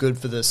been good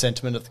for the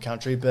sentiment of the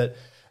country, but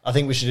I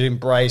think we should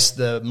embrace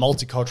the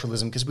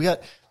multiculturalism, because we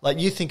got, like,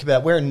 you think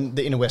about, we're in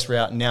the inner west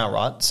route now,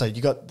 right? So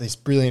you got these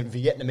brilliant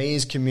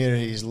Vietnamese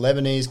communities,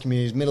 Lebanese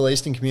communities, Middle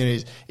Eastern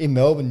communities. In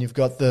Melbourne, you've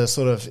got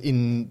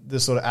in the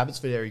sort of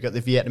Abbotsford area, you've got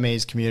the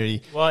Vietnamese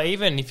community. Well,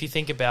 even if you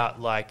think about,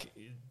 like,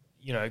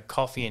 you know,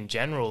 coffee in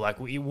general, like,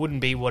 it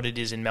wouldn't be what it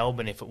is in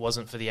Melbourne if it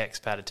wasn't for the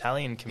expat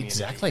Italian community.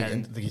 Exactly,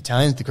 and the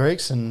Italians, the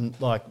Greeks, and,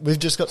 like, we've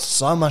just got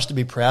so much to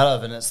be proud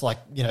of. And it's like,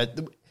 you know,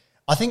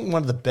 I think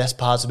one of the best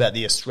parts about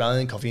the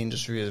Australian coffee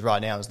industry is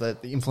right now is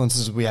that the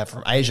influences we have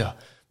from Asia.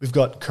 We've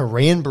got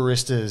Korean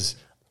baristas,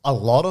 a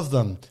lot of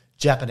them,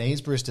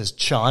 Japanese baristas,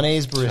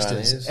 Chinese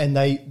baristas, and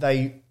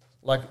they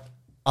like,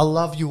 I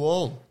love you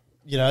all.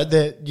 you know,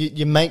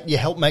 you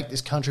help make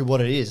this country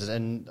what it is,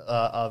 and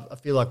I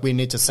feel like we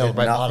need to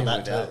celebrate part of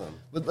that too.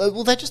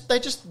 Well,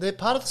 they're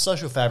part of the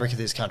social fabric of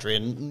this country,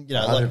 and you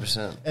know,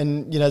 100%.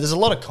 And you know, there's a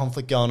lot of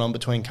conflict going on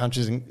between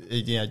countries, and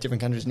you know,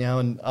 different countries now.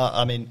 And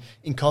I mean,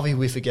 in coffee,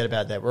 we forget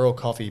about that. We're all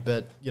coffee,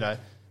 but you know,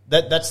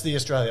 that's the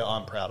Australia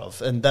I'm proud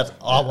of, and that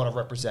I want to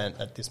represent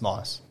at this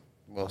MICE.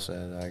 Well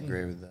said. I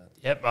agree with that.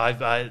 Yep,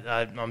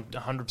 I'm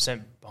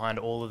 100% behind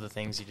all of the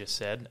things you just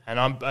said,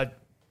 and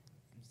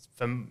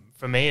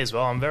for me as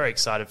well, I'm very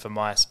excited for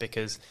MICE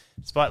because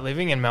despite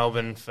living in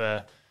Melbourne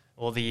for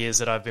all the years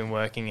that I've been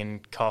working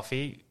in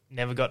coffee,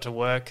 never got to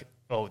go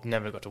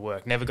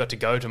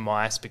to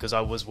MICE because I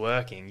was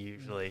working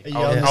usually.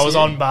 I was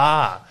on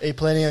bar. Are you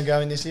planning on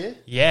going this year?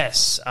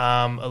 Yes.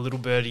 A little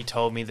birdie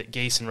told me that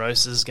Geese and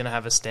Roasters is going to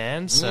have a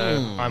stand,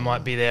 so I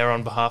might be there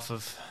on behalf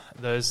of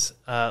those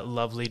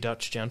lovely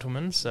Dutch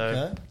gentlemen.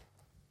 So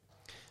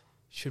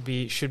should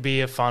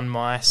be a fun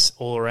MICE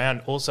all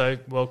around. Also,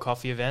 World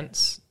Coffee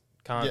events.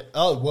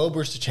 World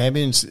Barista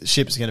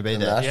Championship is going to be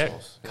there.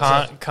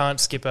 Yeah, can't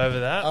skip over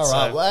that. All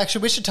right. Well,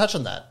 actually, we should touch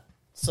on that.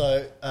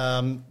 So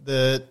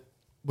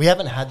we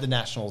haven't had the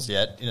nationals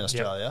yet in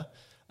Australia.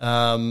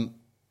 Yep.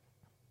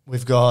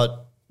 We've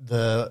got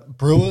the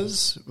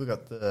brewers, we've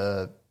got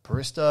the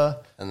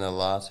barista, and the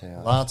latte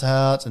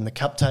art, and the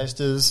cup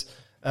tasters.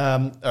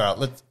 All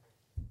right,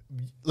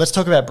 let's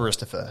talk about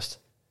barista first.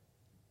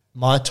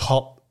 My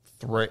top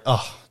 3.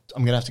 Oh,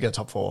 I'm going to have to go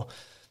top 4.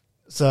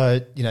 So,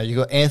 you know, you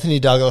got Anthony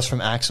Douglas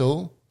from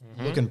Axel,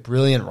 looking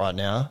brilliant right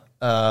now.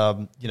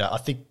 You know, I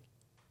think,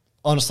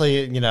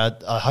 honestly, you know,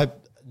 I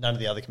hope none of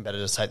the other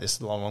competitors take this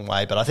the long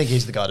way, but I think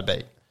he's the guy to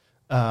beat.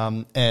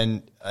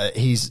 And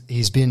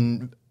he's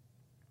been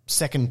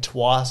second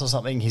twice or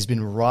something. He's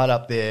been right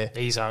up there.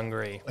 He's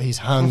hungry.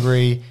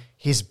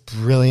 He's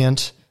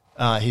brilliant.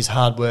 He's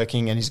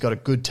hardworking, and he's got a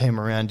good team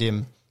around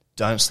him.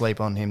 Don't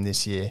sleep on him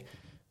this year.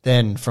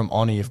 Then from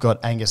Oni, you've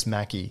got Angus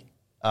Mackey.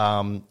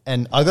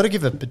 And I got to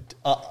give I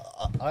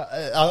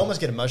almost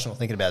get emotional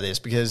thinking about this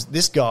because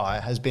this guy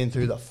has been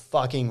through the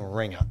fucking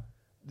ringer.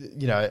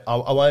 You know,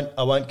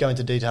 I won't go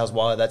into details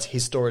why. That's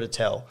his story to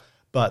tell.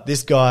 But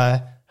this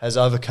guy has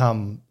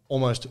overcome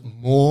almost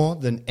more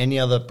than any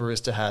other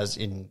barista has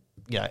in,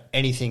 you know,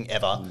 anything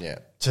ever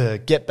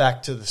to get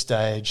back to the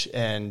stage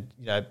and,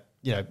 you know,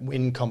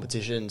 win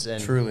competitions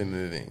and truly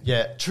moving.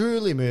 Yeah,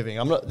 truly moving.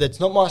 That's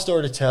not my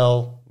story to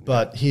tell,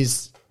 but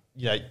he's,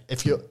 you know,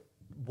 if you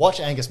watch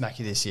Angus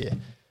Mackey this year,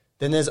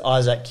 then there's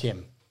Isaac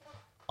Kim.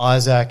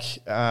 Isaac,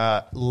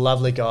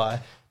 lovely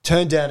guy,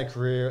 turned down a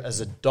career as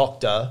a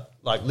doctor,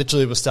 like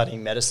literally was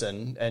studying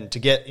medicine, and to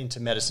get into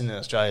medicine in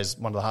Australia is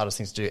one of the hardest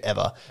things to do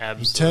ever.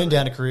 Absolutely. He turned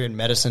down a career in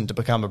medicine to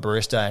become a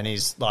barista, and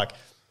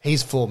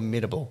he's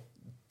formidable.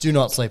 Do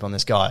not sleep on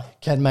this guy.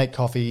 Can make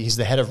coffee. He's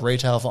the head of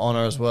retail for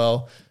Honor as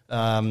well.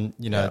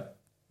 You know,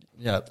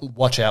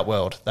 watch out,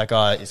 world. That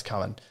guy is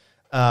coming.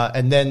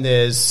 And then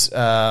there's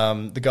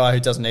the guy who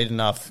doesn't eat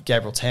enough,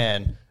 Gabriel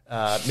Tan,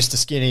 Mr.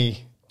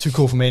 Skinny, too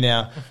cool for me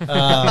now.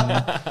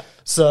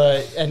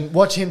 So, and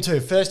watch him too.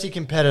 First year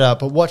competitor,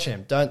 but watch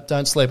him.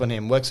 Don't sleep on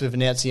him. Works with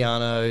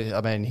Veneziano.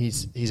 I mean,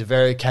 he's a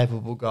very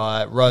capable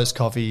guy. Rose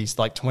Coffee. He's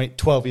like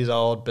 12 years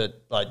old, but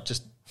like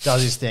just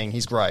does his thing.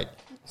 He's great.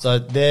 So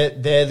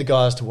they're the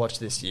guys to watch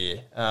this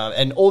year.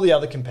 And all the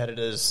other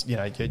competitors, you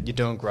know, you're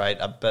doing great.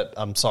 But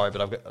I'm sorry,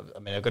 but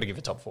I've got to give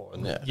a top 4.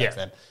 And that's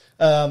them.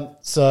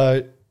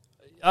 So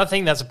I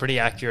think that's a pretty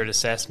accurate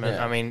assessment.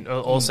 Yeah. I mean,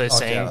 also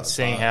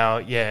seeing how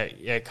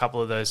a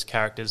couple of those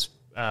characters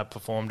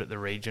performed at the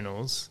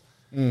regionals.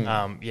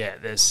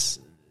 There's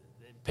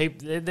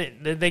people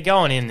they're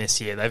going in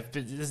this year.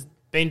 They've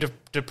been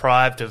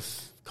deprived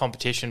of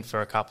competition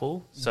for a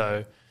couple,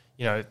 so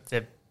you know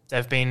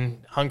they've been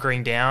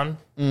hunkering down,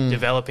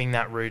 developing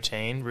that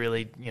routine,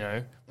 really, you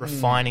know,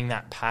 refining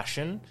that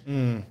passion,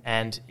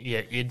 and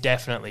it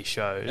definitely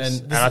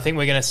shows. And I think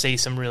we're going to see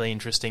some really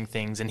interesting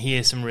things and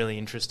hear some really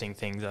interesting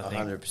things, I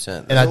think.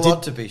 100%. There's a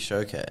lot to be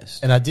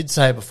showcased. And I did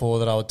say before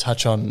that I would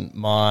touch on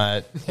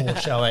my poor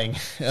showing.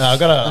 I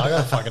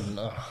got fucking...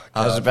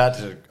 I was about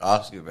to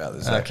ask you about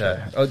this,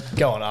 okay.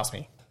 Go on, ask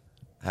me.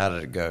 How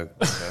did it go?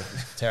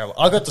 Terrible.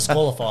 I got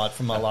disqualified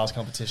from my last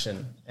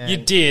competition. You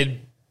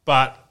did,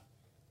 but...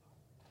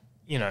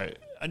 You know,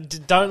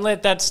 don't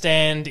let that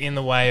stand in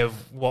the way of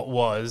what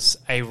was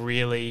a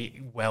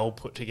really well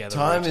put together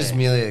Time routine. is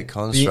merely a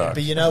construct.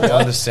 But you know what? I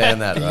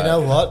understand that, but right? You know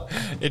what?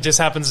 It just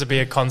happens to be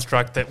a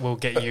construct that will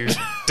get you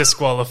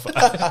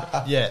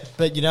disqualified. Yeah,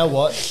 but you know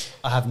what?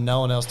 I have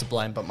no one else to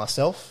blame but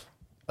myself.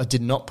 I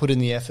did not put in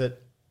the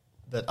effort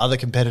that other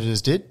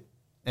competitors did,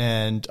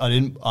 and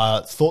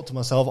I thought to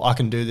myself, I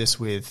can do this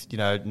with, you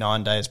know,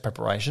 9 days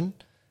preparation.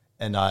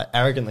 And I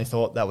arrogantly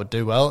thought that would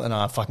do well, and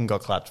I fucking got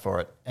clapped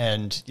for it.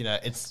 And, you know,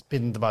 it's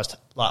been the most...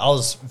 Like, I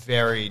was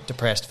very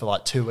depressed for,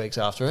 like, 2 weeks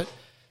after it.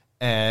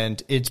 And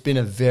it's been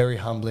a very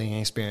humbling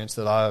experience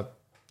that I,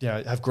 you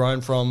know, have grown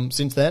from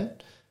since then,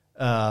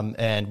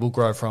 and will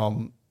grow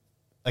from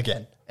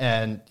again.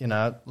 And, you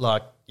know,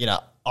 like, you know,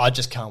 I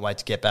just can't wait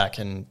to get back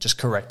and just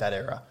correct that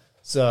error.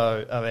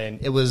 So, I mean,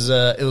 it was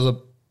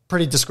a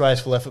pretty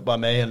disgraceful effort by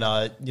me, and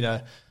I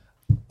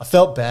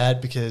felt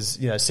bad because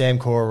Sam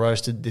Cora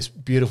roasted this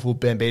beautiful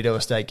Bambito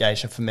Estate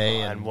geisha for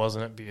me, and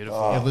wasn't it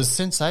beautiful? It was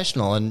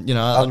sensational, and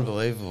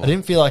Unbelievable. I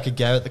didn't feel like it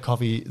gave it the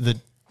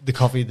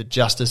coffee the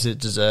justice it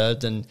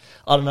deserved, and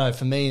I don't know.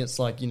 For me, it's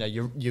like you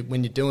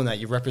when you're doing that,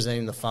 you're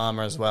representing the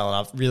farmer as well, and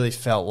I've really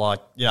felt like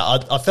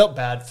I felt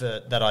bad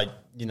for that. I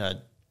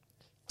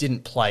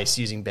didn't place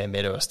using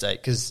Bambito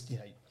Estate because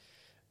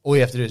all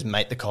you have to do is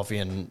make the coffee,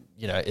 and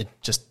it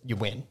just you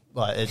win.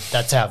 Like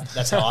that's how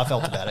I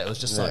felt about it. It was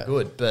just so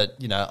good, but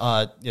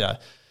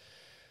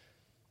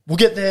we'll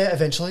get there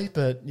eventually.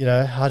 But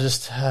I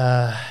just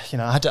I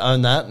had to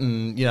own that,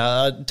 and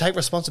I take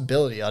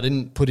responsibility. I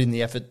didn't put in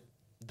the effort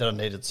that I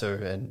needed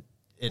to, and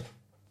it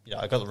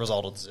I got the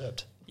result I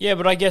deserved. Yeah,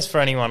 but I guess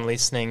for anyone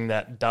listening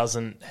that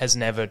has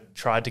never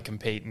tried to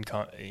compete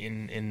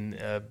in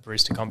a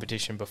barista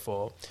competition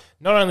before,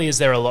 not only is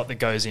there a lot that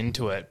goes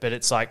into it, but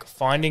it's like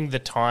finding the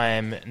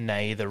time,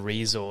 nay, the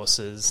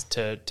resources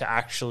to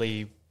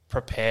actually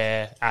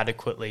prepare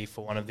adequately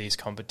for one of these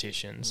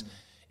competitions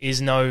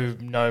is no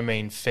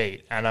mean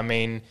feat. And I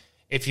mean,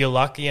 if you're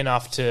lucky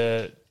enough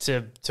to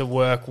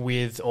work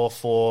with or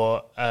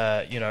for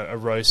a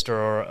roaster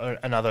or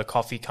another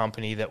coffee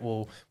company that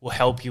will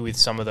help you with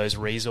some of those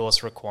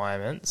resource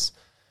requirements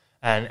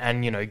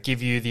and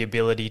give you the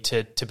ability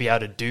to be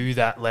able to do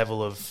that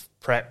level of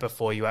prep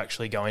before you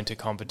actually go into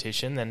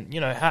competition, then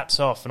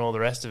hats off and all the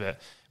rest of it.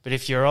 But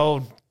if you're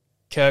old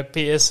Kirk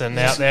Pearson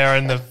out there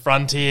in the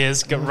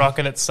frontiers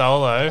rocking it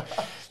solo,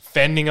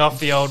 fending off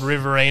the old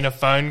Riverina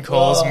phone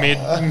calls mid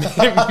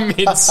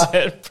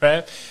set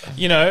prep.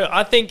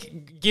 I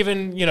think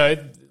given,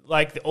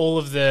 like all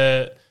of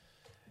the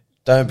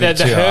don't be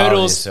too hurdles, hard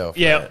on yourself,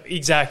 mate.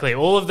 Exactly.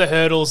 All of the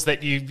hurdles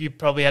that you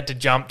probably had to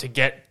jump to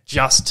get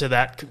just to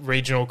that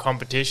regional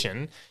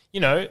competition,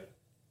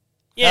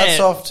 hats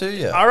off to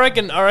you. I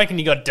reckon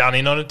you got done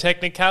in on a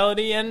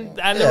technicality, and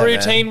the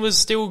routine was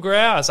still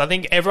grouse. I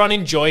think everyone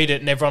enjoyed it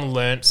and everyone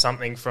learnt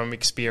something from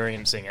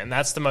experiencing it, and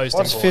that's the most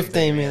What's important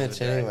 15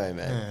 minutes anyway,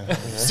 man?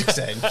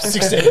 16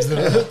 is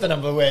the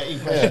number we're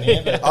in question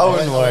here. But I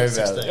wouldn't worry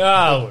about it.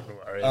 I wouldn't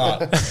worry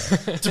about it.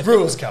 It's a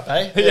Brewers Cup,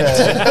 eh?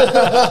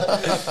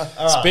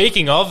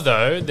 Speaking of,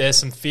 though, there's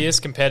some fierce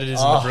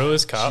competitors in the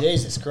Brewers Cup.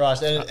 Jesus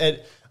Christ. And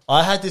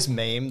I had this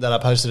meme that I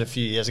posted a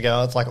few years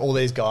ago. It's like all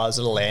these guys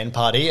at a LAN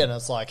party, and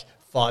it's like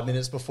 5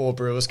 minutes before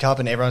Brewers Cup,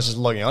 and everyone's just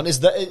logging on.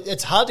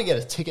 It's hard to get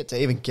a ticket to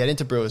even get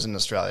into Brewers in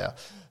Australia.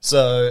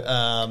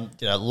 So,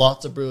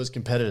 lots of Brewers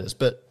competitors.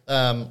 But who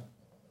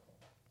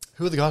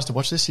are the guys to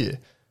watch this year?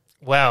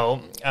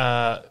 Well,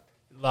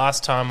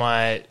 last time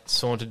I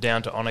sauntered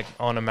down to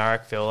Honor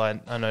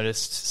Marrickville, I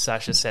noticed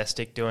Sasha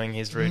Sestic doing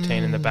his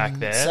routine in the back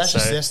there.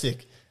 Sasha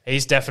Sestic.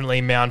 He's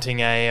definitely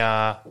mounting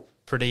a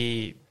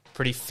pretty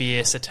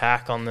fierce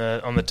attack on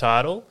the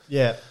title.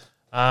 Yeah.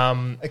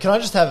 Can I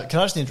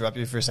just interrupt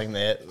you for a second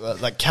there?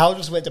 Like Cal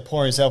just went to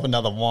pour himself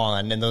another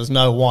wine, and there was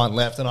no wine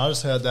left, and I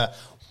just heard that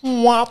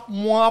wop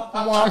wop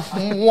wop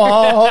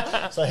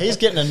wop. So he's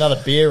getting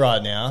another beer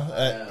right now.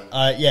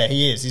 Yeah,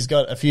 he is. He's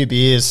got a few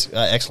beers.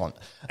 Excellent.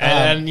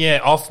 And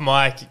off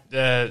mic,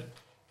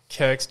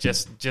 Kirk's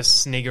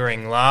just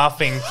sniggering,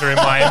 laughing through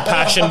my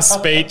impassioned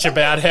speech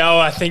about how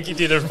I think he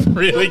did a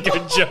really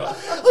good job.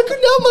 I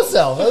couldn't help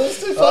myself. That was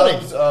too funny.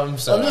 I'm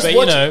sorry.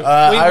 But,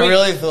 I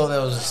really thought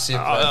there was a sip.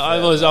 I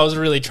was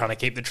really trying to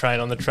keep the train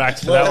on the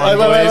tracks for that one,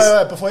 wait, boys.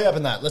 wait. Before you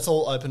open that, let's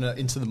all open it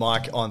into the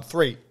mic on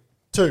 3,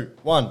 2,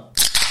 1.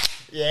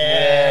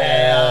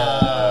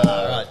 Yeah.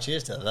 All right,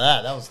 cheers to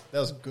that. That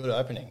was a good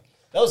opening.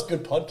 That was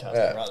good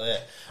podcasting right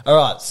there. All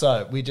right,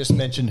 so we just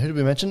mentioned, who did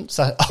we mention?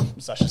 Sasha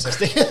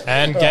Sestic.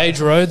 And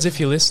Gage Rhodes, if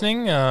you're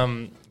listening,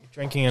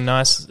 drinking a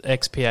nice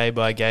XPA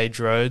by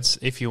Gage Rhodes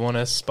if you want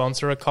to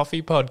sponsor a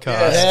coffee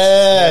podcast.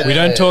 Yeah. We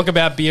don't talk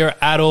about beer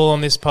at all on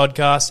this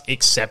podcast,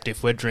 except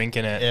if we're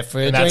drinking it.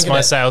 And that's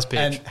my sales pitch.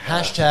 And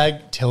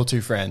hashtag tell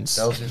two friends.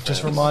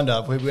 Just a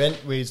reminder, we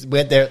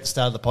went there at the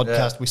start of the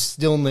podcast. We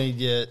still need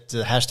you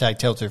to hashtag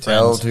tell two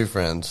friends. Tell two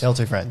friends. Tell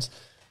two friends.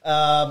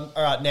 All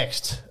right,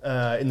 next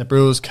in the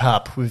Brewers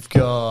Cup, we've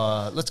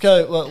got. Let's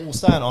go. We'll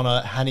stay on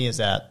Honor. Hanny is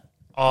out.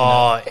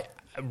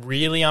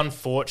 Really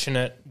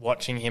unfortunate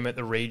watching him at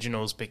the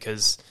regionals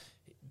because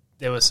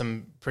there were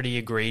some pretty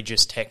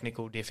egregious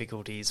technical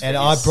difficulties. And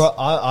I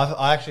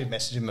actually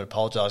messaged him and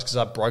apologised because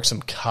I broke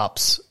some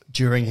cups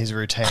during his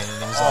routine. And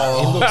he was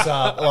like, he looks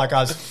up like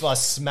I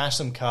smashed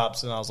some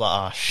cups, and I was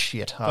like,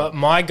 shit. But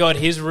my God,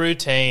 his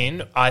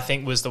routine I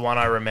think was the one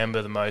I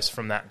remember the most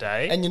from that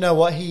day. And you know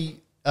what he's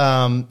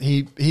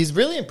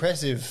really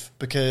impressive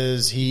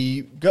because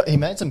he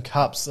made some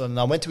cups, and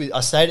I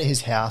stayed at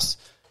his house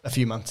a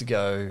few months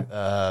ago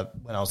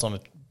when I was on a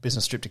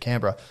business trip to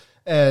Canberra,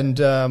 and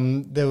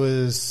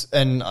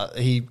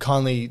he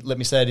kindly let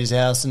me stay at his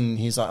house, and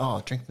he's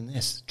like, drink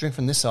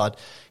from this side.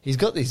 He's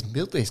got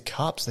built these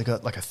cups. They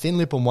got like a thin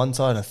lip on one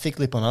side and a thick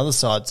lip on the other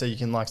side, so you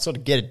can like sort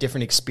of get a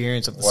different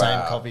experience of the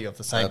same coffee of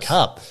the same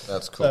cup.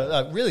 That's cool.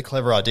 So, really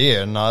clever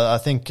idea, and I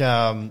think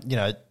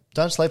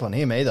don't sleep on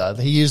him either.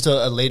 He used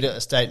a Leader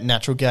Estate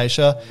natural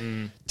geisha.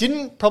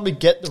 Didn't probably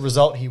get the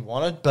result he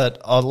wanted, but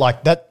I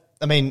like that.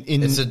 I mean,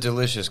 It's a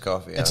delicious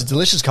coffee. it's a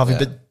delicious coffee,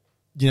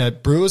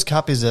 but Brewers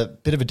Cup is a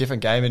bit of a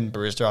different game in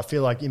barista. I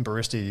feel like in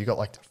barista you got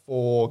like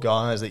 4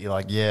 guys that you're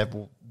like, yeah,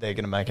 well, they're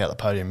going to make out the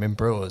podium. In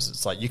Brewers,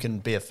 it's like you can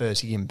be a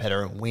first year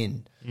competitor and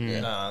win.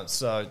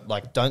 So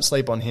like, don't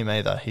sleep on him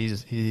either.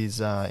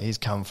 He's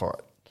come for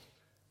it.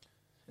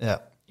 Yeah.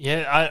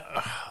 Yeah,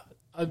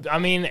 I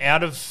mean,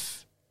 out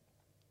of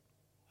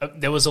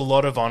there was a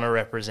lot of honour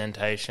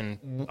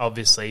representation,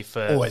 obviously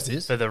for Always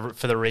is. for the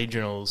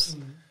regionals,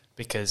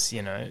 because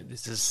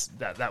this is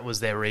that was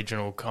their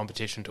regional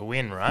competition to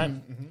win, right?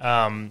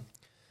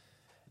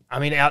 I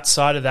mean,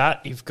 outside of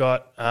that, you've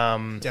got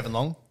Devon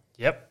Long,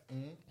 yep,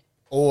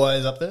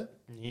 always up there.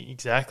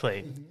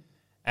 exactly,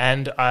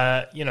 and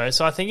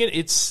so I think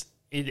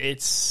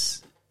it's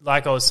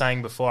like I was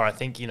saying before. I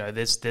think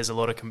there's a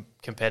lot of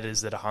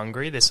competitors that are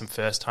hungry. There's some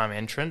first time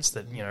entrants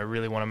that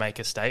really want to make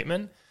a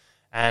statement,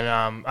 and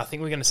I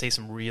think we're going to see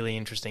some really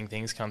interesting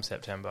things come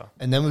September.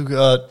 And then we've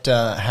got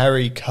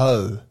Harry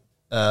Koh,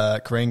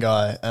 Korean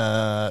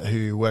guy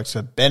who works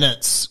for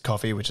Bennett's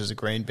Coffee, which is a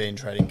green bean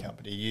trading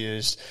company.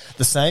 Used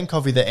the same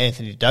coffee that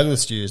Anthony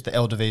Douglas used, the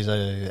El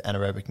Diviso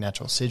Anaerobic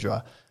Natural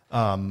Sidra.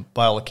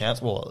 By all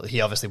accounts, well,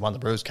 he obviously won the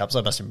Brewers Cup, so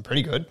that must have been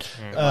pretty good.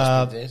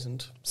 Must be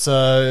decent.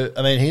 So,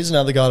 I mean, he's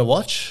another guy to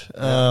watch.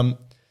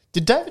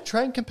 Did David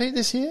Train compete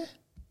this year?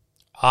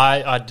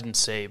 I didn't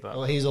see, but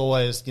Well, he's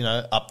always,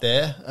 up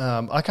there.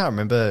 I can't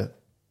remember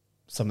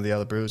some of the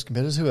other Brewers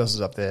competitors. Who else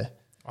is up there?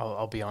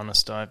 I'll be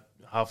honest.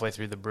 Halfway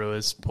through the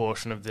Brewers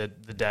portion of the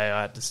day,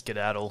 I had to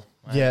skedaddle.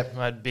 I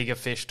had bigger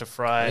fish to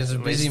fry. He's a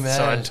at busy least, man.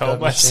 so I He's told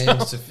got machines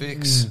myself. to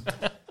fix.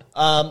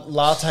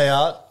 Latte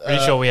art.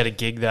 Pretty sure we had a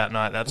gig that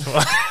night. That's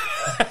why.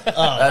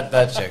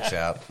 That checks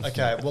out.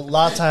 Okay, well,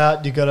 latte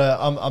art, you got to.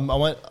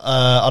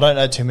 I don't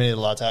know too many of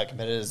the latte art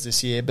competitors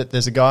this year, but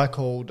there's a guy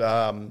called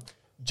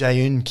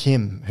Jaeun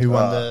Kim who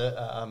won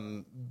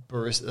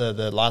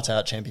the latte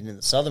art champion in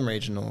the Southern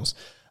Regionals.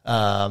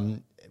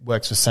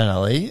 Works for St.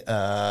 Ali.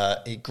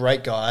 A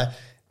great guy,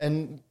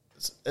 and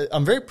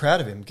I'm very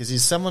proud of him because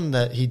he's someone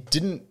that he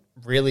didn't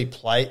really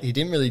play. He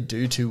didn't really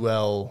do too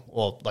well,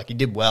 or like he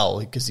did well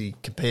because he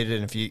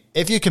competed. And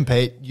if you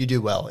compete, you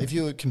do well. If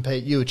you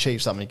compete, you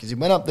achieve something because you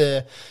went up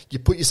there, you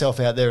put yourself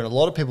out there, and a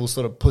lot of people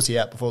sort of pussy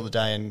out before the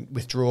day and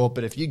withdraw.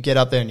 But if you get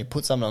up there and you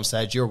put something on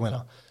stage, you're a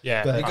winner.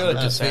 Yeah, But- You got to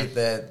 100%. defeat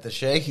the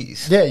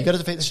Shakies. Yeah, you got to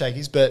defeat the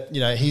Shakies, but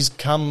he's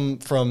come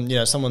from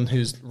someone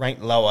who's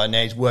ranked lower, and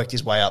now he's worked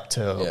his way up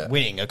to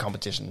winning a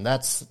competition.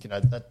 That's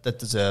that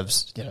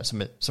deserves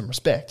some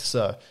respect.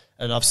 So,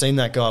 and I've seen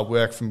that guy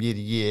work from year to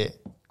year.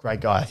 Great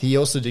guy. He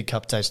also did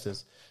Cup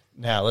Tasters.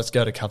 Now let's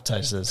go to Cup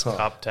Tasters.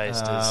 Cup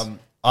Tasters.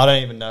 I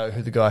don't even know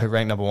who the guy who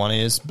ranked number 1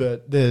 is,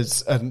 but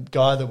there's a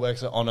guy that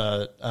works on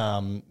a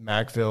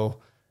Marrickville,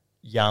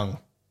 Young.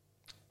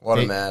 What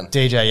a man.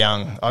 DJ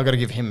Young. I got to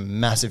give him a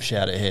massive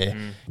shout out here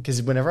because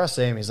whenever I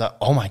see him, he's like,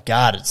 "Oh my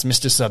god, it's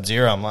Mr.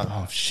 Sub-Zero." I'm like,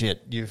 "Oh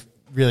shit, you've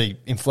really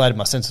inflated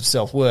my sense of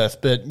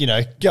self-worth." But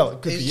go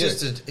good He's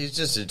for you. he's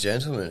just a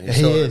gentleman. He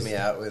He sorted is. me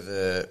out with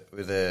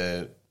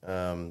a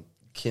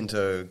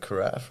Kinto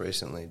carafe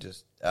recently,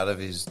 just out of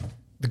his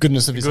The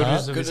goodness of his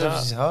goodness heart. of good his of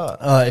heart. his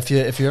heart.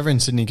 If you're ever in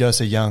Sydney, go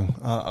see Young.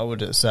 I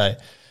would say.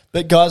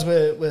 But guys,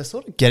 we're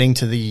sort of getting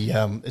to the.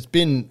 It's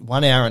been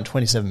 1 hour and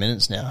 27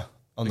 minutes now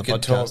on We the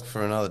could podcast. talk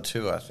for another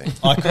 2, I think.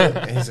 I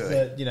could,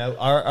 Easily. but,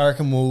 I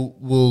reckon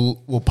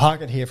we'll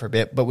park it here for a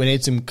bit. But we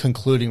need some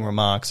concluding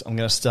remarks. I'm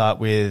going to start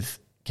with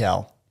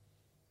Cal.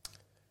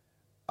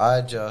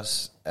 I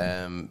just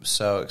am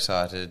so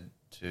excited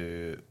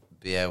to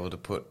be able to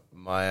put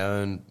my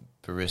own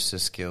barista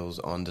skills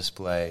on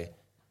display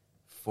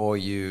for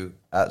you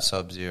at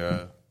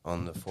Sub-Zero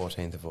on the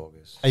 14th of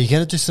August. Are you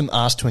going to do some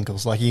ass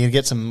twinkles? Like, you're going to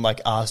get some,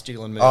 ass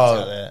jiggling moves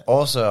out there?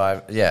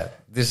 Also,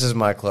 this is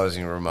my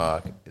closing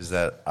remark, is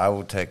that I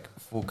will take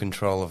full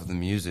control of the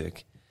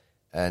music,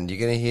 and you're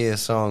going to hear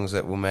songs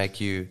that will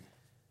make you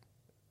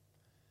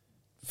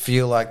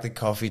feel like the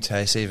coffee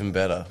tastes even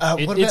better.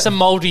 It's a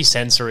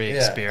multi-sensory Yeah.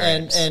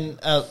 experience. And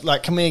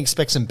can we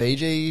expect some Bee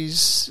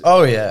Gees?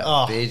 Oh, yeah.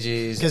 Oh, Bee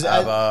Gees, 'cause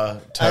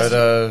ABBA,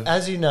 Toto.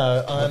 As you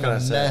know, I'm can I a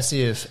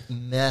say?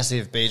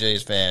 massive Bee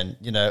Gees fan.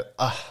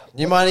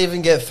 You might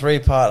even get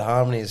 3-part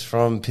harmonies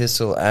from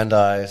Pistol and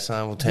I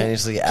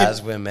simultaneously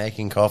as we're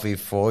making coffee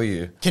for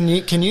you. Can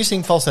you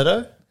sing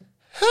falsetto?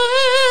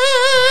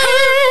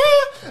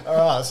 All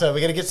right, so we're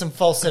going to get some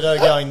falsetto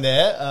going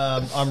there.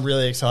 I'm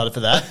really excited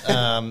for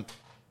that.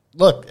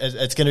 Look,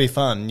 it's going to be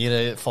fun.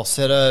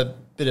 Falsetto,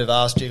 bit of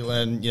ass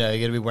jiggling. You're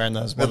going to be wearing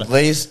those. At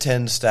least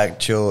 10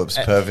 stacked tulips,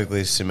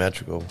 perfectly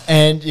symmetrical.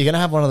 And you're going to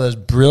have one of those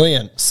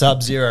brilliant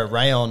Sub-Zero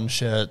rayon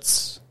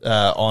shirts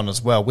on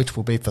as well, which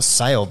will be for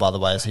sale, by the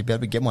way. So you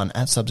better get one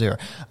at Sub-Zero.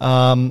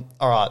 All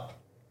right.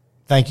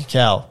 Thank you,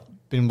 Cal.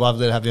 Been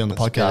lovely to have you on the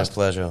It's been a podcast.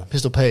 pleasure.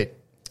 Pistol Pete,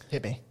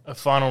 hit me.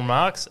 Final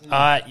remarks.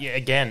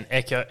 Again,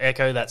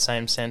 echo that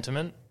same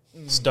sentiment.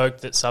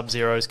 Stoked that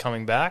Sub-Zero is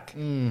coming back.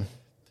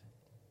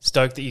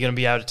 Stoked that you're going to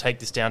be able to take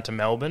this down to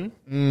Melbourne.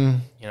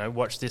 You know,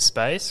 watch this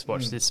space.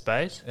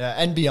 Yeah,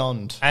 and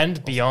beyond.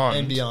 And beyond.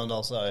 And beyond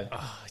also.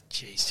 Oh,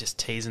 jeez, just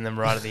teasing them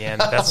right at the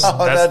end.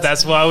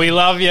 That's why we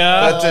love you.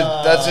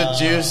 That's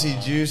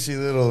a juicy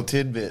little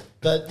tidbit.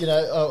 But, you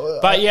know...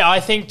 but, yeah, I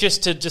think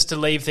just to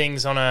leave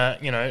things on a,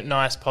 you know,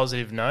 nice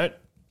positive note,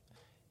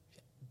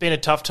 been a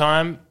tough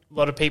time. A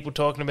lot of people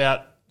talking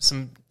about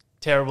some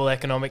terrible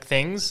economic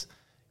things.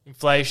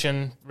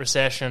 Inflation,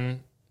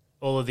 recession,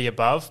 all of the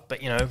above.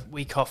 But, you know,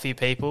 we coffee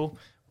people,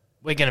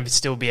 we're going to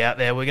still be out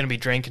there. We're going to be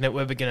drinking it.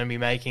 We're going to be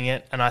making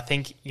it. And I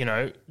think, you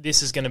know,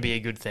 this is going to be a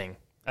good thing.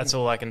 That's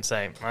all I can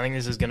say. I think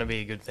this is going to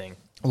be a good thing.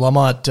 Well,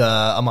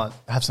 I might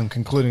have some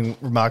concluding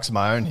remarks of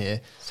my own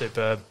here.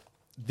 Superb.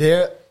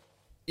 There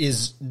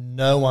is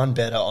no one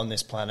better on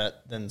this planet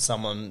than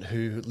someone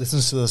who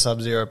listens to the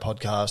Sub-Zero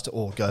podcast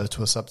or goes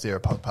to a Sub-Zero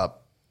pub,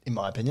 in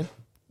my opinion.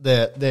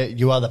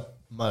 You are the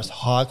most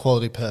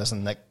high-quality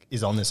person that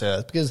is on this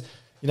earth because,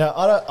 you know,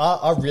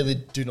 I really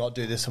do not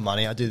do this for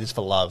money. I do this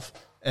for love.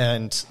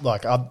 And,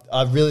 like,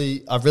 I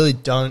really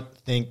don't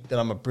think that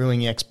I'm a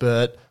brewing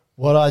expert.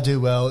 What I do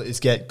well is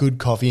get good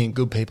coffee and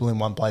good people in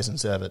one place and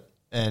serve it.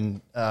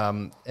 And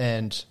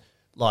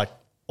like,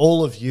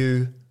 all of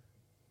you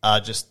are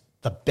just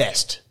the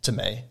best to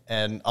me.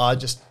 And I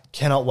just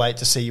cannot wait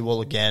to see you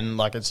all again.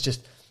 Like, it's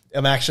just,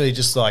 I'm actually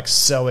just, like,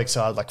 so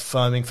excited, like,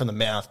 foaming from the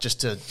mouth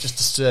just to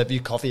serve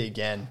you coffee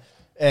again.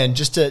 And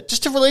just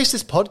to release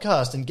this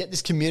podcast and get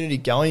this community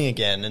going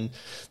again. And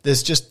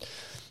there's just...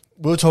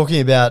 We were talking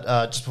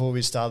about just before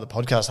we started the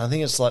podcast. I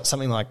think it's like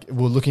something like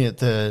we're looking at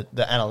the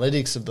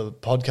analytics of the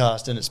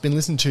podcast, and it's been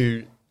listened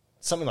to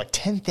something like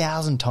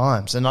 10,000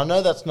 times. And I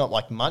know that's not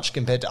like much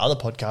compared to other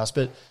podcasts,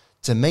 but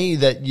to me,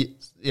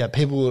 that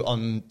people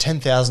on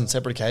 10,000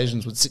 separate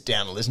occasions would sit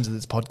down and listen to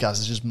this podcast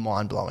is just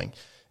mind blowing.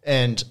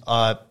 And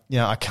I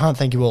can't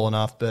thank you all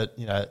enough. But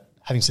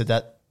having said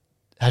that,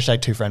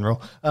 #2friend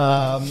rule.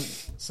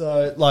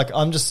 So like,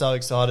 I'm just so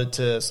excited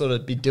to sort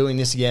of be doing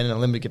this again in a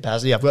limited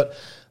capacity. I've got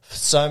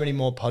so many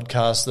more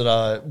podcasts that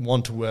I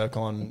want to work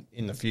on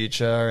in the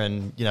future,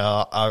 and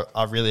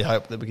I really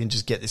hope that we can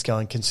just get this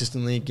going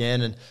consistently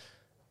again. And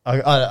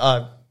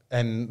I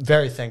am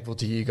very thankful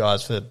to you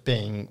guys for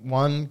being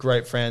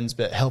great friends,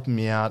 but helping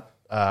me out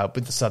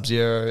with the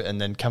Sub-Zero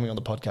and then coming on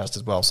the podcast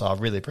as well. So I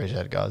really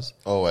appreciate it, guys.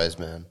 Always,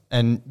 man.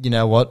 And you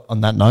know what?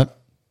 On that note,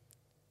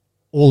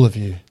 all of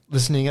you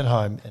listening at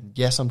home, and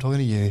yes, I'm talking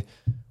to you.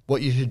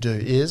 What you should do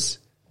is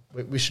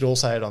we should all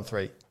say it on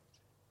 3.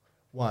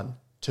 1,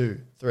 2,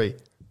 3.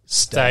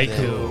 Stay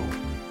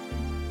cool.